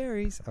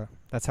strawberries. Oh,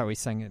 that's how we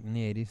sang it in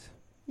the 80s.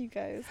 You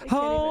guys.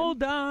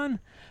 Hold on.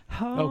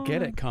 Oh,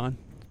 get it, Con.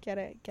 Get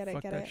it.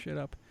 Fuck that shit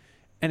up.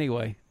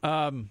 Anyway.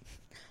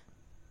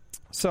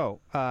 So,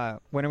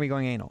 when are we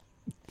going anal?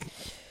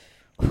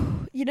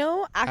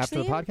 Actually. After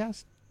the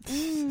podcast?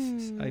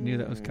 I knew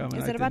that was coming.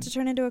 Is it about to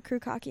turn into a crew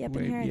cocky up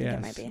in here? I think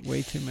it might be.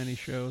 Way too many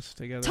shows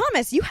together.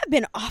 Thomas, you have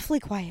been awfully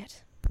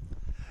quiet.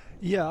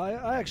 Yeah,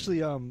 I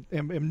actually am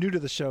new to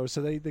the show,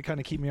 so they kind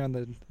of keep me on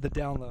the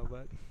down low.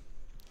 But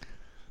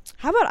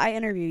how about I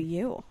interview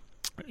you?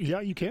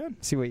 Yeah, you can.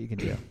 See what you can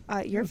do.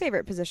 Your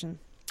favorite position?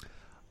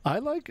 I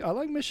like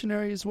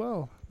missionary as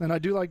well, and I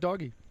do like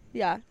doggy.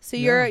 Yeah, so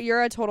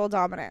you're a total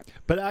dominant.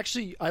 But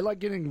actually, I like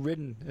getting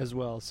ridden as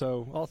well.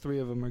 So all three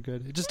of them are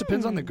good. It just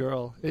depends on the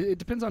girl. It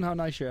depends on how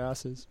nice your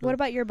ass is. What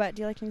about your butt?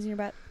 Do you like things in your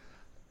butt?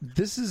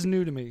 This is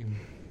new to me.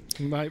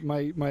 My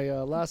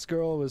last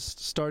girl was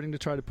starting to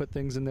try to put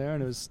things in there,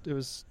 and it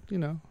was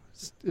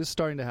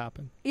starting to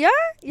happen. Yeah.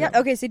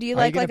 Okay, so do you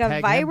like a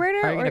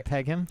vibrator? Are you gonna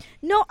peg him?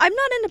 No, I'm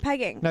not into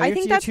pegging. No, I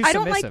think you're that's too I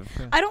don't like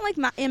submissive. I don't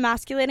like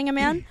emasculating a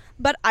man,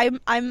 but I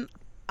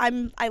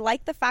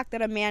like the fact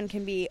that a man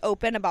can be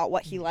open about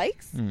what he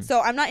likes.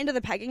 So I'm not into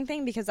the pegging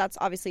thing because that's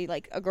obviously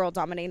like a girl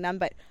dominating them,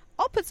 but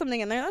I'll put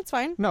something in there. That's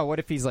fine. No, what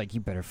if he's like,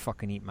 you better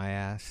fucking eat my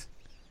ass?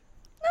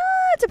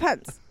 It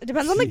depends. It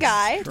depends on the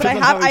guy. But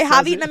I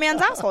have eaten a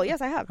man's asshole. Yes,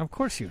 I have. Of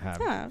course you have.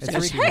 Yeah.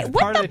 It's Hey,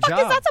 what the fuck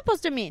is that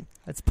supposed to mean?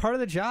 It's part of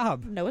the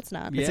job. No, it's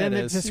not. It's Yeah, in it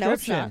the is.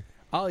 description. No, it's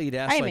not. I'll eat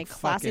ass I am like a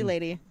classy fucking-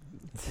 lady.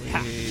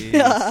 Please.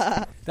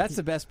 That's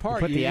the best part.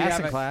 Put the ass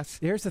have in class.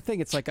 Here's the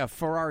thing. It's like a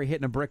Ferrari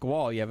hitting a brick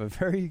wall. You have a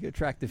very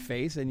attractive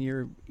face, and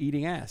you're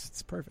eating ass.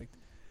 It's perfect.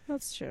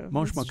 That's true.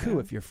 Mange That's mon true. cou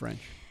if you're French.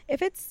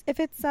 If it's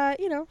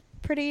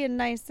pretty and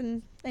nice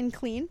and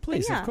clean, then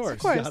Please, of yeah, course. of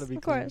course, It's gotta be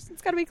of clean. course,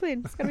 it's gotta be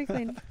clean. It's gotta be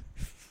clean.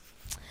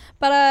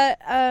 But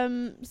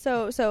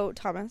so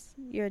Thomas,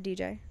 you're a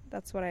DJ.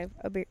 That's what I've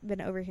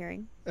been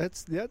overhearing.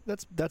 That's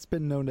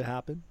been known to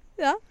happen.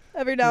 Yeah,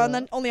 every now and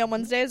then, only on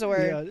Wednesdays, or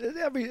Yeah,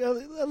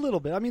 a little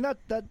bit. I mean, that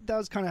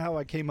was kind of how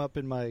I came up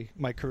in my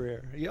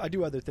career. Yeah, I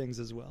do other things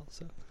as well.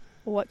 So,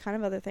 what kind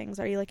of other things?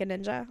 Are you like a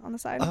ninja on the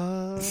side?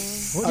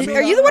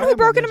 are you the one who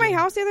broke into my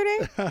house the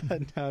other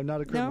day? No,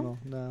 not a criminal.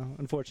 No,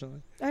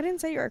 unfortunately. I didn't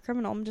say you're a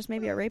criminal. I'm just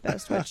maybe a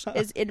rapist, which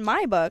is in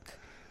my book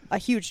a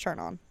huge turn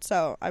on.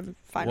 So I'm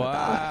fine with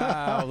that.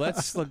 Wow.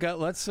 Let's look at.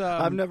 Let's.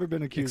 I've never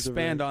been accused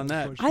expand of on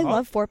that. I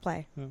love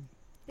foreplay.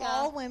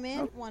 All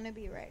women want to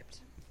be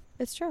raped.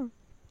 It's true.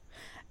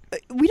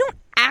 We don't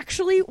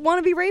actually want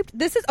to be raped.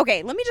 This is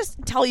okay. Let me just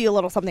tell you a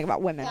little something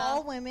about women.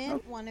 All women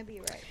want to be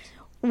raped.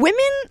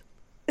 Women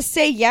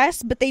say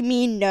yes, but they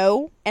mean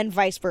no, and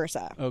vice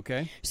versa.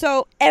 Okay.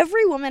 So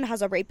every woman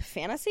has a rape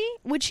fantasy.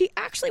 Would she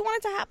actually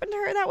want it to happen to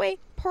her that way?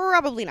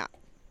 Probably not.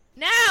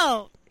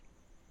 No.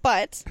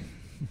 But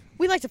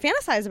we like to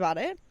fantasize about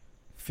it.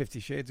 50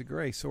 Shades of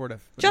Grey, sort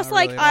of. but Just not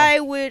like really at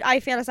all. I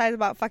fantasize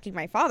about fucking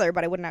my father,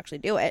 but I wouldn't actually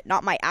do it.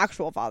 Not my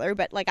actual father,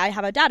 but like I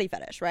have a daddy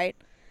fetish, right?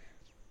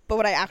 But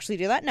would I actually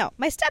do that? No.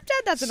 My stepdad,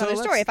 that's So another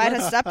let's- story. If I had a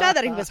stepdad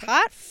that he was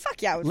hot,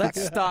 fuck yeah, I would Let's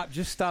fuck it. stop.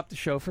 Just stop the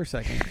show for a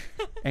second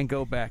and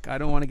go back. I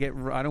don't want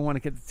to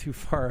get too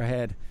far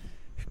ahead.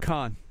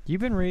 Con,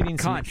 You've been reading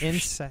Con, some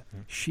insight.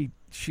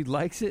 she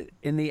likes it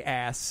in the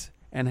ass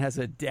and has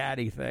a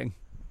daddy thing.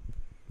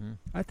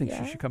 I think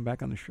Yeah. she should come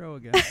back on the show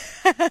again.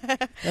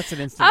 That's an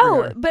instant. Oh,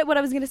 regard. but what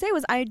I was going to say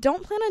was I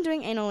don't plan on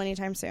doing anal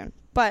anytime soon.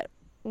 But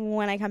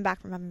when I come back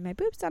from having my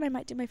boobs done, I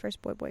might do my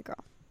first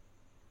boy-girl.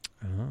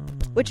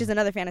 Which is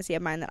another fantasy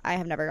of mine that I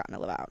have never gotten to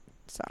live out.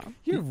 So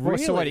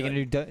So what, are you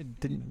going to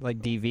do, like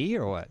DV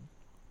or what?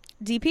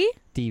 DP?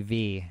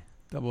 DV.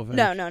 Double vag.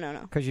 No.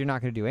 Because you're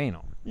not going to do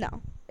anal.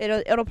 No.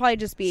 It'll probably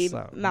just be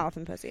So- mouth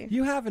and pussy.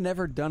 You haven't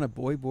ever done a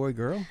boy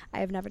girl? I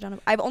have never done.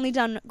 I've only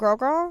done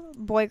girl,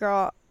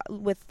 boy-girl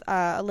with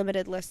a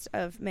limited list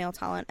of male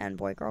talent and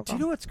boy-girl. Do you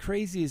know what's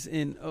crazy is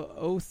in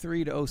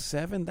 03 to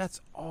 07,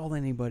 that's all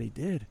anybody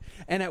did.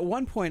 And at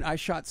one point, I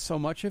shot so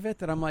much of it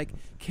that I'm like,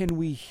 can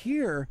we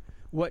hear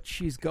what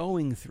she's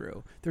going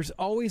through? There's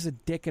always a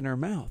dick in her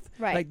mouth.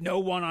 Right. Like, no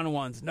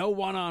one-on-ones, no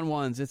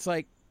one-on-ones. It's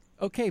like,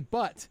 okay,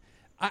 but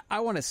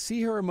I want to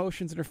see her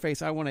emotions in her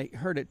face. I want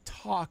her to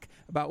talk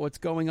about what's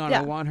going on. Yeah.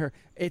 I want her.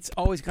 It's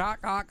always gawk.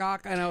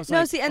 And I was No,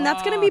 like, see, and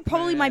that's going to be fuck,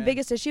 probably my man.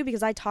 biggest issue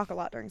because I talk a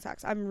lot during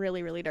sex. I'm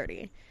really, really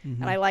dirty. Mhm.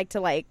 And I like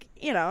to,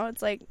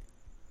 it's like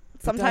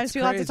But sometimes that's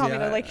people have to tell me, crazy.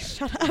 they're like,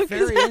 shut up.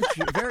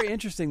 Very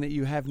interesting that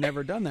you have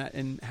never done that.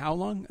 And how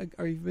long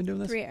are you been doing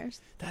this? 3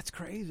 years. That's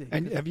crazy.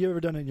 And have you ever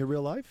done it in your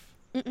real life?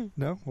 Mm-mm.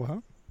 No?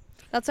 Well,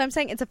 That's what I'm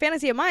saying. It's a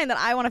fantasy of mine that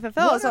I want to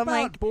fulfill. What so I'm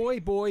about like, boy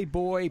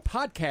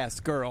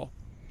podcast girl?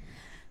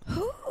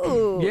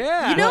 ooh.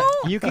 Yeah. You know,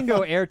 You can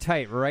go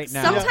airtight right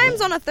now.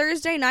 sometimes on a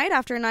Thursday night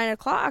after 9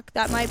 o'clock,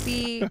 that might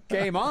be.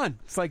 Game on.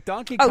 It's like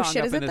Donkey Kong. Oh,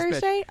 shit. up Is in it this bitch.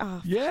 Thursday?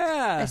 Oh,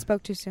 Yeah. I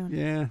spoke too soon.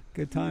 Yeah.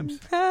 Good times.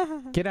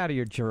 Get out of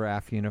your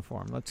giraffe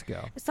uniform. Let's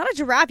go. It's not a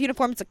giraffe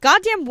uniform. It's a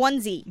goddamn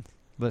onesie.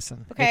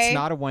 Listen, Okay. it's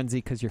not a onesie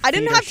because your feet I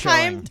didn't are have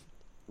time. showing.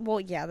 Well,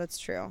 yeah, that's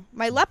true.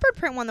 My leopard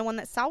print one, the one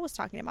that Sal was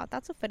talking about,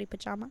 that's a footy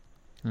pajama.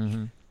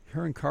 Mm-hmm.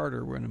 Her and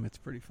Carter were in them. It's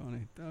pretty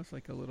funny. That was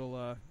like a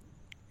little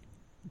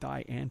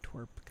Die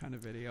Antwerp kind of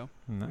video.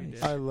 Nice. we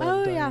did. I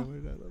love Oh, yeah.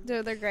 Dynamite. I love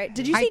Dude, they're great.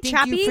 Did you see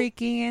Chappie?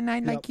 freaky and I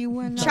like you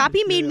when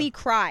Chappie made Yeah. me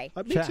cry.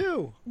 Me Cha-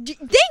 too. Thank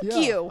Yeah,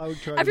 you. I would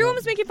try Everyone to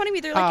was making fun of me.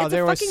 They're like, Oh, it's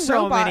there a was fucking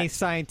so robot. many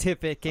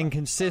scientific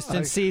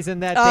inconsistencies in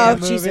that Oh, damn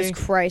movie. Jesus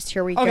Christ.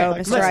 Here we Okay, go,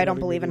 listen, mister. I don't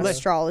believe in listen,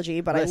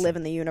 astrology, but listen. I live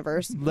in the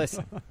universe.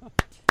 Listen,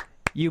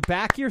 you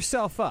back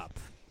yourself up,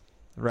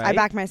 right? I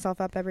back myself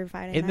up every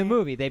Friday in the night.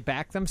 movie. They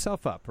back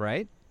themselves up,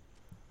 right?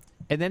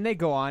 And then they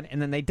go on, and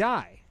then they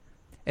die,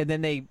 and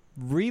then they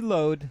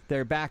reload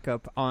their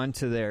backup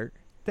onto their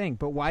thing.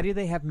 But why do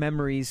they have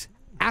memories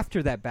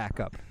after that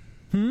backup?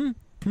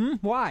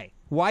 Why?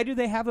 Why do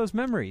they have those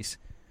memories?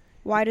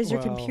 Why does your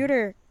Well-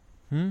 computer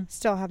Hmm?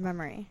 still have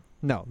memory?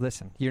 No,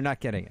 listen, you're not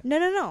getting it.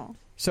 No.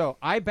 So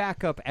I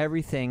back up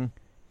everything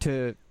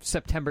to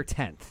September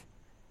 10th,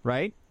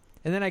 right?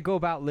 And then I go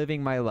about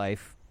living my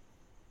life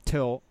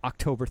till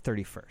October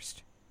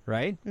 31st,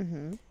 right?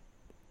 Mm-hmm.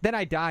 Then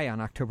I die on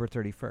October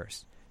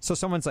 31st. So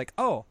someone's like,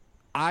 oh,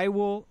 I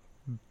will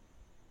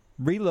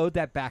reload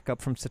that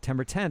backup from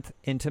September 10th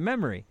into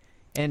memory.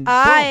 And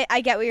I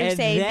boom. get what you're And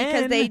saying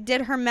because they then-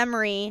 did her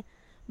memory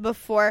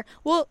before.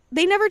 Well,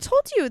 they never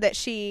told you that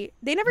she.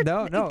 They never.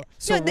 No.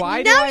 So no,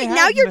 why do now? I Now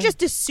have you're me-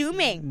 just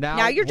assuming. Now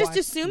Now you're just watch-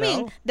 assuming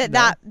no, that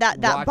no.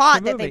 that Watch bot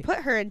the that they movie. put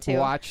her into.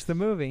 Watch the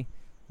movie.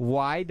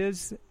 Why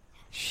does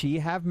she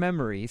have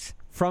memories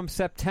from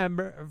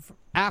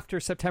after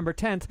September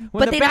 10th when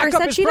But the they never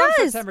backup said is she from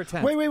does. September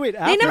 10th? Wait. They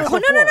After never. or Oh,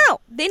 no. before?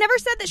 They never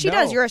said that she No.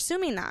 does. You're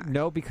assuming that.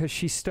 No, because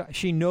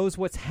she knows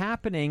what's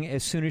happening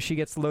as soon as she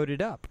gets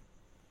loaded up.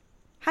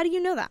 How do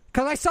you know that?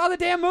 Because I saw the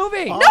damn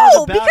movie. Oh,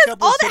 No, the because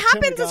backup all was that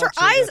September. happens is her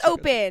Gotcha, eyes gotcha.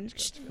 open.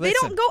 They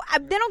Listen.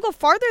 don't go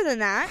farther than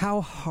that. How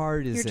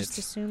hard is You're it? just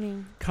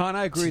assuming. Con,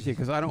 I agree with you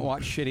because I don't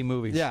watch shitty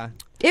movies. Yeah.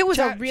 It was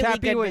Cha- a really Chappie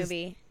good was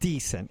movie.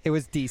 Decent. It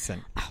was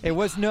decent. It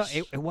was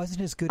it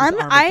wasn't as good I as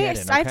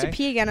Armageddon. have to okay?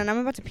 pee again, and I'm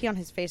about to pee on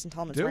his face and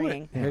tell him it's Do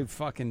raining. it. Yeah. Hey,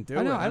 fucking do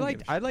I know.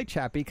 it. I like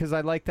Chappie because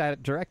I like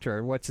that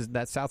director.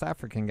 That South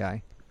African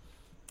guy?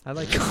 I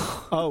like him.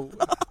 Oh,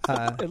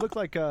 Uh, it looked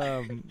like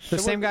the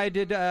same guy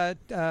did Area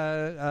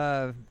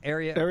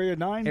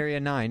 9. Area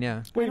 9.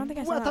 Yeah. Wait, I don't think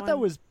I saw I that thought that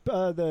one. was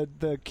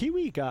the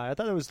Kiwi guy. I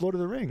thought that was Lord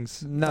of the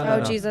Rings. No, Oh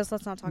no. Jesus,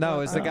 let's not talk No, about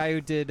it was that. the guy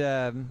who did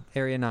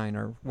Area 9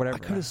 or whatever. I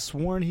could have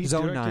sworn he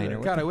Zone directed 9 it. or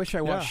God, I wish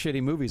I watched Yeah.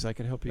 shitty movies. I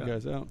could help you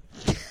guys out.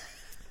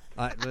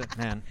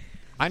 Man,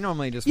 I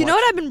normally just You know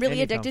watch what I've been really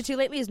indie addicted films. to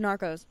lately is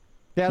Narcos.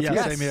 Yeah, Yeah,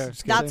 yes. same here. That's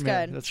Same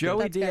here. good. That's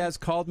Joey That's good. Diaz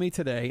called me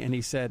today and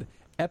he said,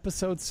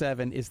 Episode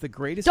 7 is the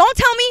greatest. Don't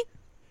tell me.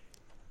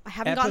 I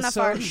haven't gotten that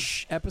far.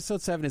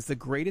 Episode 7 is the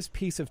greatest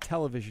piece of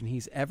television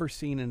he's ever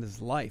seen in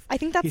his life. I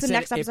think that's He the said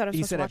next episode I'm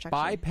he supposed said to watch. it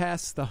Actually,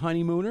 bypassed the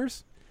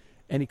honeymooners.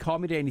 And he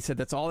called me today and he said,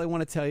 "That's all I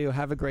want to tell you.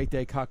 Have a great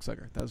day,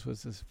 cocksucker." That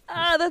was his.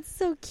 Oh, that's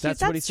so cute.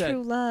 That's what he said.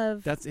 True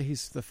love.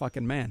 He's the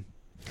fucking man.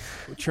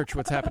 Church,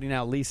 what's happening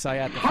now? Lee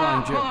Syatt, the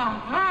Flying Jew.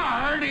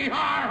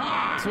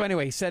 So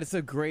anyway, he said it's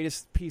the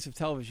greatest piece of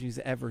television he's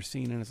ever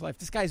seen in his life.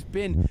 This guy's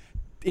been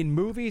in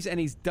movies, and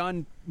he's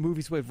done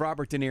movies with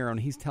Robert De Niro, and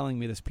he's telling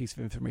me this piece of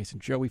information.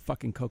 Joey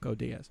fucking Coco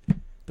Diaz,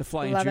 the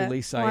Flying Jew,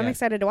 Lee Syatt. Well, I'm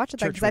excited to watch it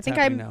then Church, because I think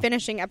I'm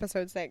finishing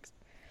episode 6.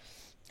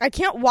 I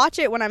can't watch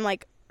it when I'm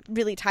like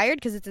really tired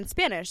because it's in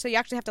Spanish, so you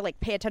actually have to like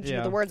pay attention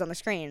to the words on the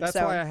screen. That's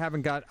so. why I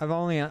haven't got. I'm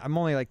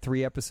only like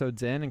 3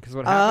 episodes in, and because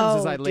what happens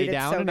is I lay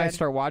down and I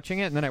start watching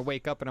it, and then I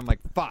wake up and I'm like,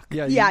 "Fuck."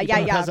 Yeah.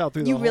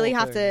 You really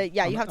have to.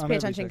 Yeah, you have to pay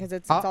attention because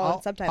it's all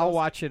in subtitles. I'll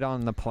watch it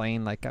on the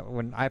plane. Like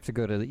when I have to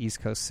go to the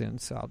East Coast soon,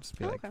 so I'll just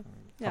be like,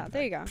 yeah,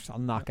 there you go. I'll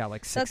knock out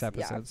like 6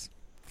 episodes. Yeah.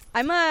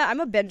 I'm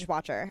a binge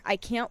watcher. I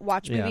can't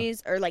watch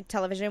movies or like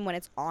television when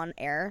it's on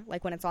air,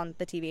 like when it's on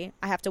the TV.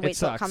 I have to wait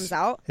till it comes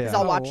out because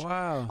I'll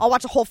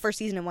watch a whole first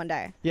season in one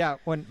day. Yeah,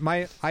 when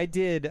I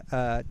did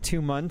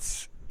 2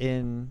 months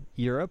in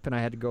Europe and I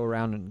had to go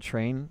around in a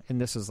train,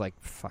 and this was like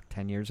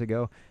 10 years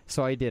ago.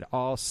 So I did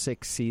all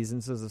 6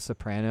 seasons of The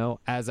Soprano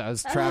as I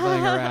was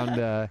traveling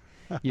around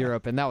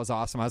Europe, and that was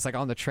awesome. I was like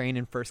on the train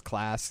in first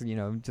class,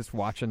 just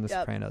watching The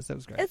Sopranos. That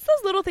was great. It's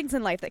those little things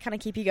in life that kind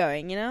of keep you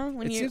going,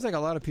 It seems like a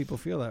lot of people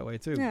feel that way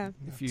too. Yeah.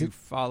 If you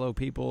follow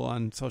people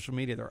on social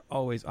media, they're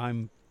always,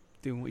 I'm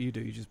doing what you do.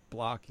 You just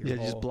block your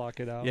whole... just block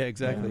it out. Yeah,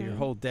 exactly. Mm-hmm. Your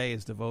whole day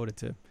is devoted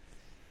to...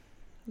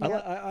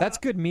 Yeah. That's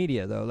good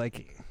media, though.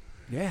 Like,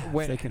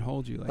 if they can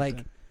hold you like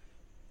that.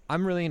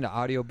 I'm really into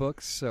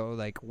audiobooks, so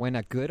like when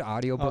a good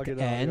audiobook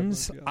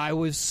ends,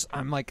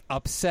 I'm like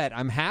upset.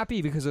 I'm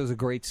happy because it was a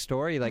great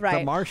story. Like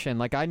The Martian,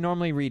 like I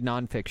normally read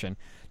nonfiction.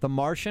 The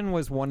Martian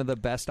was one of the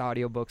best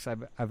audiobooks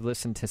I've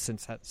listened to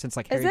since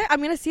like Is it? I'm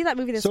going to see that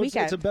movie this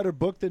weekend. It's a better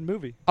book than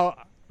movie. Oh,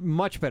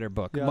 much better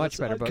book. Yeah, much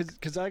better book.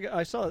 Because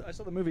I saw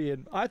the movie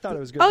and I thought it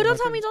was good. Oh, don't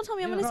tell me!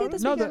 I'm going to see it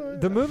this weekend. No,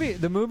 the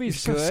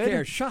movie's You're good. so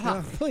scared. Shut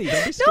up,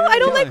 please. No, I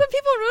don't like when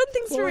people ruin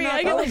things for me.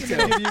 I don't give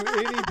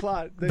you any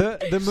plot.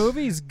 The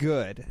movie's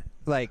good.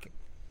 Like,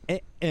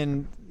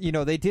 and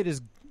they did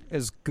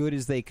as good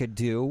as they could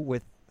do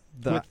with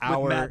the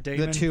hour, Matt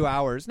Damon? the 2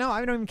 hours. No,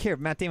 I don't even care.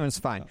 Matt Damon's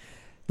fine.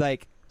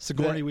 Like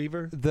Sigourney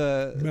Weaver.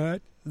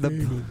 The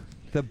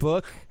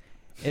book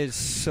is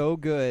so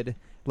good.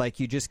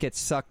 Like you just get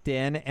sucked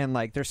in, and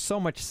like there's so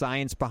much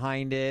science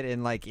behind it,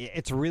 and like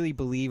it's really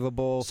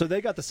believable. So they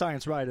got the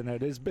science right in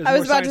it. I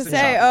was about to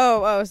say,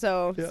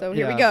 so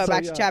here we go,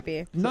 back to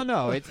Chappie.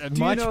 No, it's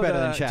much better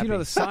than Chappie. Do you know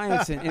the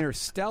science in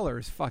Interstellar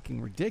is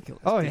fucking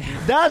ridiculous? Oh yeah,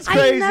 that's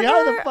crazy.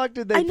 How the fuck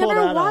did they pull that off?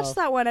 I never watched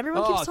that one.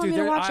 Everyone keeps telling me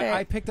to watch it.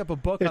 I picked up a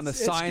book on the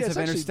science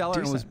of Interstellar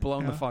and was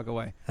blown the fuck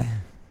away.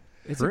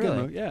 It's really? a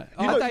good movie. Yeah.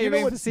 I thought you were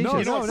being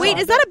facetious. Wait,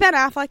 is that a Ben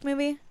Affleck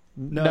movie?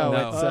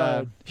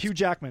 No, it's Hugh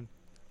Jackman.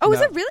 Oh, is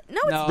it really?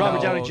 No, it's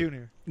Robert Downey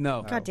Jr.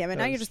 No. God damn it!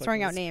 Now you're just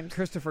throwing out names.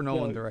 Christopher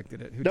Nolan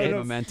directed it. Who did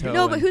Memento?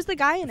 No, but who's the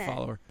guy in it?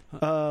 Follower.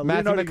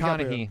 Matthew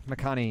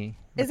McConaughey.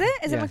 Is it?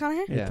 Is it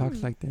McConaughey? He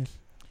talks like this.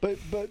 But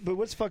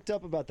what's fucked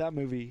up about that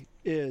movie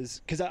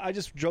is because I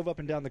just drove up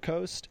and down the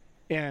coast,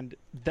 and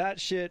that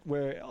shit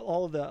where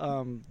all of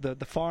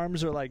the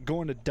farms are like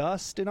going to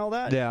dust and all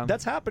that. Yeah,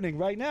 that's happening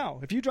right now.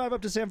 If you drive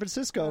up to San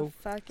Francisco,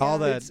 all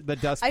the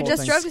dust. I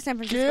just drove to San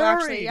Francisco.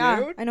 Actually, yeah,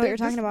 dude. I know what you're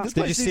talking about.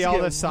 Did you see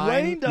all the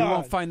signs? You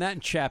won't find that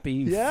in Chappie.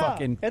 You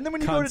fucking. And then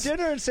when you go to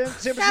dinner in San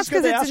Francisco, that's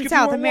because they it's ask in you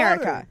South for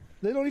America. Water.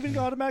 They don't even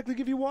automatically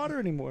give you water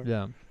anymore.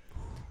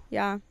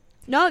 Yeah.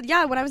 No,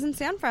 yeah. When I was in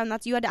San Fran,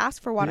 you had to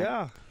ask for water.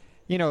 Yeah.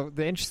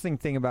 The interesting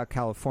thing about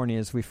California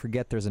is we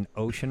forget there's an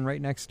ocean right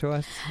next to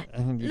us.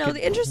 The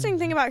interesting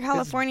thing about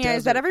California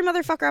is that every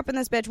motherfucker up in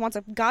this bitch wants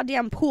a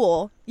goddamn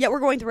pool, yet we're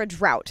going through a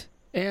drought.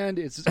 And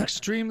it's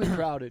extremely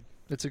crowded.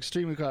 It's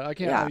extremely crowded. I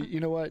can't. Yeah.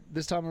 You know what?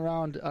 This time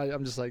around,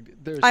 I'm just like,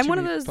 there's I'm too one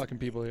of many those fucking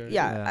people here.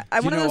 Yeah,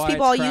 I'm one of those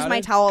people. I'll use my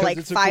towel like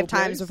 5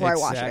 times before I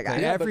wash it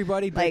again.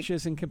 Everybody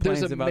bitches and complains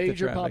about the traffic.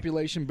 There's a major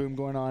population boom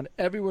going on.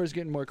 Everywhere's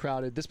getting more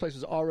crowded. This place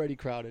was already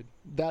crowded.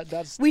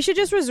 That's. We should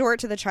just resort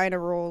to the China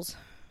rules.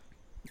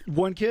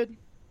 One kid?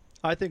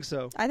 I think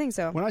so. I think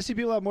so. When I see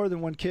people have more than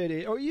one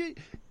kid, or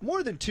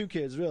more than 2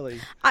 kids, really.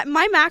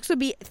 My max would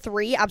be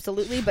 3,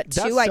 absolutely, but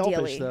 2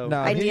 ideally. No,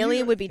 ideally,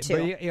 it would be 2.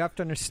 But you have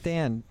to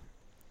understand.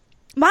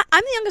 I'm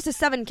the youngest of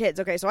 7 kids,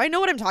 okay, so I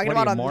know what I'm talking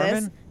about on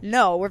Mormon? this.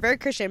 No, we're very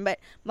Christian, but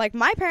like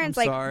my parents,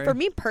 I'm sorry. for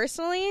me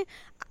personally,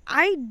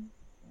 I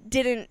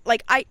didn't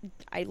like. I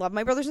love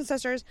my brothers and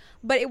sisters,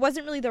 but it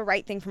wasn't really the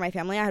right thing for my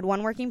family. I had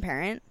one working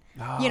parent.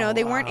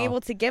 They weren't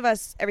able to give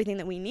us everything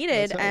that we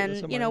needed,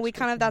 and we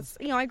kind of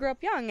I grew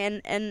up young,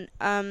 and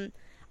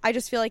I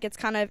just feel like it is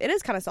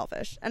kind of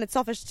selfish, and it's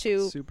selfish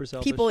to super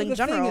selfish. people in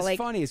general. The thing is like,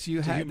 funny is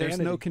there's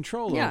no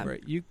control over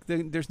it.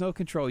 There's no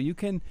control. You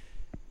can.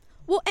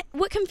 Well,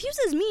 what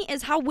confuses me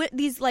is how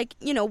these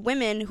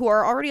women who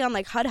are already on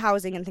like HUD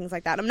housing and things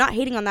like that. I'm not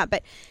hating on that,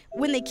 but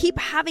when they keep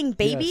having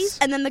babies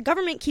and then the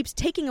government keeps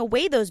taking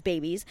away those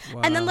babies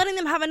and then letting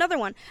them have another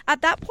one,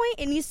 at that point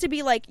it needs to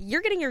be like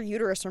you're getting your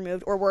uterus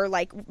removed, or we're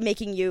like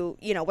making you,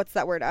 what's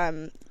that word?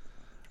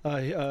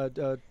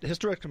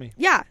 Hysterectomy.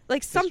 Yeah,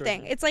 like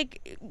something. It's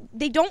like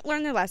they don't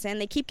learn their lesson.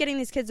 They keep getting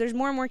these kids. There's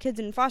more and more kids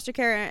in foster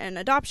care and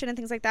adoption and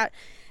things like that.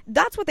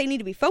 That's what they need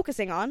to be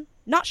focusing on,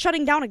 not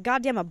shutting down a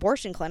goddamn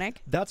abortion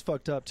clinic. That's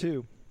fucked up,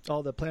 too.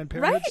 All the Planned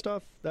Parenthood Right?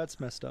 stuff, that's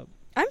messed up.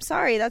 I'm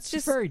sorry. That's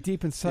just very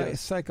deep and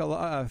philosophical.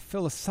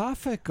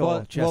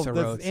 Well, Jessa the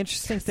Rhodes.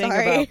 interesting thing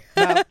Sorry.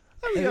 about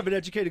We have an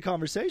educated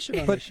conversation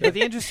on but this show.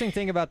 the interesting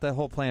thing about the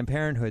whole Planned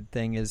Parenthood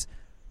thing is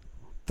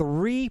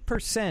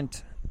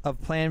 3% of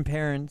Planned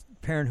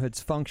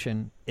Parenthood's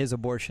function is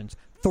abortions.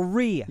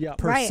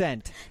 3%.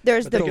 Right.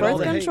 There's But the they get all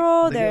birth the hate.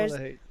 control. They get all There's the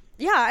hate.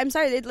 yeah. I'm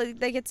sorry.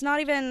 Like it's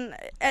not even.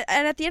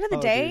 And at the end of the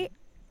Oh, day,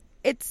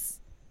 dude.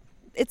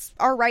 it's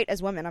our right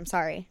as women. I'm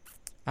sorry.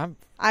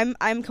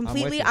 I'm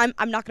completely. you.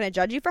 I'm not going to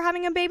judge you for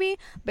having a baby,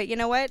 but you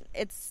know what?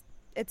 It's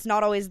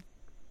not always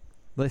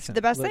Listen,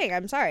 the best thing.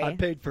 I'm sorry. I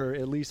paid for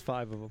at least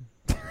 5 of them.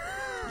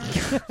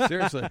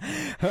 Seriously.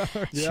 Yeah.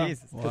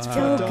 Jesus. It's Wow. fucked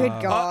Oh, up.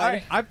 good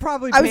God. I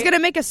probably I was paid- going to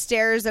make a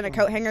stairs and a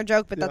coat hanger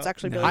joke, but that's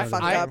actually really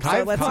fucked up, so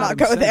I've let's condom not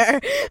go sense.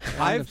 there.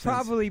 I've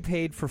probably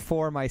paid for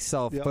 4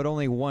 myself, Yep. but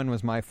only 1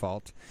 was my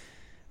fault.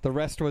 The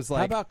rest was How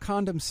like, about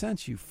condom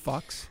sense, you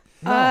fucks?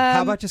 no,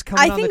 how about just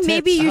coming I on the think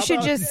maybe tits? you How should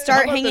about- just how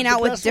start about hanging the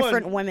out with best one?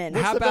 different women.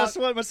 What's How the about- best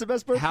one? What's the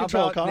best birth how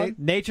control, about Colin?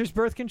 Nature's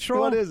birth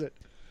control? What is it?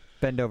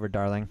 Bend over,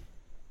 darling.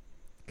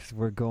 Because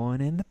we're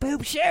going in the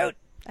poop shoot.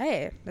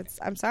 Hey,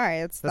 I'm sorry.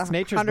 It's That's the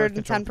nature's birth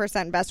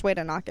 110% best way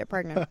to not get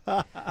pregnant.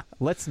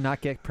 Let's not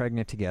get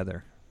pregnant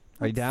together.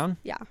 Are you down?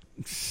 Yeah.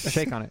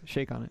 Shake on it.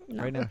 Shake on it.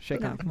 No. Right now.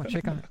 Shake on No. it. Come on,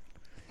 shake on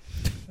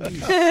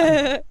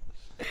it.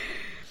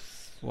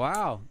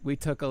 Wow, we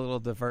took a little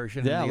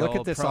diversion. Yeah, in the look old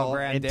at this all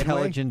program, didn't we?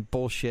 intelligent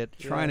bullshit.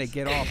 Trying to Yes.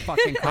 get all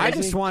fucking crazy. I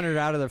just wanted it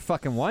out of the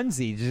fucking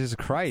onesie. Jesus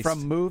Christ.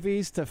 From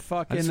movies to I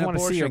fucking just want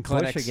to see abortion your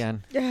clinics bush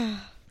again.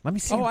 Let me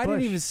see Oh, your I didn't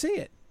bush. even see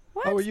it.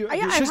 What? Oh, you- yeah,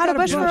 you I've just had a gotta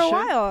bush be for a sure.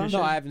 while. You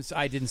No,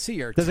 I didn't see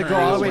her. Does it go turn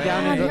all the way away.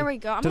 down God, into- here we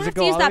go. I'm Does going to it have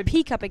go to use all the that way-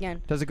 pee cup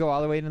again. Does it go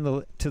all the way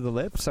to the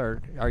lips,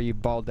 or are you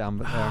bald down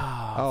there?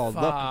 Oh,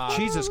 fuck. look.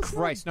 Jesus Oh,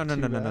 Christ. No. Too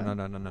bad.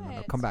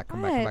 No. Come back.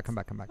 What? What?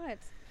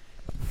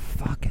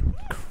 Fucking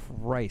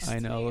Christ. I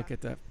know. Look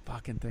at that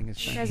fucking thing.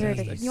 It's You guys are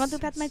ridiculous. fantastic. You want to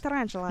pet my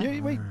tarantula? Yeah,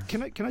 wait,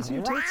 can I see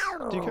your tits?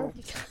 Do you care?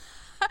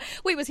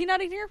 Wait, was he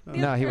not in here?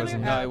 No, he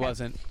wasn't. No, Oh, it okay.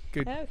 wasn't.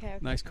 Good. Okay.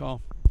 Nice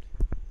call.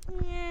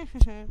 Yeah.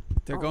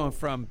 They're going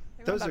from.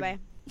 Those Bye-bye.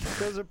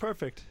 Those are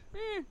perfect.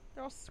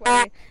 They're all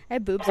sweaty. I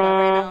have boobs out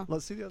right now.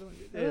 Let's see the other one.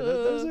 Yeah,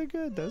 those are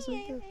good. Those are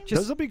good.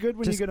 Just- Those will be good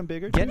when you just get them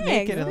bigger. Get too.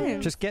 naked. good.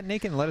 And, just get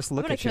naked and let us I'm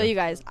look gonna at kill you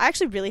guys. I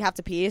actually really have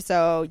to pee,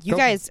 so you Go.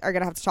 guys are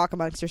gonna have to talk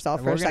amongst yourself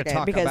for We're a gonna second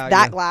talk because about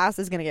that you. glass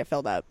is gonna get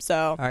filled up.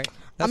 So All right.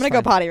 I'm gonna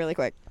go potty really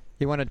quick.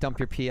 You want to dump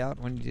your pee out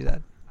when you do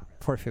that?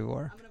 Por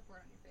favor.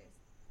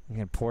 I'm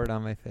going to pour it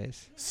on my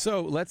face.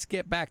 So let's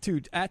get back to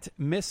at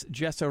Miss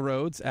Jessa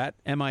Rhodes at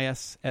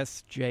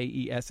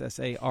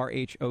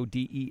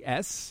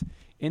MISSJESSARHODES.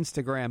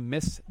 Instagram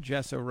Miss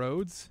Jessa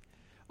Rhodes.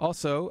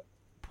 Also,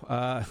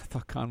 I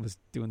thought Con was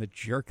doing the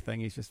jerk thing.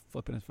 He's just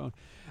flipping his phone.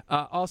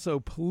 Also,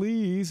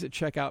 please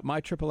check out my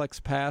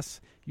XXX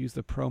Pass. Use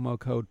the promo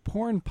code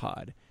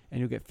PORNPOD, and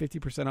you'll get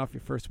 50% off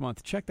your first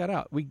month. Check that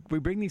out. We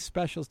bring these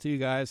specials to you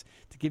guys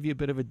to give you a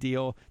bit of a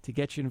deal, to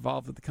get you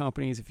involved with the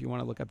companies if you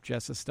want to look up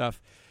Jessa's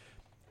stuff.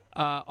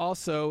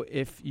 Also,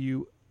 if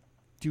you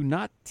do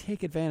not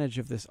take advantage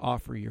of this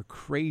offer, you're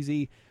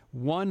crazy.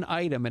 One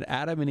item at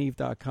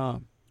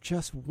adamandeve.com.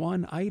 Just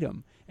one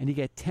item. And you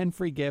get 10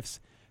 free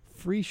gifts,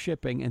 free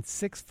shipping, and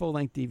 6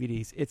 full-length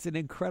DVDs. It's an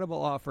incredible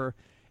offer.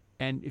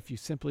 And if you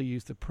simply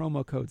use the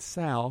promo code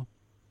SAL,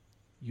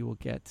 you will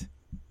get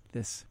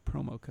this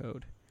promo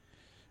code.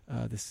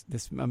 This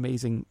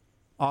amazing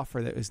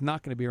offer that is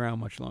not going to be around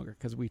much longer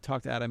because we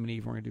talked to Adam and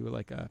Eve. We're going to do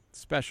like a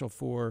special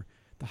for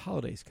the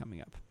holidays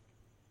coming up.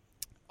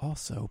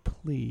 Also,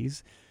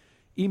 please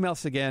email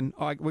us again.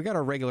 We got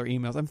our regular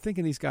emails. I'm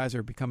thinking these guys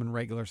are becoming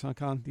regular. Huh,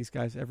 Con? These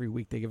guys, every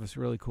week, they give us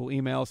really cool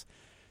emails.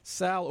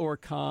 Sal or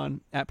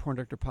Con at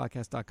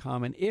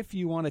PornDirectorPodcast.com. And if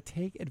you want to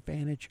take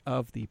advantage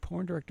of the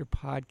Porn Director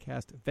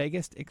Podcast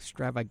Vegas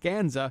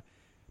Extravaganza,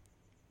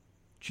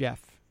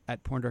 Jeff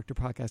at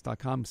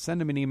PornDirectorPodcast.com.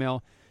 Send him an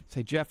email.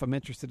 Say, Jeff, I'm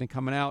interested in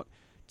coming out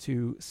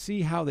to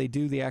see how they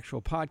do the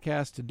actual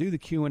podcast, to do the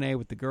Q&A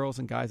with the girls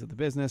and guys of the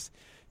business,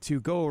 to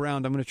go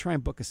around. I'm going to try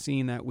and book a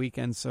scene that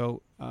weekend,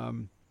 so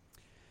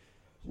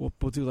we'll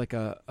do like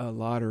a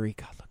lottery.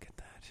 God, look at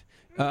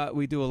that.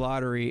 We do a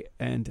lottery,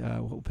 and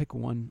we'll pick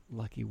one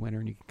lucky winner,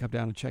 and you can come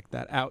down and check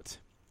that out.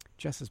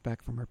 Jess is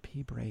back from her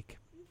pee break.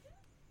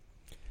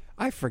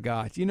 I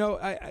forgot. You know,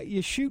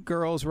 you shoot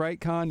girls, right,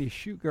 Con? You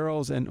shoot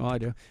girls, and I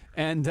do.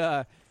 And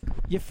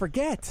you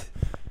forget.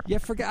 I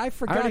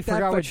forgot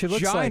that what she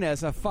looks vagina like.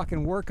 is a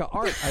fucking work of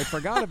art. I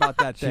forgot about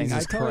that thing.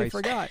 Jesus I totally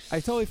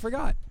Christ.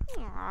 forgot.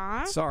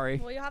 Aww. Sorry.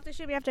 Well, you'll have to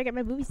shoot me after I get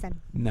my boobies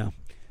done. No.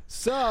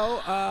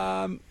 So,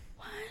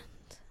 What?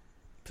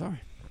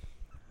 Sorry.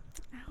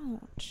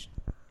 Ouch.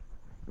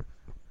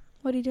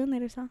 What are you doing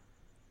later, Sal?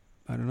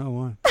 I don't know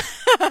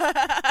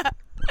why.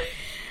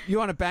 You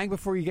want to bang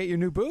before you get your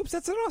new boobs?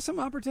 That's an awesome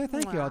opportunity.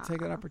 Thank you. I'll take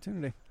that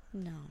opportunity.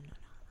 No.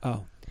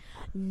 Oh.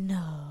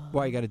 No.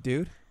 Why, you got a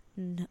dude?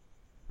 No.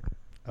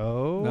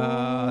 Oh.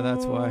 No,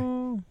 that's why.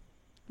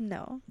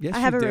 No. Yes, I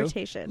have you a do.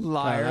 rotation.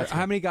 Liar. that's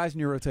How many guys in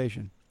your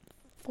rotation?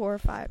 4 or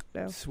 5.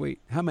 No. Sweet.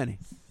 How many?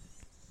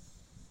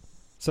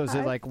 So is it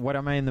 5? like, what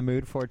am I in the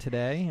mood for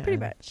today? Pretty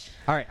much.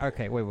 All right.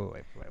 Okay. Wait.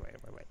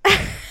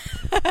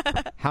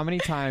 How many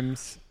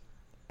times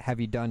have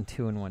you done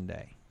 2 in one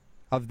day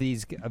of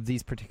these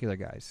particular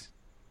guys?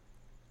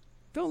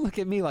 Don't look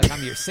at me like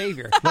I'm your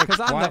savior. Because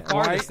I'm the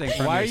farthest thing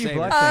from why your are you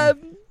savior.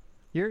 blushing?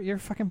 You're a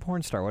fucking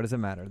porn star. What does it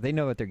matter? They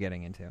know what they're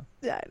getting into.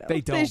 Yeah, I know.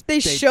 They don't. They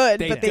should,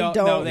 but they don't.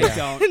 No, they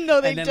don't.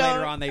 No, they and then don't.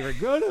 later on, they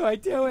regret, what am I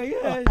doing?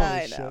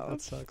 I know.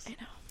 That sucks. I know.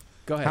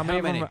 Go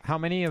ahead. How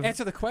many of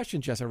Answer the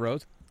question, Jessa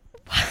Rose.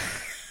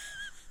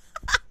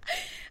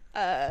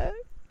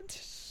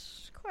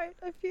 Quite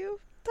a few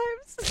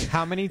times.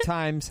 How many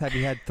times have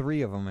you had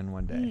 3 of them in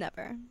one day?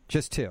 Never.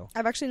 Just 2.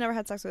 I've actually never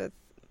had sex with.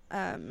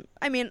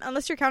 I mean,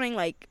 unless you're counting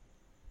like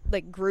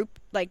group,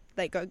 the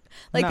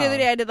other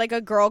day I did like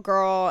a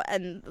girl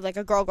and like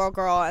a girl,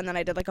 and then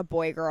I did like a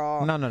boy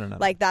girl. No.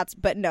 Like that's,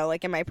 but no,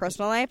 like in my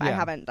personal life, I Yeah.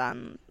 haven't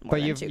done more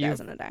than 2 guys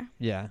in a day.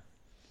 Yeah.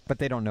 But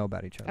they don't know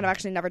about each other. And I've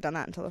actually never done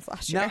that until this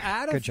last year.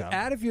 Now, Good job.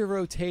 out of your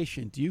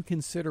rotation, do you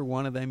consider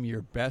one of them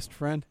your best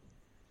friend?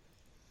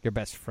 Your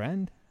best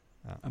friend?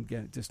 I'm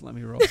getting. Just let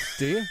me roll.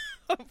 Do you?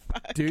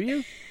 Do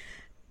you?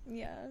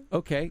 Yeah.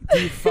 Okay. Do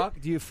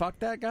you fuck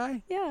that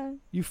guy? Yeah.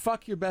 You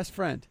fuck your best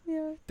friend.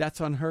 Yeah. That's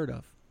unheard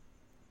of.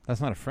 That's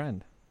not a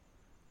friend.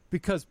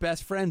 Because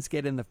best friends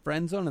get in the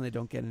friend zone and they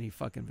don't get any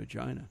fucking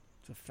vagina.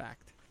 It's a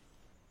fact.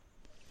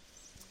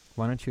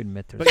 Why don't you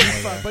admit there's But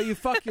you, more there? but you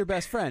fuck your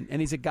best friend, and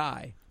he's a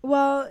guy.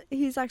 Well,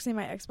 he's actually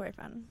my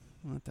ex-boyfriend.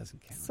 Well, that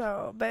doesn't count.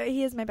 So, but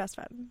he is my best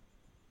friend.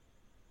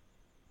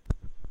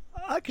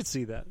 I could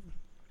see that.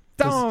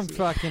 Don't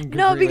fucking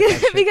No, agree with that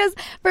shit. because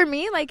for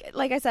me, like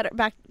I said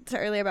back to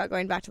earlier about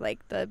going back to like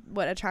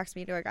what attracts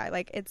me to a guy,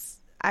 like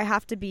I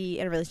have to be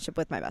in a relationship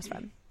with my best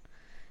friend.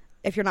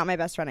 If you're not my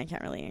best friend, I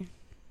can't really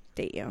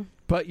date you.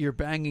 But you're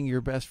banging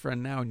your best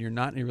friend now, and you're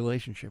not in a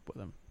relationship with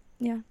him.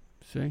 Yeah.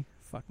 See?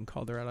 Fucking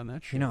called her out on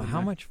that shit. You know, didn't how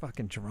I? much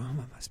fucking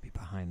drama must be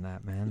behind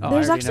that, man? Oh,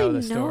 There's I already know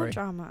actually the no story.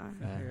 drama.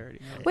 I already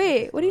know the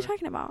Wait, what are you story.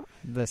 talking about?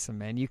 Listen,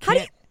 man, you How do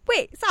can't... you,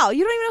 wait, Sal,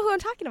 you don't even know who I'm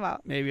talking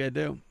about. Maybe I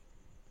do.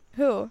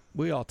 Who?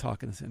 We all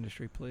talk in this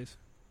industry, please.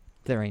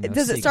 There ain't no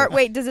Does it secret. start?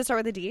 Wait, does it start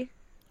with a D?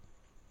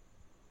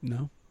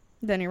 No?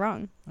 Then you're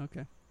wrong.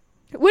 Okay.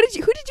 Who did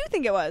you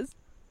think it was?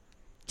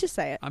 Just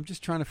say it. I'm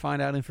just trying to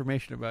find out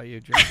information about you,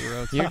 Jeffrey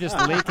Rhodes. You're just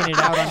leaking it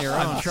out on your own.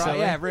 I'm silly.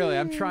 yeah, really.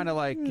 I'm trying to,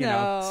 like, you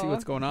know, No. see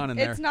what's going on in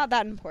there. It's not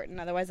that important.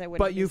 Otherwise, I wouldn't.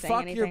 But be you saying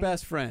fuck anything. your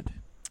best friend.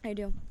 I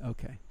do.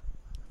 Okay.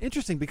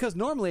 Interesting, because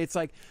normally it's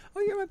like, oh,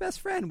 you're my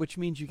best friend, which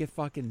means you get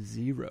fucking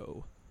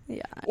 0.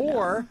 Yeah.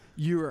 Or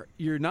you're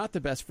not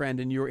the best friend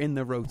and you're in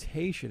the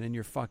rotation and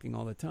you're fucking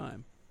all the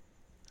time.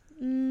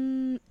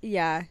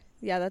 Yeah.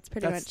 Yeah, that's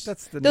pretty That's- much.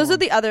 that's the Those norm. are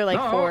the other like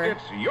Now 4.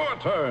 it's your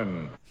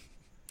turn.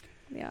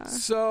 Yeah.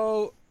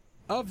 So,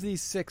 of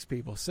these 6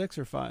 people, 6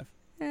 or 5?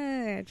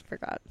 I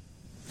forgot.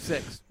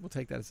 6. We'll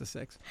take that as a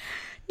 6.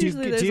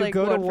 Usually there's, do you like,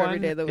 go to one for every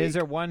one? day of the Is week.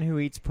 there one who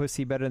eats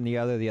pussy better than the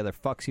other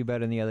fucks you better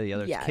than the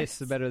other Yes.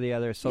 kisses better than the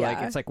other? So like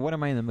Yeah. it's like, what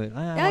am I in the mood?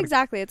 Yeah,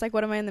 exactly. It's like,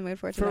 what am I in the mood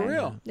for today? For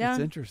real. Yeah. It's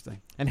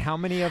interesting. And how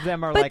many of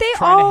them are But like they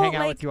trying all, to hang out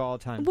like- with you all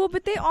the time? Well,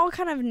 but they all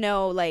kind of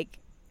know, like,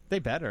 They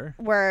better.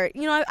 where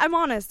I'm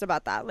honest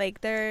about that. Like,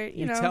 they're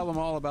you know. tell them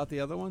all about the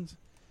other ones?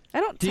 I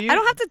don't. Do I you-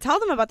 don't have to tell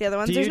them about the other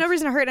ones. do There's you- no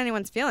reason to hurt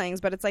anyone's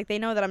feelings, but it's like they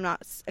know that I'm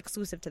not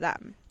exclusive to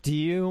them. Do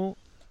you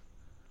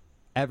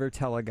ever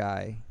tell a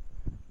guy,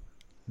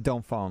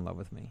 "Don't fall in love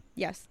with me"?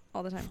 Yes,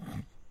 all the time.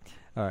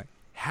 All right.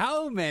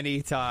 How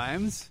many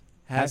times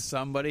has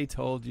somebody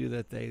told you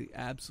that they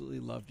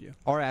absolutely loved you?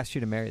 Or asked you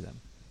to marry them?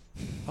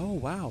 Oh,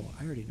 wow.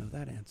 I already know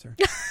that answer.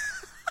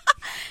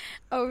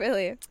 Oh,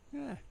 really?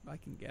 Yeah, I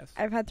can guess.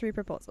 I've had 3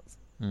 proposals.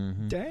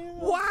 Mm-hmm. Damn.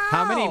 Wow.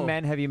 How many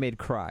men have you made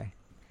cry?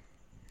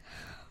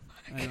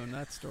 I know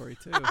that story,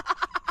 too.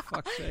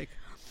 Fuck's sake.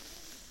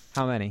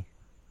 How many?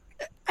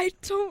 I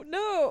don't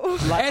know.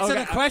 Answer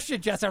the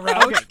question, Jessa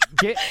Rhodes. Okay,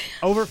 get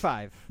over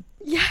 5,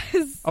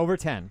 Yes. over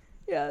 10,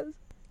 Yes.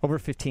 over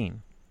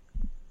 15.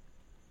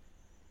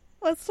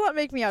 Let's not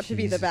make me out to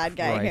be the Jesus bad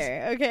guy Christ.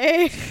 here,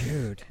 okay?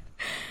 Dude.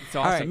 It's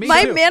awesome. right. Me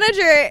My too.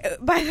 manager,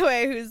 by the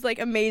way, who's like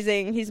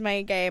amazing. He's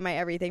my gay, my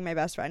everything, my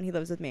best friend. He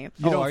lives with me. You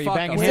Oh, don't are you fuck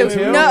banging him. him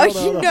too? No,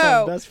 Hold on.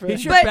 no. Best friend.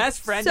 He's your But-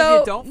 best friend so- and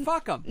you don't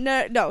fuck him.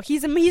 No,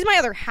 he's my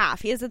other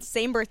half. He has the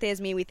same birthday as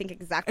me. We think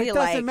exactly It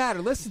alike. doesn't matter.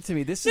 Listen to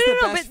me. This No, is no,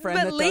 the no, best but- friend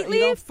but that don't- lately-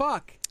 you don't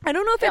fuck. I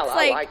don't know if Hell, it's I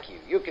like. like you.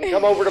 You can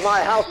come over to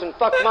my house and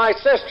fuck my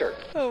sister.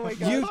 Oh my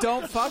god. You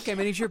don't fuck him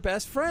and he's your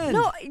best friend.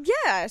 No,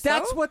 yeah. So?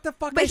 That's what the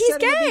fuck But I he's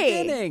said in the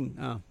gay. beginning.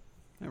 Oh,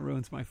 that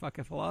ruins my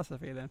fucking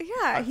philosophy then.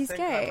 Yeah, he's I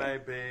gay. think I may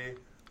be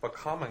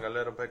becoming a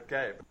little bit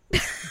gay.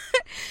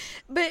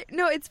 But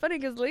no, it's funny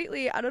because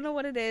lately, I don't know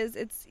what it is.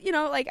 It's,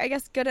 like, I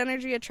guess good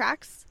energy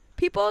attracts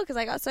people because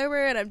I got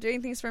sober and I'm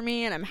doing things for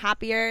me and I'm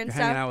happier and You're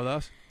stuff. hanging out with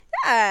us?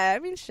 Yeah, I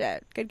mean,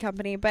 shit. Good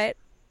company. But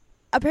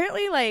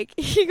apparently, like,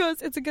 he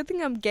goes, it's a good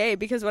thing I'm gay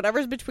because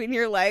whatever's between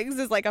your legs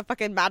is like a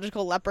fucking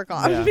magical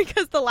leprechaun. Yeah.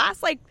 Because the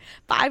last like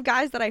 5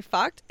 guys that I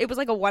fucked, it was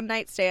like a one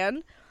night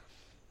stand,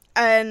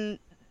 and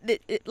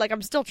like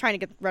I'm still trying to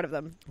get rid of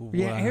them.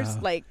 Yeah, here's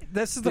like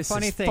this is the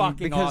funny thing fucking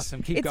because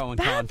awesome. Keep it's going,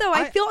 bad Con. though.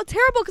 I feel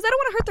terrible because I don't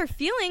want to hurt their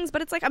feelings,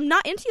 but it's like I'm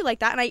not into you like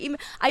that, and I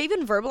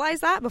even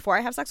verbalize that before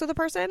I have sex with a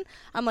person.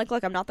 I'm like,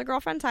 look, I'm not the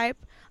girlfriend type.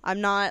 I'm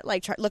not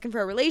like looking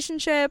for a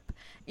relationship,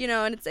 you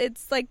know. And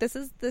it's like this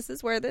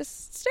is where this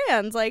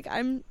stands. Like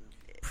I'm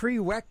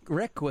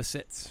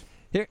prerequisites.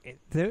 Here's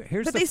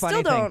but the they funny still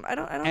thing. don't. I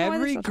don't know why they're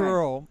Every still trying.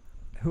 girl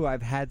who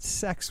I've had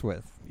sex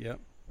with,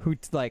 who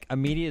like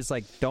immediately is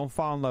like, don't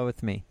fall in love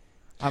with me.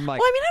 I'm like,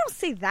 well, I mean, I don't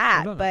say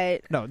that, no,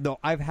 but no,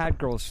 I've had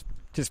girls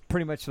just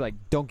pretty much like,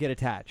 don't get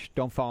attached,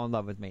 don't fall in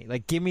love with me,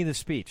 like give me the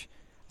speech.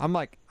 I'm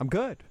like, I'm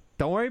good,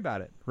 don't worry about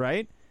it,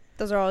 right?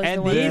 Those are always and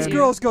the ones these that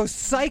girls go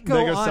psycho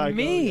They go on psycho,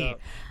 me. yeah.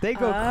 They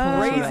go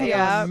crazy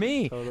yeah. on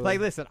me. Totally. Like,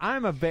 listen,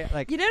 I'm a bit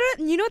like you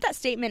know what that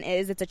statement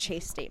is? It's a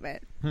chase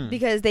statement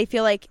because they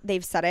feel like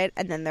they've said it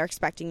and then they're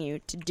expecting you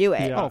to do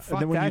it. Yeah. Oh, fuck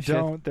and then when that you shit.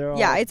 don't, they're all,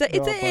 Yeah, it's they're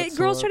all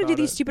girls buttsore try to do about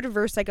these it. stupid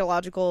reverse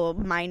psychological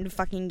mind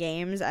fucking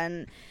games,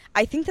 and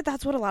I think that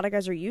that's what a lot of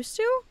guys are used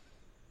to.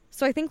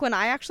 So I think when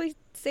I actually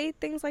say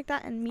things like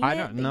that and mean I it,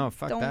 don't they know.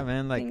 Fuck that,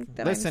 man. Like, think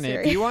that listen, I'm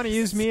if you want to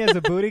serious. use me as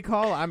a booty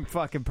call, I'm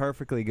fucking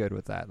perfectly good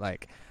with that.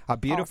 Like a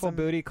beautiful Awesome.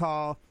 booty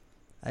call,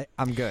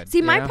 I'm good. See,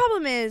 you my know?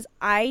 problem is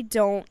I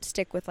don't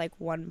stick with like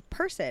one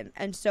person,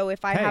 and so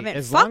if I Hey, haven't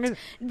as fucked, long as-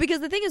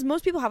 because the thing is,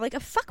 most people have like a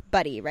fuck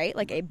buddy, right?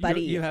 Like a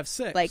buddy. You have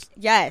 6. Like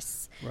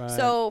yes. Right.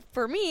 So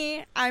for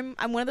me, I'm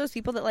one of those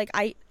people that like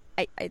I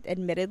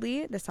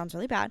admittedly, this sounds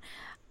really bad,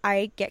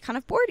 I get kind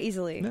of bored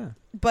easily. Yeah.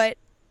 But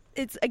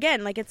it's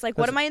again like it's like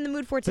what am I in the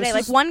mood for today? this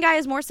Like is- one guy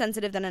is more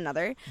sensitive than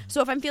another.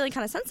 So if I'm feeling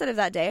kind of sensitive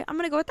that day, I'm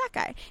gonna go with that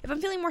guy. If I'm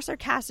feeling more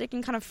sarcastic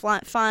and kind of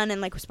fun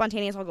and like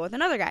spontaneous, I'll go with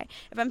another guy.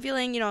 If I'm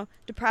feeling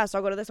depressed,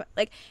 I'll go to this one.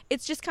 Like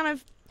it's just kind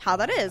of how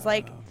that is.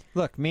 Like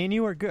Look, me and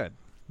you are good.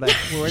 Like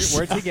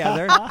we're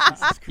together.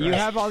 You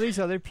have all these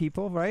other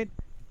people, right?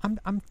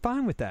 I'm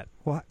fine with that.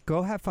 Well,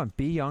 go have fun.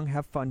 Be young,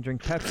 have fun,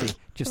 drink Pepsi.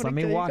 Just let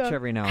me There you watch go.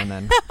 every now and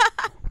then.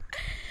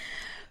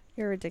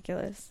 you're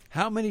ridiculous.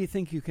 How many do you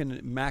think you can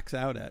max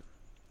out at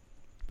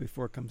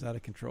before it comes out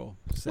of control?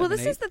 7, Well,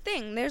 this 8? is the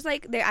thing. There's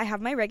like I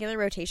have my regular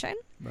rotation,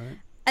 Right.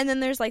 and then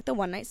there's like the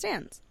one night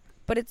stands.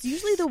 But it's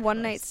usually the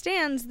one night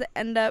stands that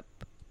end up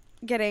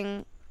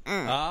getting.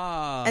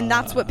 And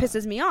that's what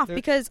pisses me off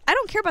because I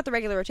don't care about the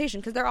regular rotation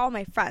because they're all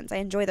my friends. I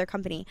enjoy their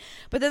company.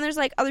 But then there's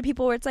like other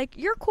people where it's like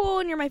you're cool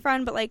and you're my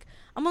friend, but like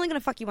I'm only gonna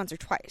fuck you once or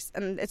twice,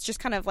 and it's just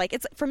kind of like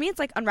it's for me. It's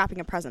like unwrapping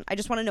a present. I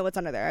just want to know what's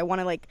under there. I want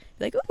to like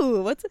be like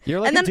ooh, what's it? You're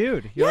like and a then,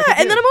 dude. Yeah, You're like a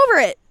and then dude. I'm over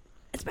it.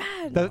 It's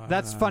bad.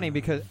 That's funny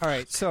because all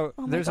right. So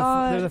Oh my there's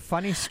God. a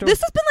funny story.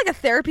 This has been like a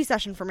therapy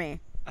session for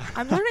me.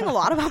 I'm learning a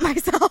lot about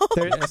myself.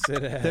 Yes,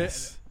 it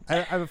is. I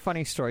have a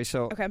funny story.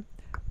 So, Okay.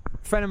 a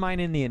friend of mine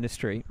in the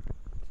industry,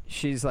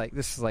 she's like,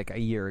 this is like a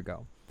year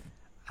ago.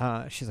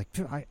 She's like,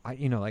 "Dude, I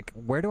like,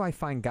 where do I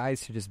find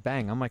guys to just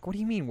bang? I'm like, what do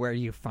you mean? Where do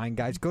you find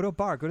guys? Go to a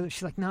bar. Go to.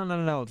 She's like, no,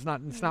 it's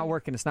not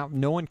working. It's not.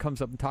 No one comes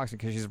up and talks to me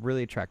because she's a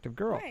really attractive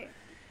girl. Right.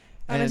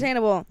 And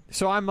Unattainable.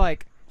 so I'm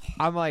like,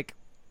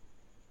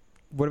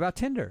 what about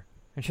Tinder?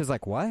 And she's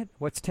like, what?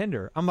 What's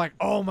Tinder? I'm like,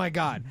 oh my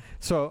God.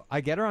 So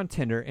I get her on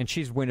Tinder and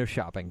she's window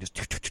shopping.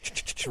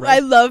 Just I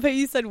love how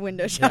you said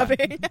window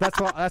shopping.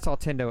 that's all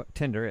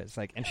Tinder is.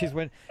 Like, and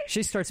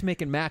she starts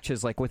making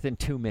matches like within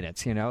 2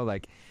 minutes,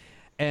 like,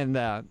 and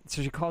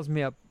so she calls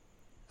me up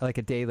like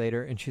a day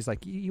later and she's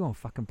like, you won't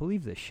fucking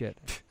believe this shit.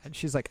 And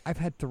she's like, I've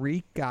had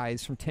 3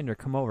 guys from Tinder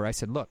come over. I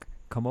said, look,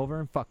 come over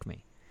and fuck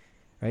me.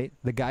 Right?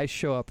 The guys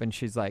show up and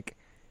she's like,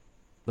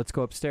 let's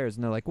go upstairs.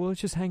 And they're like, well, let's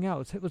just hang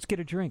out. Let's get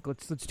a drink.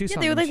 Let's do Yeah, something.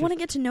 they would like And want to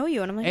get to know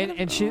you, and I'm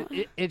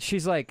like, and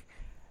she's like,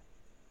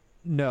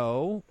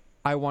 no,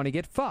 I want to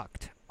get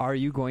fucked. Are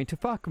you going to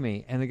fuck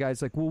me? And the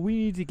guy's like, well, we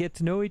need to get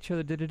to know each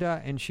other. Da da da.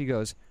 And she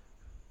goes,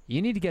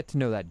 you need to get to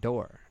know that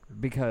door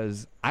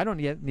because I don't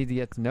yet need to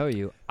get to know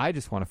you. I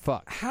just want to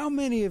fuck. How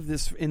many of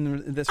this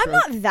in this? I'm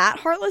not that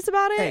heartless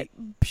about it, Hey,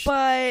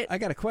 but I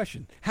got a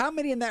question. How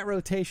many in that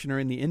rotation are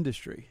in the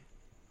industry?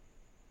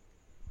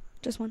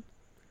 just one.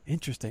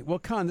 Interesting. Well,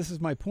 Con, this is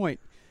my point.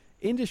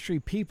 Industry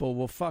people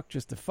will fuck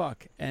just to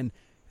fuck, and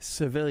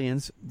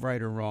civilians,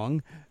 right or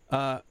wrong,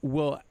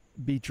 will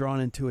be drawn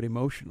into it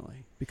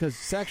emotionally because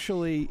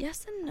sexually.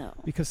 Yes and no.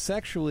 Because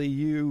sexually,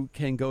 you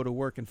can go to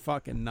work and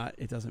fuck, and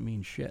it doesn't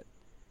mean shit.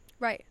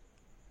 Right.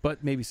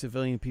 But maybe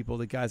civilian people,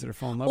 the guys that are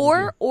falling in love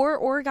with you.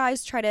 Or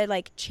guys try to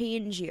like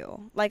change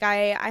you. Like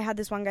I had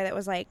this one guy that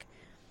was like,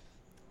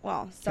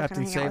 well, still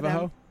Captain kind of hang out with him.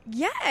 Save-A-Ho?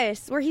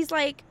 Yes, where he's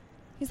like,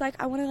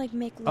 I want to like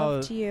make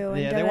love to you.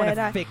 And yeah, they want to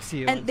da-da-da-da. fix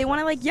you. And they want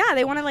to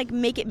they want to like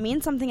make it mean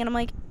something. And I'm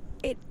like,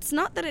 it's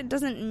not that it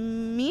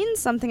doesn't mean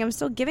something. I'm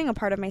still giving a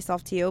part of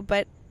myself to you,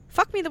 but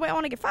fuck me the way I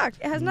want to get fucked.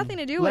 It has nothing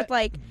to do with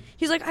like,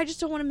 he's like, I just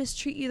don't want to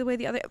mistreat you the way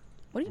the other.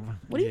 What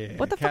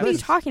the fuck are you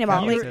talking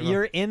about?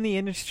 You're in the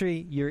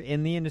industry. You're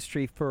in the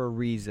industry for a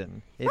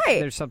reason.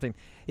 Right. There's something.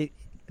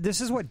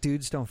 this is what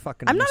dudes don't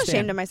fucking I'm not understand.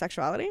 ashamed of my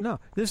sexuality. No,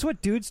 this is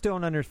what dudes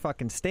don't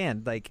fucking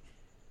stand. Like,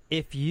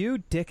 if you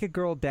dick a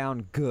girl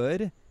down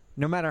good,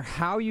 no matter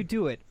how you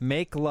do it,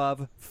 make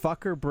love,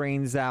 fuck her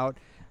brains out,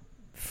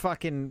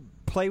 fucking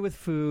play with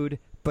food,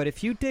 but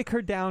if you dick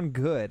her down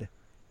good,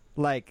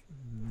 like,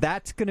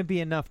 that's going to be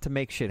enough to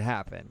make shit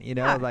happen. You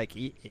know,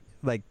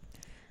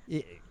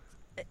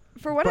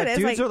 for what but it is,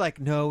 dudes like, are like,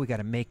 no, we got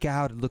to make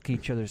out, look in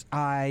each other's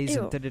eyes,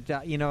 Ew. and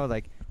da-da-da. You know,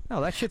 like, no,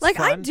 that shit's like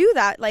fun. I do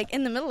that like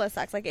in the middle of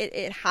sex. Like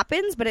it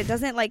happens, but it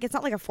doesn't like it's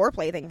not like a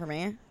foreplay thing for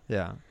me.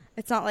 Yeah.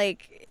 It's not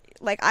like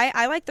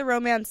I like the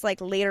romance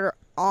like later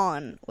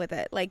on with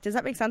it. Like, does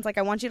that make sense? Like,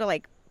 I want you to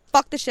like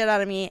fuck the shit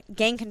out of me,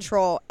 gain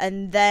control,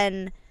 and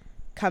then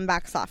come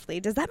back softly.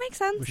 Does that make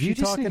sense? You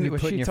just need to be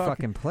put in your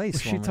fucking place.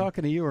 Was she woman.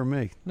 talking to you or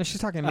me? No, she's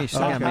talking to me. She's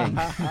looking at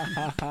me.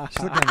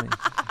 She's looking at me.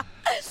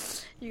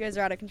 You guys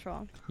are out of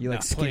control. You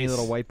like skinny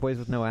little white boys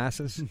with no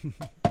asses?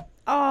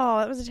 Oh,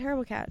 that was a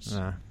terrible catch.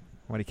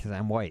 What? Because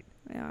I'm white.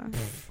 Yeah.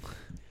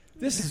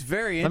 This is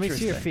very Let interesting. me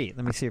see your feet.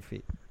 Let me see your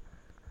feet.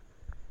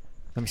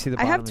 Let me see the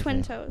I bottom have of your twin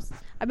feet. toes.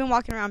 I've been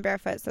walking around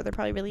barefoot, so they're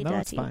probably really No,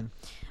 dirty. it's fine.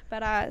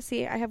 But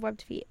see, I have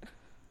webbed feet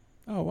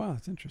Oh, wow.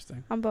 That's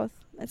interesting. on both.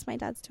 It's my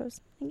dad's toes.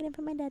 I'm getting it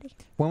from my daddy.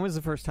 When was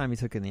the first time you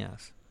took in the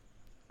ass?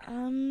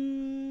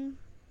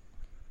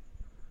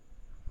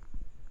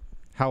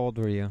 How old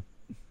were you?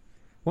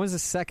 When was the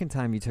second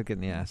time you took it in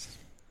the ass?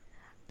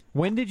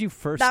 When did you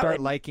first start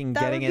liking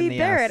getting in the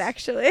Barrett, ass?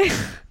 actually.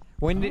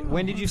 When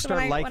did you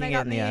start liking it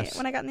in the ass?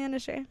 When I got in the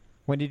industry.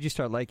 When did you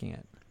start liking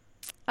it?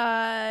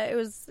 It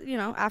was,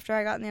 after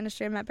I got in the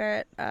industry and met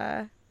Barrett.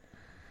 Yeah.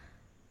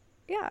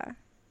 I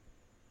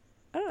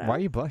don't know. Why are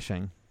you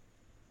blushing?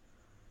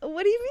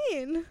 What do you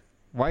mean?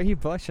 Why are you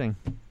blushing?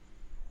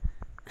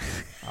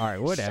 All right,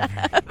 whatever.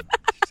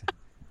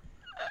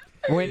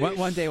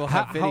 One day we'll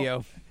have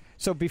video.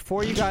 So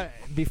before you got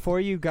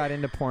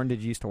into porn,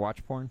 did you used to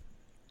watch porn?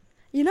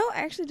 I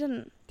actually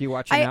didn't. Do you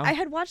watch it now? I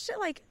had watched it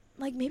like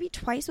maybe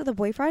twice with a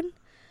boyfriend.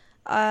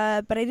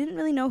 But I didn't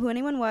really know who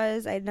anyone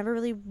was. I'd never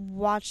really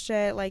watched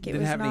it. Like, it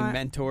Didn't was have not any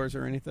mentors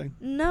or anything?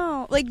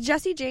 No, like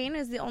Jessie Jane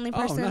is the only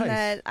person nice.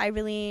 that I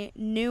really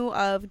knew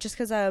of. Just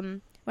because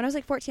when I was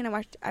like 14,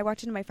 I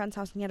walked into my friend's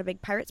house and he had a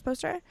big Pirates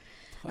poster,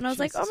 and I was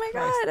like, oh my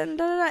god, and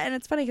da, da, da. And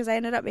it's funny because I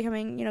ended up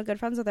becoming good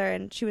friends with her,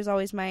 and she was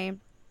always my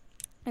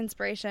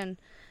inspiration.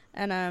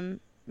 And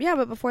yeah,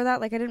 but before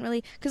that, like, I didn't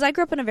really, because I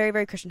grew up in a very,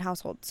 very Christian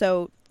household.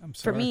 So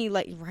for me,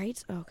 like,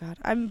 right? Oh God,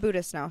 I'm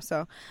Buddhist now,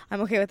 so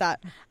I'm okay with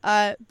that.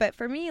 But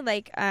for me,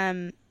 like,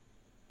 Jenna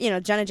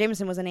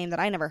Jameson was a name that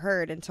I never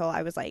heard until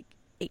I was like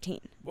 18.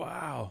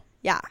 Wow.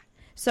 Yeah.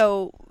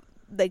 So,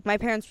 like, my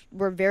parents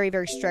were very,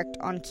 very strict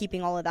on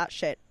keeping all of that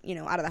shit,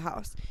 out of the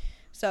house.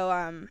 So,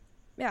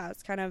 yeah,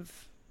 it's kind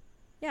of,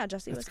 yeah,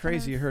 Jessie was That's crazy.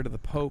 kind of, You heard of the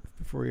Pope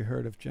before you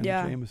heard of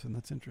Jenna Jameson.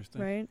 That's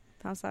interesting. right?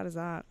 How sad is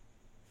that?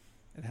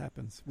 It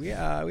happens. We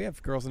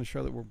have girls in the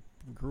show that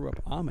grew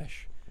up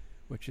Amish,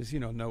 which is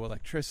no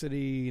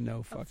electricity,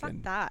 no fucking.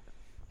 Fuck that.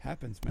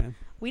 Happens, man.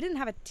 We didn't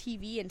have a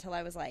TV until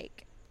I was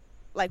like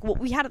well,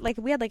 we had like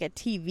a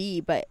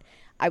TV, but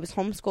I was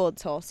homeschooled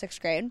till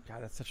 6th grade.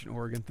 God, that's such an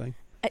Oregon thing.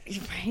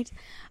 Right.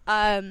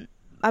 I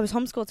was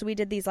homeschooled, so we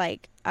did these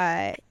like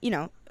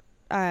videotape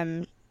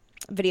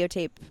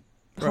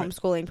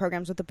homeschooling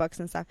programs with the books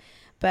and stuff.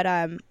 But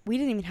we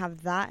didn't even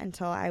have that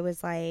until I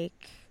was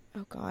like,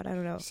 oh God, I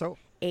don't know. So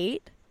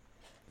 8.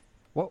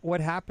 What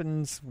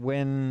happens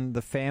when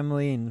the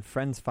family and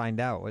friends find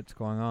out what's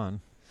going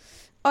on?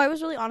 Oh, I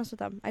was really honest with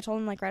them. I told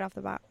them like right off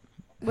the bat.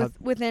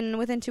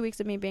 Within 2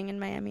 weeks of me being in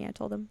Miami, I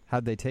told them.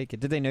 How'd they take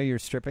it? Did they know you were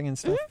stripping and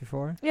stuff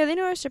before? Yeah, they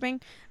knew I was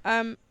stripping.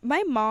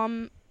 My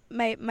mom,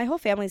 my whole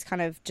family's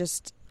kind of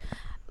just.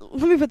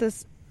 Let me put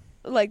this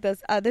like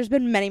this. There's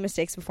been many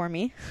mistakes before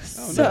me,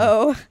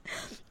 so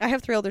I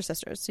have 3 older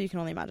sisters, so you can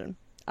only imagine.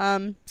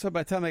 So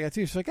by the time I got to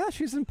you, she's like,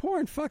 she's in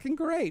porn, fucking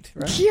great,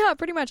 right? Yeah,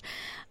 pretty much.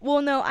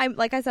 Well, no,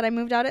 like I said, I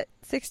moved out at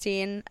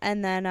 16,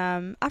 and then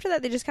after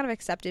that, they just kind of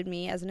accepted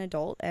me as an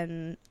adult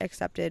and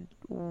accepted,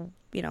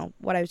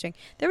 what I was doing.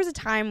 There was a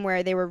time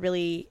where they were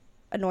really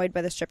annoyed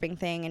by the stripping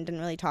thing and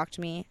didn't really talk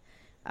to me.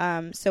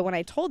 So when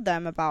I told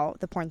them about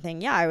the porn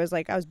thing, I was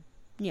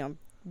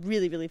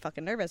really, really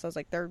fucking nervous. I was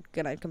like, they're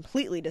gonna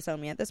completely disown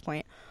me at this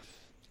point.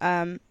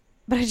 But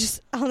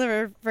I'll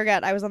never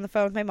forget. I was on the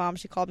phone with my mom.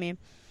 She called me.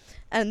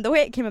 And the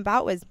way it came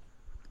about was,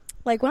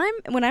 like, when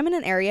I'm in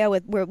an area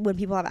when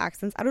people have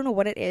accents, I don't know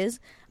what it is.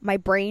 My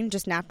brain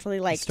just naturally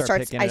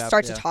starts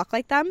to talk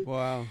like them.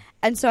 Wow.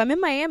 And so I'm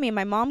in Miami, and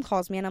my mom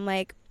calls me, and I'm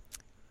like,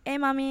 "Hey,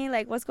 mommy,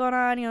 like, what's going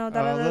on? Da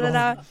da da da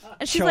da."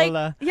 And she's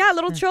like, "Yeah,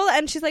 little chola."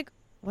 And she's like,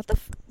 "What the?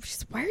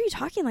 She's, why are you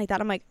talking like that?"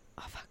 I'm like,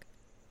 "Oh fuck,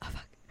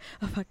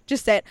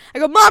 just say it." I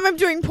go, "Mom, I'm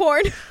doing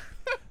porn."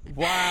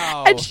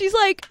 Wow. And she's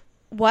like,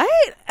 "What?"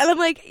 And I'm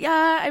like,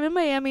 "Yeah, I'm in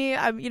Miami.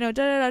 I'm da da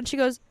da." And she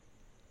goes,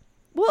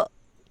 "Well,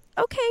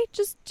 okay,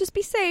 just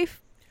be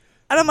safe."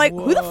 And I'm like,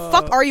 who the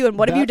fuck are you and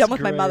what have you done with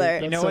my mother?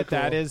 You know what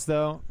that is,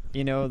 though?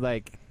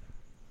 Like,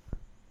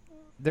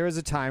 there was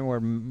a time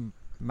where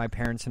my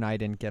parents and I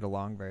didn't get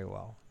along very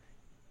well.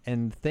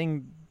 And the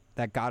thing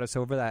that got us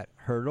over that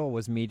hurdle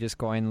was me just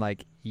going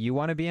like, you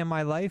want to be in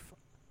my life?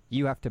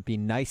 You have to be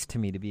nice to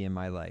me to be in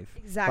my life.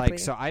 Exactly. Like,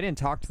 so I didn't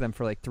talk to them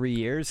for like 3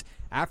 years.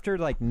 After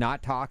like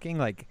not talking,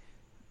 like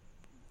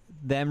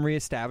them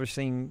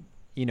reestablishing,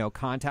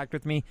 contact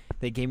with me,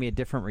 they gave me a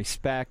different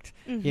respect.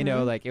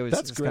 Mhm. Like it was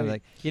That's kind of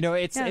great.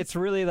 like, it's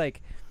really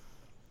like,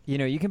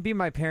 you can be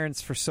my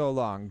parents for so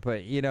long,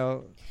 but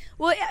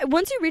Well, yeah,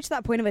 once you reach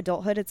that point of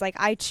adulthood, it's like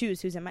I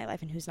choose who's in my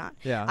life and who's not.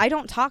 Yeah. I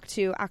don't talk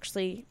to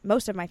actually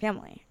most of my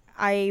family.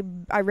 I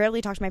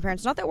rarely talk to my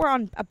parents. Not that we're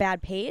on a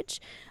bad page,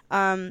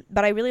 but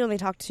I really only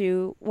talk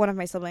to one of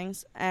my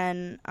siblings,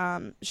 and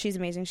she's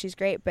amazing. She's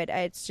great, but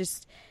it's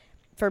just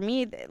for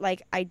me,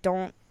 like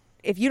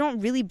if you don't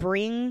really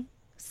bring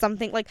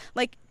something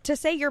like to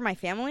say you're my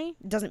family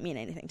doesn't mean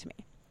anything to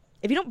me.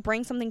 If you don't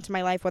bring something to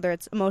my life, whether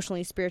it's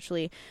emotionally,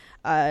 spiritually,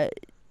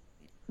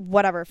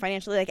 whatever,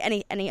 financially, like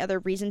any other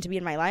reason to be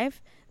in my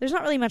life, there's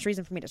not really much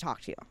reason for me to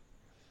talk to you.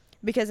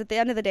 Because at the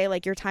end of the day,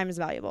 like, your time is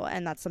valuable,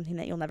 and that's something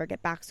that you'll never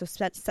get back. So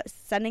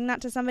sending that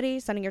to somebody,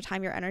 sending your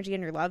time, your energy,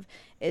 and your love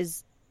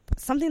is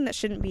something that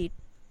shouldn't be,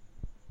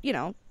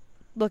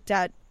 looked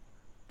at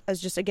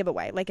as just a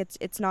giveaway. Like,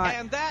 it's not.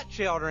 And that,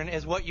 children,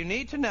 is what you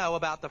need to know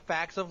about the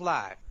facts of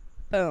life.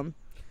 Boom.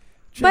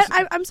 But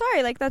I'm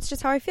sorry. Like, that's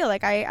just how I feel.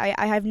 Like, I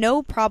have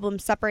no problem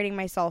separating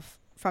myself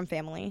from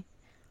family.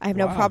 I have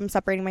no problem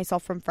separating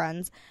myself from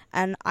friends.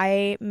 And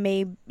I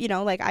may,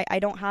 I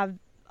don't have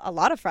a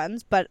lot of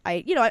friends, but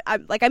I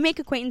make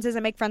acquaintances,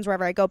 I make friends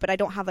wherever I go, but I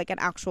don't have like an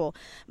actual,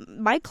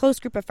 my close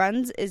group of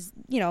friends is,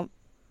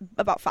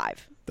 about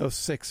 5. Those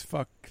 6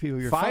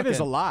 people you're 5 fucking. is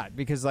a lot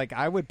because like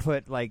I would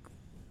put like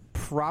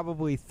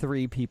probably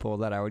 3 people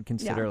that I would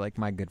consider like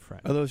my good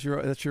friend. Are those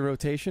that's your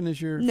rotation?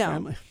 Is your No.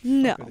 family?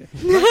 No.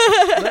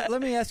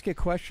 Let me ask you a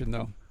question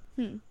though.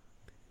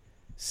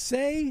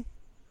 Say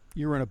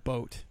you're in a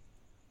boat.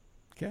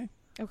 Okay.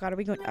 Oh God, are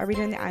we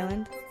doing the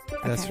island?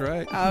 That's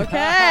right.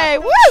 Okay.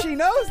 Woo! She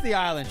knows the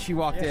island. She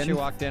walked in. She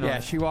walked in.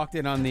 Yeah, she walked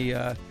in on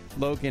the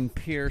Logan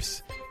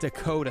Pierce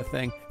Dakota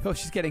thing. Oh,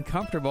 she's getting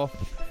comfortable.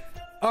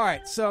 All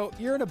right, so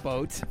you're in a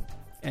boat,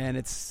 and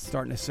it's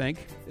starting to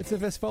sink. It's a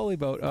Vesfoli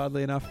boat,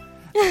 oddly enough.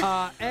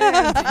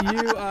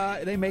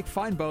 And they make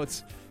fine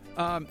boats.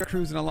 You're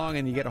cruising along,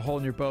 and you get a hole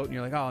in your boat, and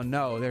you're like, oh,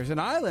 no, there's an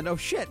island. Oh,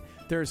 shit.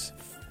 There's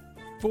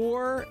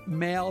 4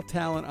 male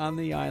talent on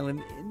the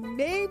island.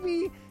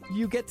 Maybe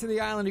you get to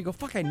the island and you go,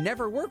 fuck, I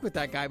never worked with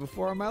that guy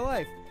before in my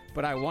life,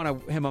 but I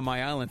want him on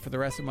my island for the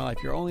rest of my life.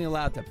 You're only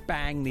allowed to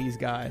bang these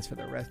guys for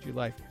the rest of your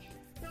life.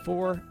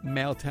 4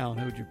 male talent.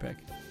 Who would you pick?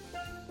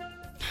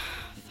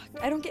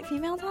 I don't get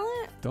female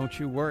talent? Don't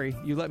you worry.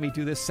 You let me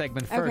do this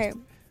segment first. Okay.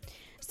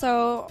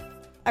 So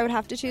I would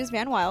have to choose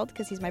Van Wild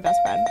because he's my best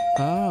friend.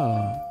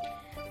 Oh.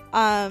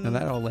 Now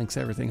that all links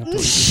everything up to what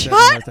you just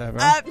said. Shut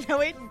up.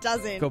 No, it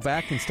doesn't. Go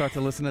back and start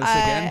to listen to this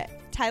again.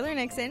 Tyler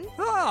Nixon.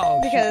 Oh,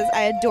 because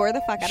I adore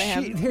the fuck out of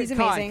him. He's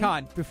amazing.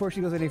 Con, before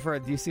she goes any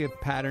further, do you see a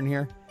pattern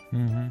here?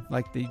 Mm-hmm.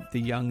 Like the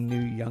new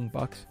young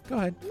bucks? Go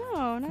ahead.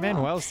 No.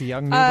 Manuel's the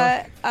young new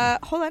buck.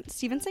 Hold on.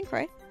 Steven St.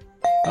 Croix.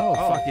 Oh,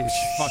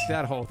 fuck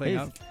that whole thing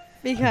up.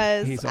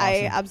 Because he's awesome.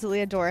 I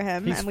absolutely adore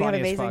him, He's and we have funny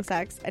as amazing fuck.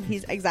 sex. And he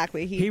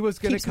was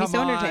going keeps to me come so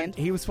on. entertained.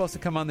 He was supposed to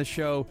come on the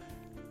show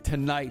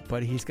tonight,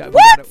 but he's got.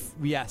 What?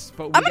 Yes,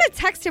 but I'm gonna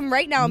text him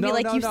right now and be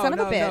like, "You son of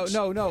a bitch."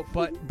 No.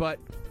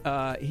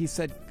 But he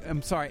said,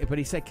 "I'm sorry," but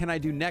he said, "Can I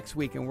do next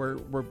week?" And we're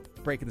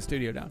breaking the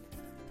studio down.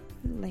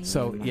 Lame.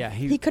 So yeah,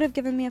 he could have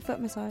given me a foot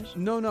massage.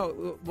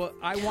 No. Well,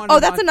 I wanted. Oh,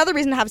 that's another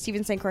reason to have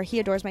Steven St. Croix.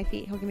 He adores my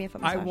feet. He'll give me a foot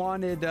massage.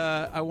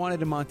 I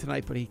wanted him on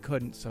tonight, but he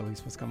couldn't, so he's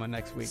supposed to come on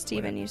next week.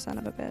 Steven, you son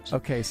of a bitch.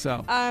 Okay,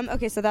 so.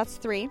 Okay, so that's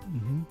 3.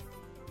 Mm-hmm.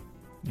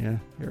 Yeah,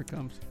 here it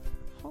comes.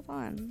 Hold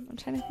on, I'm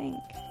trying to think.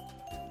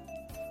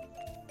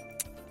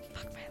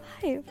 Fuck my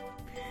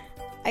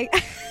life.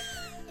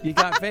 You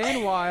got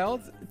Van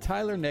Wild,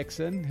 Tyler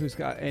Nixon, who's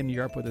got in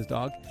Europe with his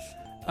dog.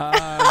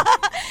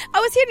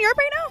 Oh, is he in Europe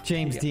right now?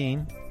 James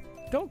Dean.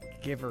 Don't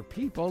give her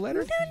people. Let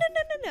her.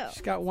 No.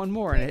 She's got one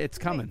more, and it's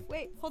coming.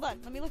 Wait, hold on.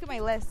 Let me look at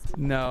my list.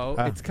 No,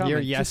 it's coming. Your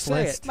yes Just say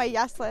list. it. My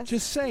yes list.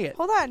 Just say it.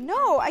 Hold on.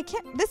 No, I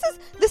can't. This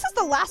is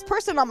the last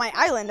person on my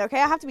island. Okay,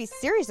 I have to be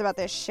serious about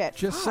this shit.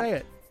 Just say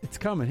it. It's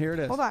coming. Here it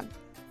is. Hold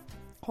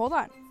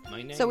on.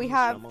 My name So we is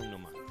have. Ramon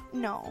Nomad.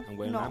 No. And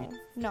when I'm-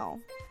 No.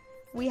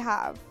 We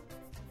have.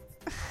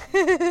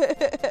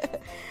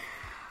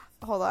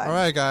 Hold on. All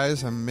right,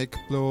 guys, I'm Mick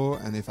Blue,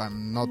 and if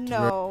I'm not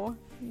No,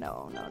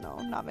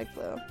 not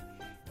McBlue.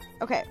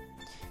 Okay,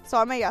 so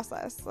on my yes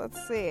list,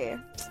 let's see.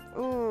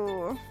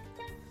 Ooh,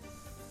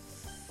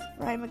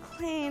 Ryan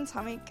McClain,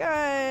 Tommy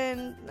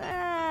Gunn.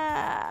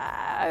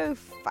 Oh,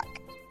 fuck.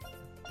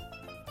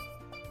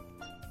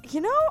 I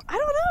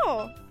don't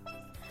know.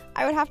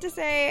 I would have to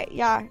say,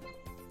 yeah.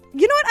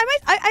 You know what?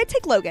 I'd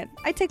take Logan.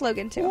 I'd take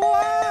Logan too.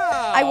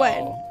 Wow. I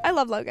would. I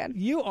love Logan.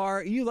 You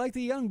like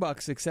the Young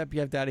Bucks, except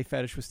you have daddy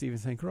fetish with Steven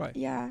St. Croix.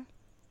 Yeah.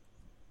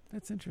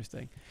 That's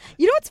interesting.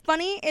 You know what's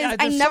funny is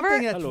I never.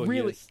 Hallo,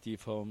 really hier ist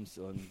Steve Holmes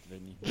und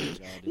wenn ich mich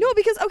gerade... No,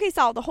 because okay,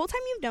 Sal, the whole time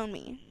you've known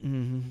me,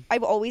 Mm-hmm.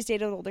 I've always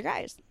dated older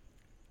guys,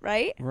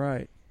 right?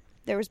 Right.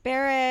 there was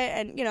Barrett,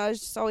 and it's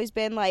just always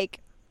been like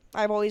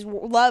I've always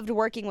loved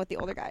working with the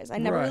older guys. I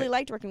never really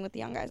liked working with the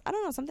young guys. I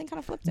don't know, something kind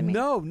of flipped in me.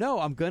 No,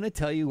 I'm gonna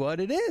tell you what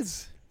it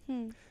is.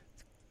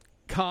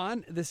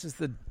 Con, this is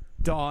the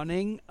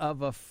dawning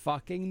of a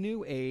fucking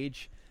new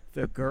age.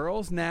 The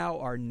girls now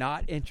are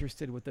not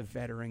interested with the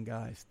veteran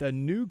guys. The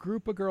new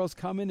group of girls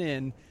coming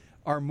in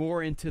are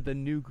more into the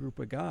new group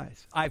of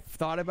guys. I've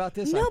thought about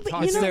this. No, I've but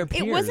talked to their it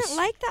peers. wasn't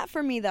like that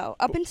for me, though.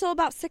 Up until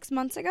about 6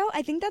 months ago,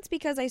 I think that's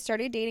because I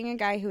started dating a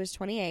guy who was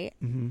 28.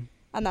 Mm-hmm.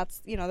 And that's,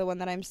 the one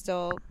that I'm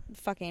still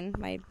fucking,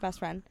 my best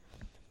friend.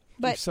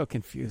 But You're so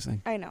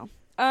confusing. I know.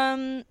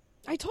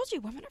 I told you,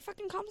 women are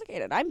fucking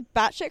complicated. I'm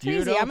batshit crazy.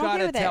 You don't I'm okay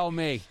gotta with tell it.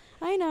 me.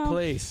 I know.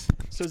 Please.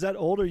 So is that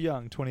old or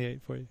young,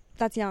 28 for you?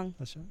 That's young.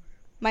 That's young.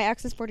 My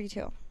ex is 42.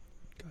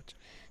 Gotcha.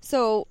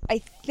 So I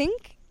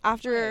think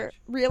after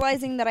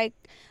realizing that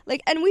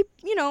and we,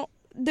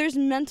 there's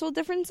mental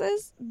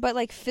differences, but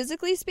like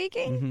physically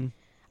speaking,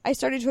 I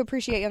started to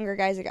appreciate younger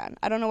guys again.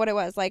 I don't know what it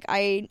was. Like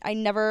I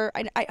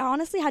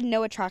honestly had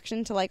no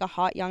attraction to like a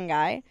hot young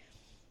guy,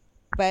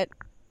 but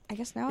I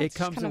guess now it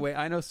comes in waves.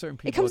 I know certain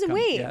people. It comes in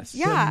waves. Yes.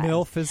 Yeah. The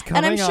MILF is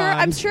coming and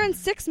I'm on. sure in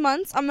 6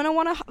 months I'm gonna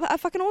want a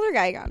fucking older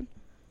guy again.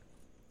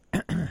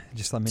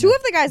 Just let me Two know.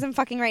 of the guys I'm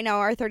fucking right now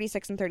are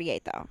 36 and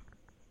 38 though.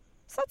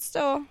 So that's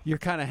still... You're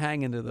kind of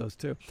hanging to those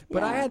two.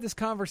 But I had this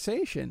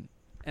conversation,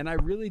 and I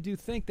really do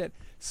think that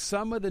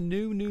some of the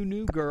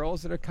new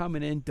girls that are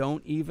coming in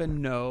don't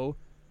even know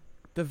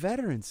the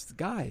veterans, the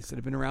guys that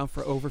have been around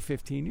for over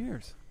 15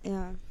 years.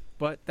 Yeah.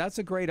 But that's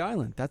a great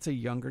island. That's a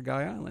younger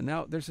guy island.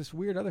 Now, there's this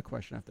weird other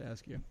question I have to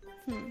ask you.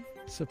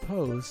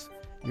 Suppose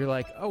you're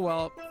like, oh,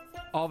 well,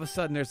 all of a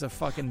sudden there's a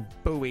fucking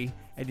buoy,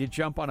 and you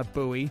jump on a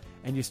buoy,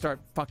 and you start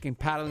fucking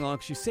paddling along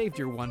because you saved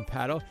your one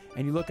paddle,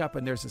 and you look up,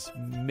 and there's this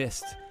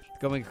mist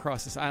going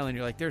across this island.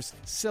 You're like, there's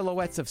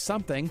silhouettes of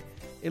something.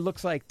 It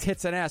looks like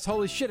tits and ass.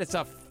 Holy shit, it's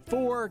a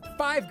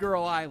 5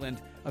 girl island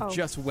of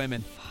just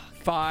women.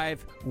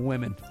 5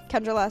 women.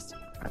 Kendra Lust.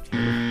 Oops.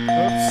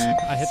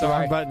 I hit the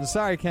wrong button.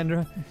 Sorry,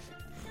 Kendra.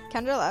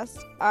 Kendra Lust,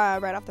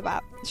 right off the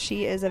bat.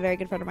 She is a very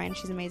good friend of mine.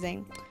 She's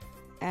amazing.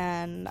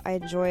 And I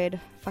enjoyed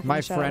fucking My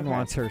the shit out friend of her.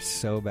 wants her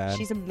so bad.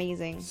 She's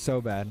amazing.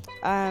 So bad.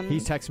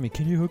 He's texting me,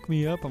 can you hook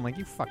me up? I'm like,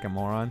 you fucking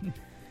moron.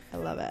 I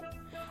love it.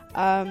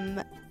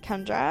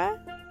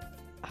 Kendra.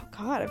 Oh,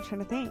 God, I'm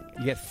trying to think.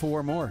 You get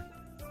 4 more.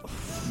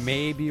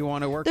 Maybe you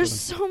want to work There's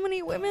with them. so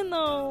many women,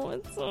 though.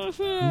 It's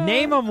so...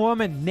 Name them,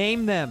 woman.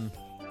 Name them.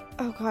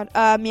 Oh, God.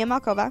 Mia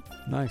Malkova.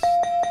 Nice.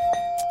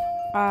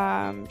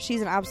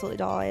 She's an absolute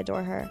doll. I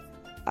adore her.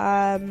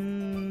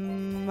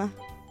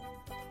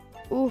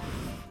 Oof.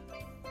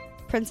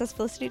 Princess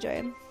Felicity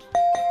Joy.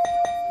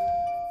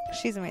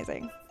 She's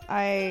amazing.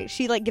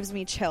 She like gives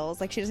me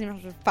chills. Like she doesn't even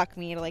have to fuck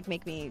me to like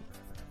make me.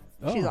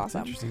 She's that's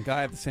awesome. Interesting.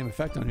 Guy have the same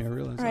effect on you. I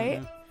realize.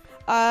 Right.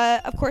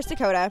 That, Of course,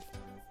 Dakota.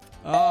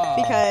 Oh.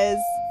 Because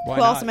Why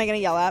who else not? am I going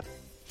to yell at?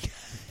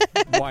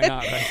 Why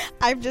not? Right?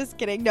 I'm just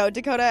kidding. No,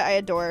 Dakota, I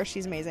adore.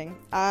 She's amazing.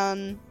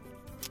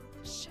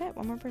 Shit,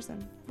 one more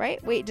person.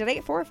 Right? Wait, did I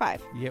get 4 or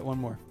 5? You get 1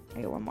 more.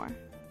 I get 1 more.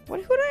 Who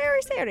did I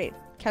already say already?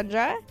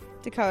 Kendra,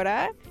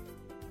 Dakota,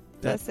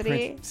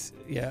 Felicity.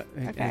 Yeah.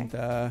 Okay.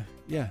 And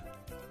yeah.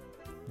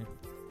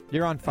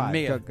 You're on 5.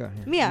 Mia. Go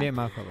ahead. Mia. Mia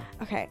Malkova.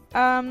 Okay.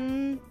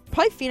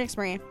 Probably Phoenix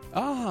Marie.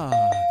 Ah.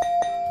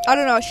 I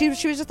don't know. She was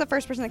just the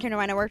first person that came to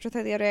mind. I worked with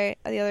her the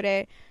other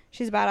day.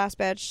 She's a badass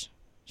bitch.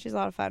 She's a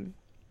lot of fun.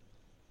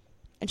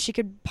 And she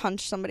could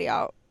punch somebody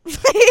out.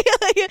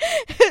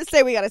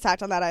 Say we got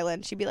attacked on that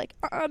island. She'd be like,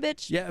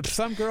 bitch. Yeah,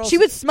 some girls... She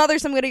would smother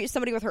somebody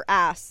with her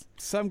ass.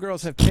 Some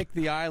girls have picked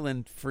the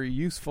island for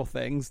useful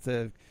things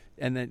to...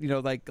 And then,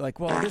 like,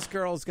 well, this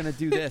girl's going to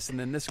do this, and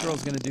then this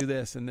girl's going to do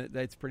this, and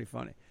that's pretty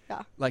funny.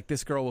 Yeah. Like,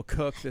 this girl will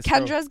cook.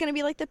 Kendra's going to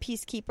be like the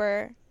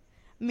peacekeeper.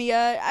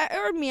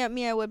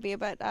 Mia would be,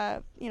 but,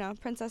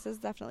 Princess is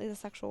definitely the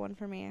sexual one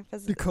for me.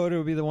 Dakota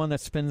would be the one that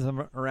spins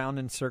them around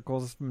in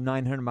circles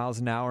 900 miles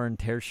an hour and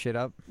tears shit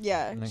up.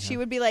 Yeah. She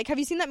would be like, have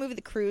you seen that movie,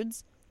 The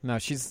Croods? No,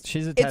 she's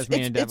a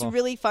Tasmanian devil. It's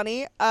really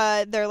funny.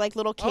 They're like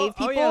little cave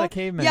people. Oh, yeah, the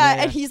cavemen. Yeah,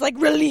 yeah, and he's like,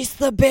 release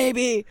the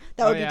baby.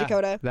 That would be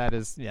Dakota. That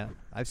is, yeah.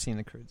 I've seen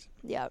The Croods.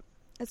 Yeah,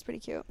 it's pretty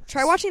cute.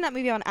 Try watching that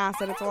movie on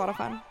acid. It's a lot of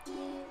fun.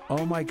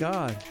 Oh, my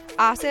God.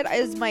 Acid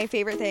is my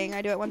favorite thing.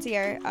 I do it once a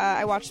year.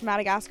 I watched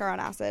Madagascar on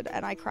acid,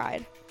 and I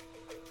cried.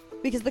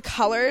 Because the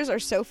colors are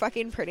so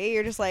fucking pretty.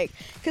 You're just like...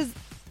 Cause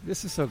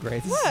this is so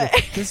great.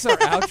 What? This is our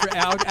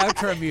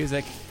outro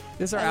music.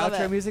 This is our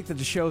outro it. music that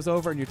the show's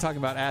over and you're talking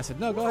about acid.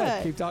 No, go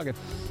ahead. Keep talking.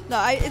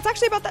 No, it's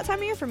actually about that time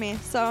of year for me.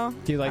 So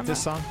do you like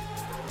this song?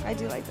 I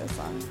do like this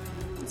song.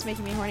 It's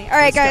making me horny. All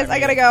right, guys, I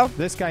gotta go.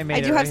 This guy made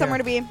it. I do have somewhere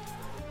to be.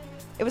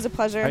 It was a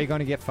pleasure. Are you going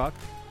to get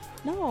fucked?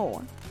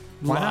 No.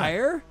 Why not?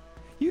 Liar?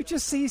 He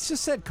just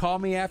said, call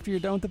me after you're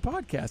done with the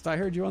podcast. I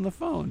heard you on the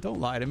phone. Don't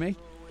lie to me.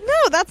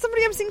 No, that's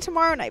somebody I'm seeing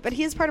tomorrow night, but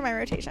he is part of my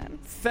rotation.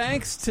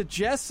 Thanks to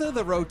Jessa,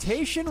 the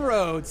Rotation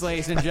Roads,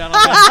 ladies and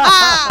gentlemen.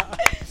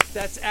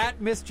 That's at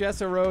Miss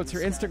Jessa Rhodes. Her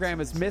Instagram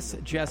is Miss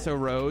Jessa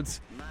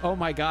Rhodes. Oh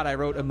my God, I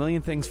wrote a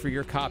million things for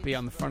your copy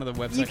on the front of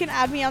the website. You can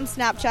add me on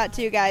Snapchat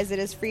too, guys. It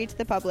is free to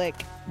the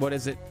public. What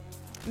is it?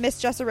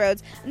 Miss Jessa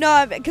Rhodes.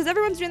 No, because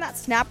everyone's doing that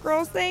Snap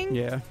Girls thing.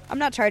 Yeah. I'm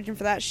not charging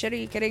for that shit. Are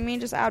you kidding me?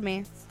 Just add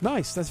me.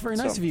 Nice. That's very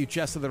nice of you,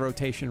 Jessa the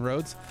Rotation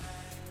Rhodes.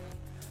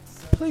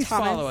 Please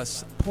Thomas. follow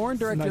us. Porn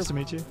Director Nice to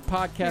meet you.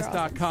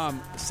 Podcast.com,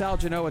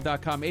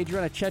 SalGenoa.com,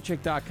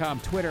 AdrianaChechik.com,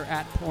 Twitter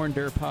at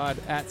PornDirPod,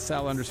 at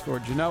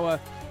Sal_Genoa,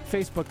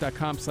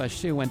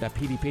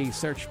 Facebook.com/Suen.pdp,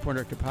 search Porn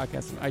Director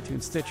Podcast on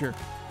iTunes, Stitcher,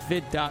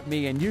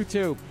 vid.me, and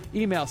YouTube.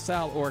 Email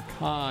Sal or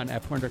Con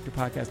at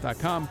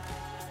PornDirectorPodcast.com.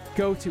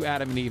 Go to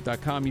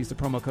AdamandEve.com, use the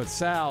promo code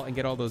SAL, and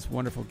get all those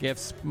wonderful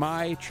gifts.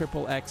 My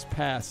XXX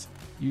Pass.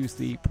 Use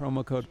the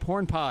promo code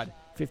PornPod,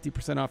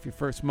 50% off your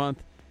first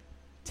month.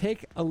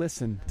 Take a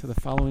listen to the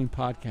following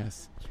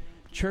podcasts.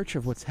 Church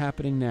of What's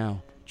Happening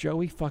Now.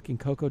 Joey fucking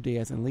Coco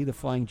Diaz and Lee the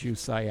Flying Jew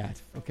Sayat.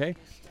 Okay?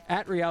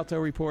 At Rialto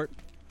Report.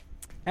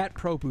 At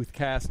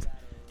ProBoothCast.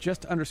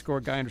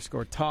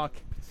 Just_guy_talk.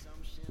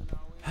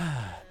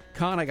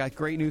 Con, I got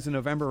great news in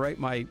November, right?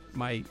 My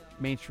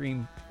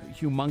mainstream,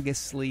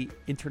 humongously,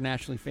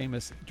 internationally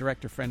famous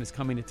director friend is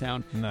coming to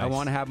town. Nice. I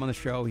want to have him on the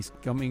show. He's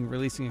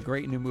releasing a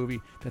great new movie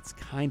that's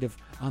kind of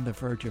on the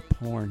verge of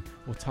porn.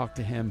 We'll talk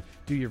to him.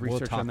 Do your We'll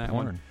research talk on that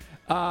porn.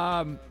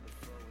 one.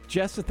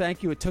 Jessa,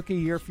 thank you. It took a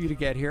year for you to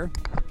get here.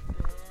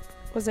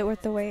 Was it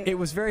worth the wait? It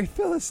was very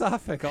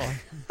philosophical.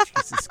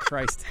 Jesus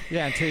Christ.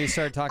 Yeah, until you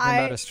started talking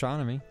about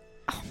astronomy.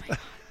 Oh my God.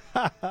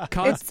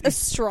 Const-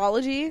 It's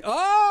astrology.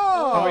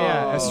 Oh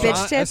yeah.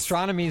 Bitch tips.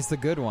 Astronomy is the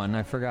good one.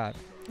 I forgot.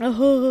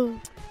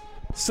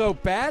 So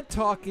bad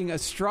talking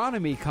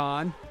astronomy,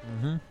 Con.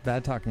 Mm-hmm.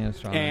 Bad talking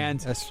astronomy.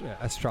 And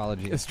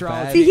astrology.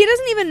 Astrology. See, he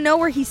doesn't even know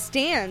where he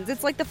stands.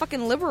 It's like the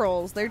fucking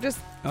liberals. They're just...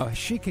 Oh,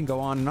 she can go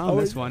on and on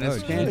this one. Are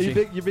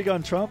you big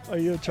on Trump? Are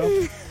you a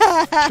Trump?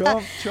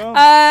 Trump?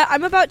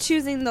 I'm about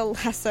choosing the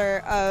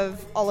lesser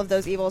of all of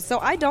those evils, so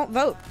I don't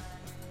vote.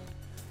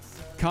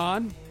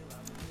 Con.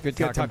 Good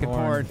talking talking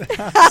porn.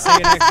 See you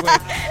next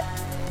week.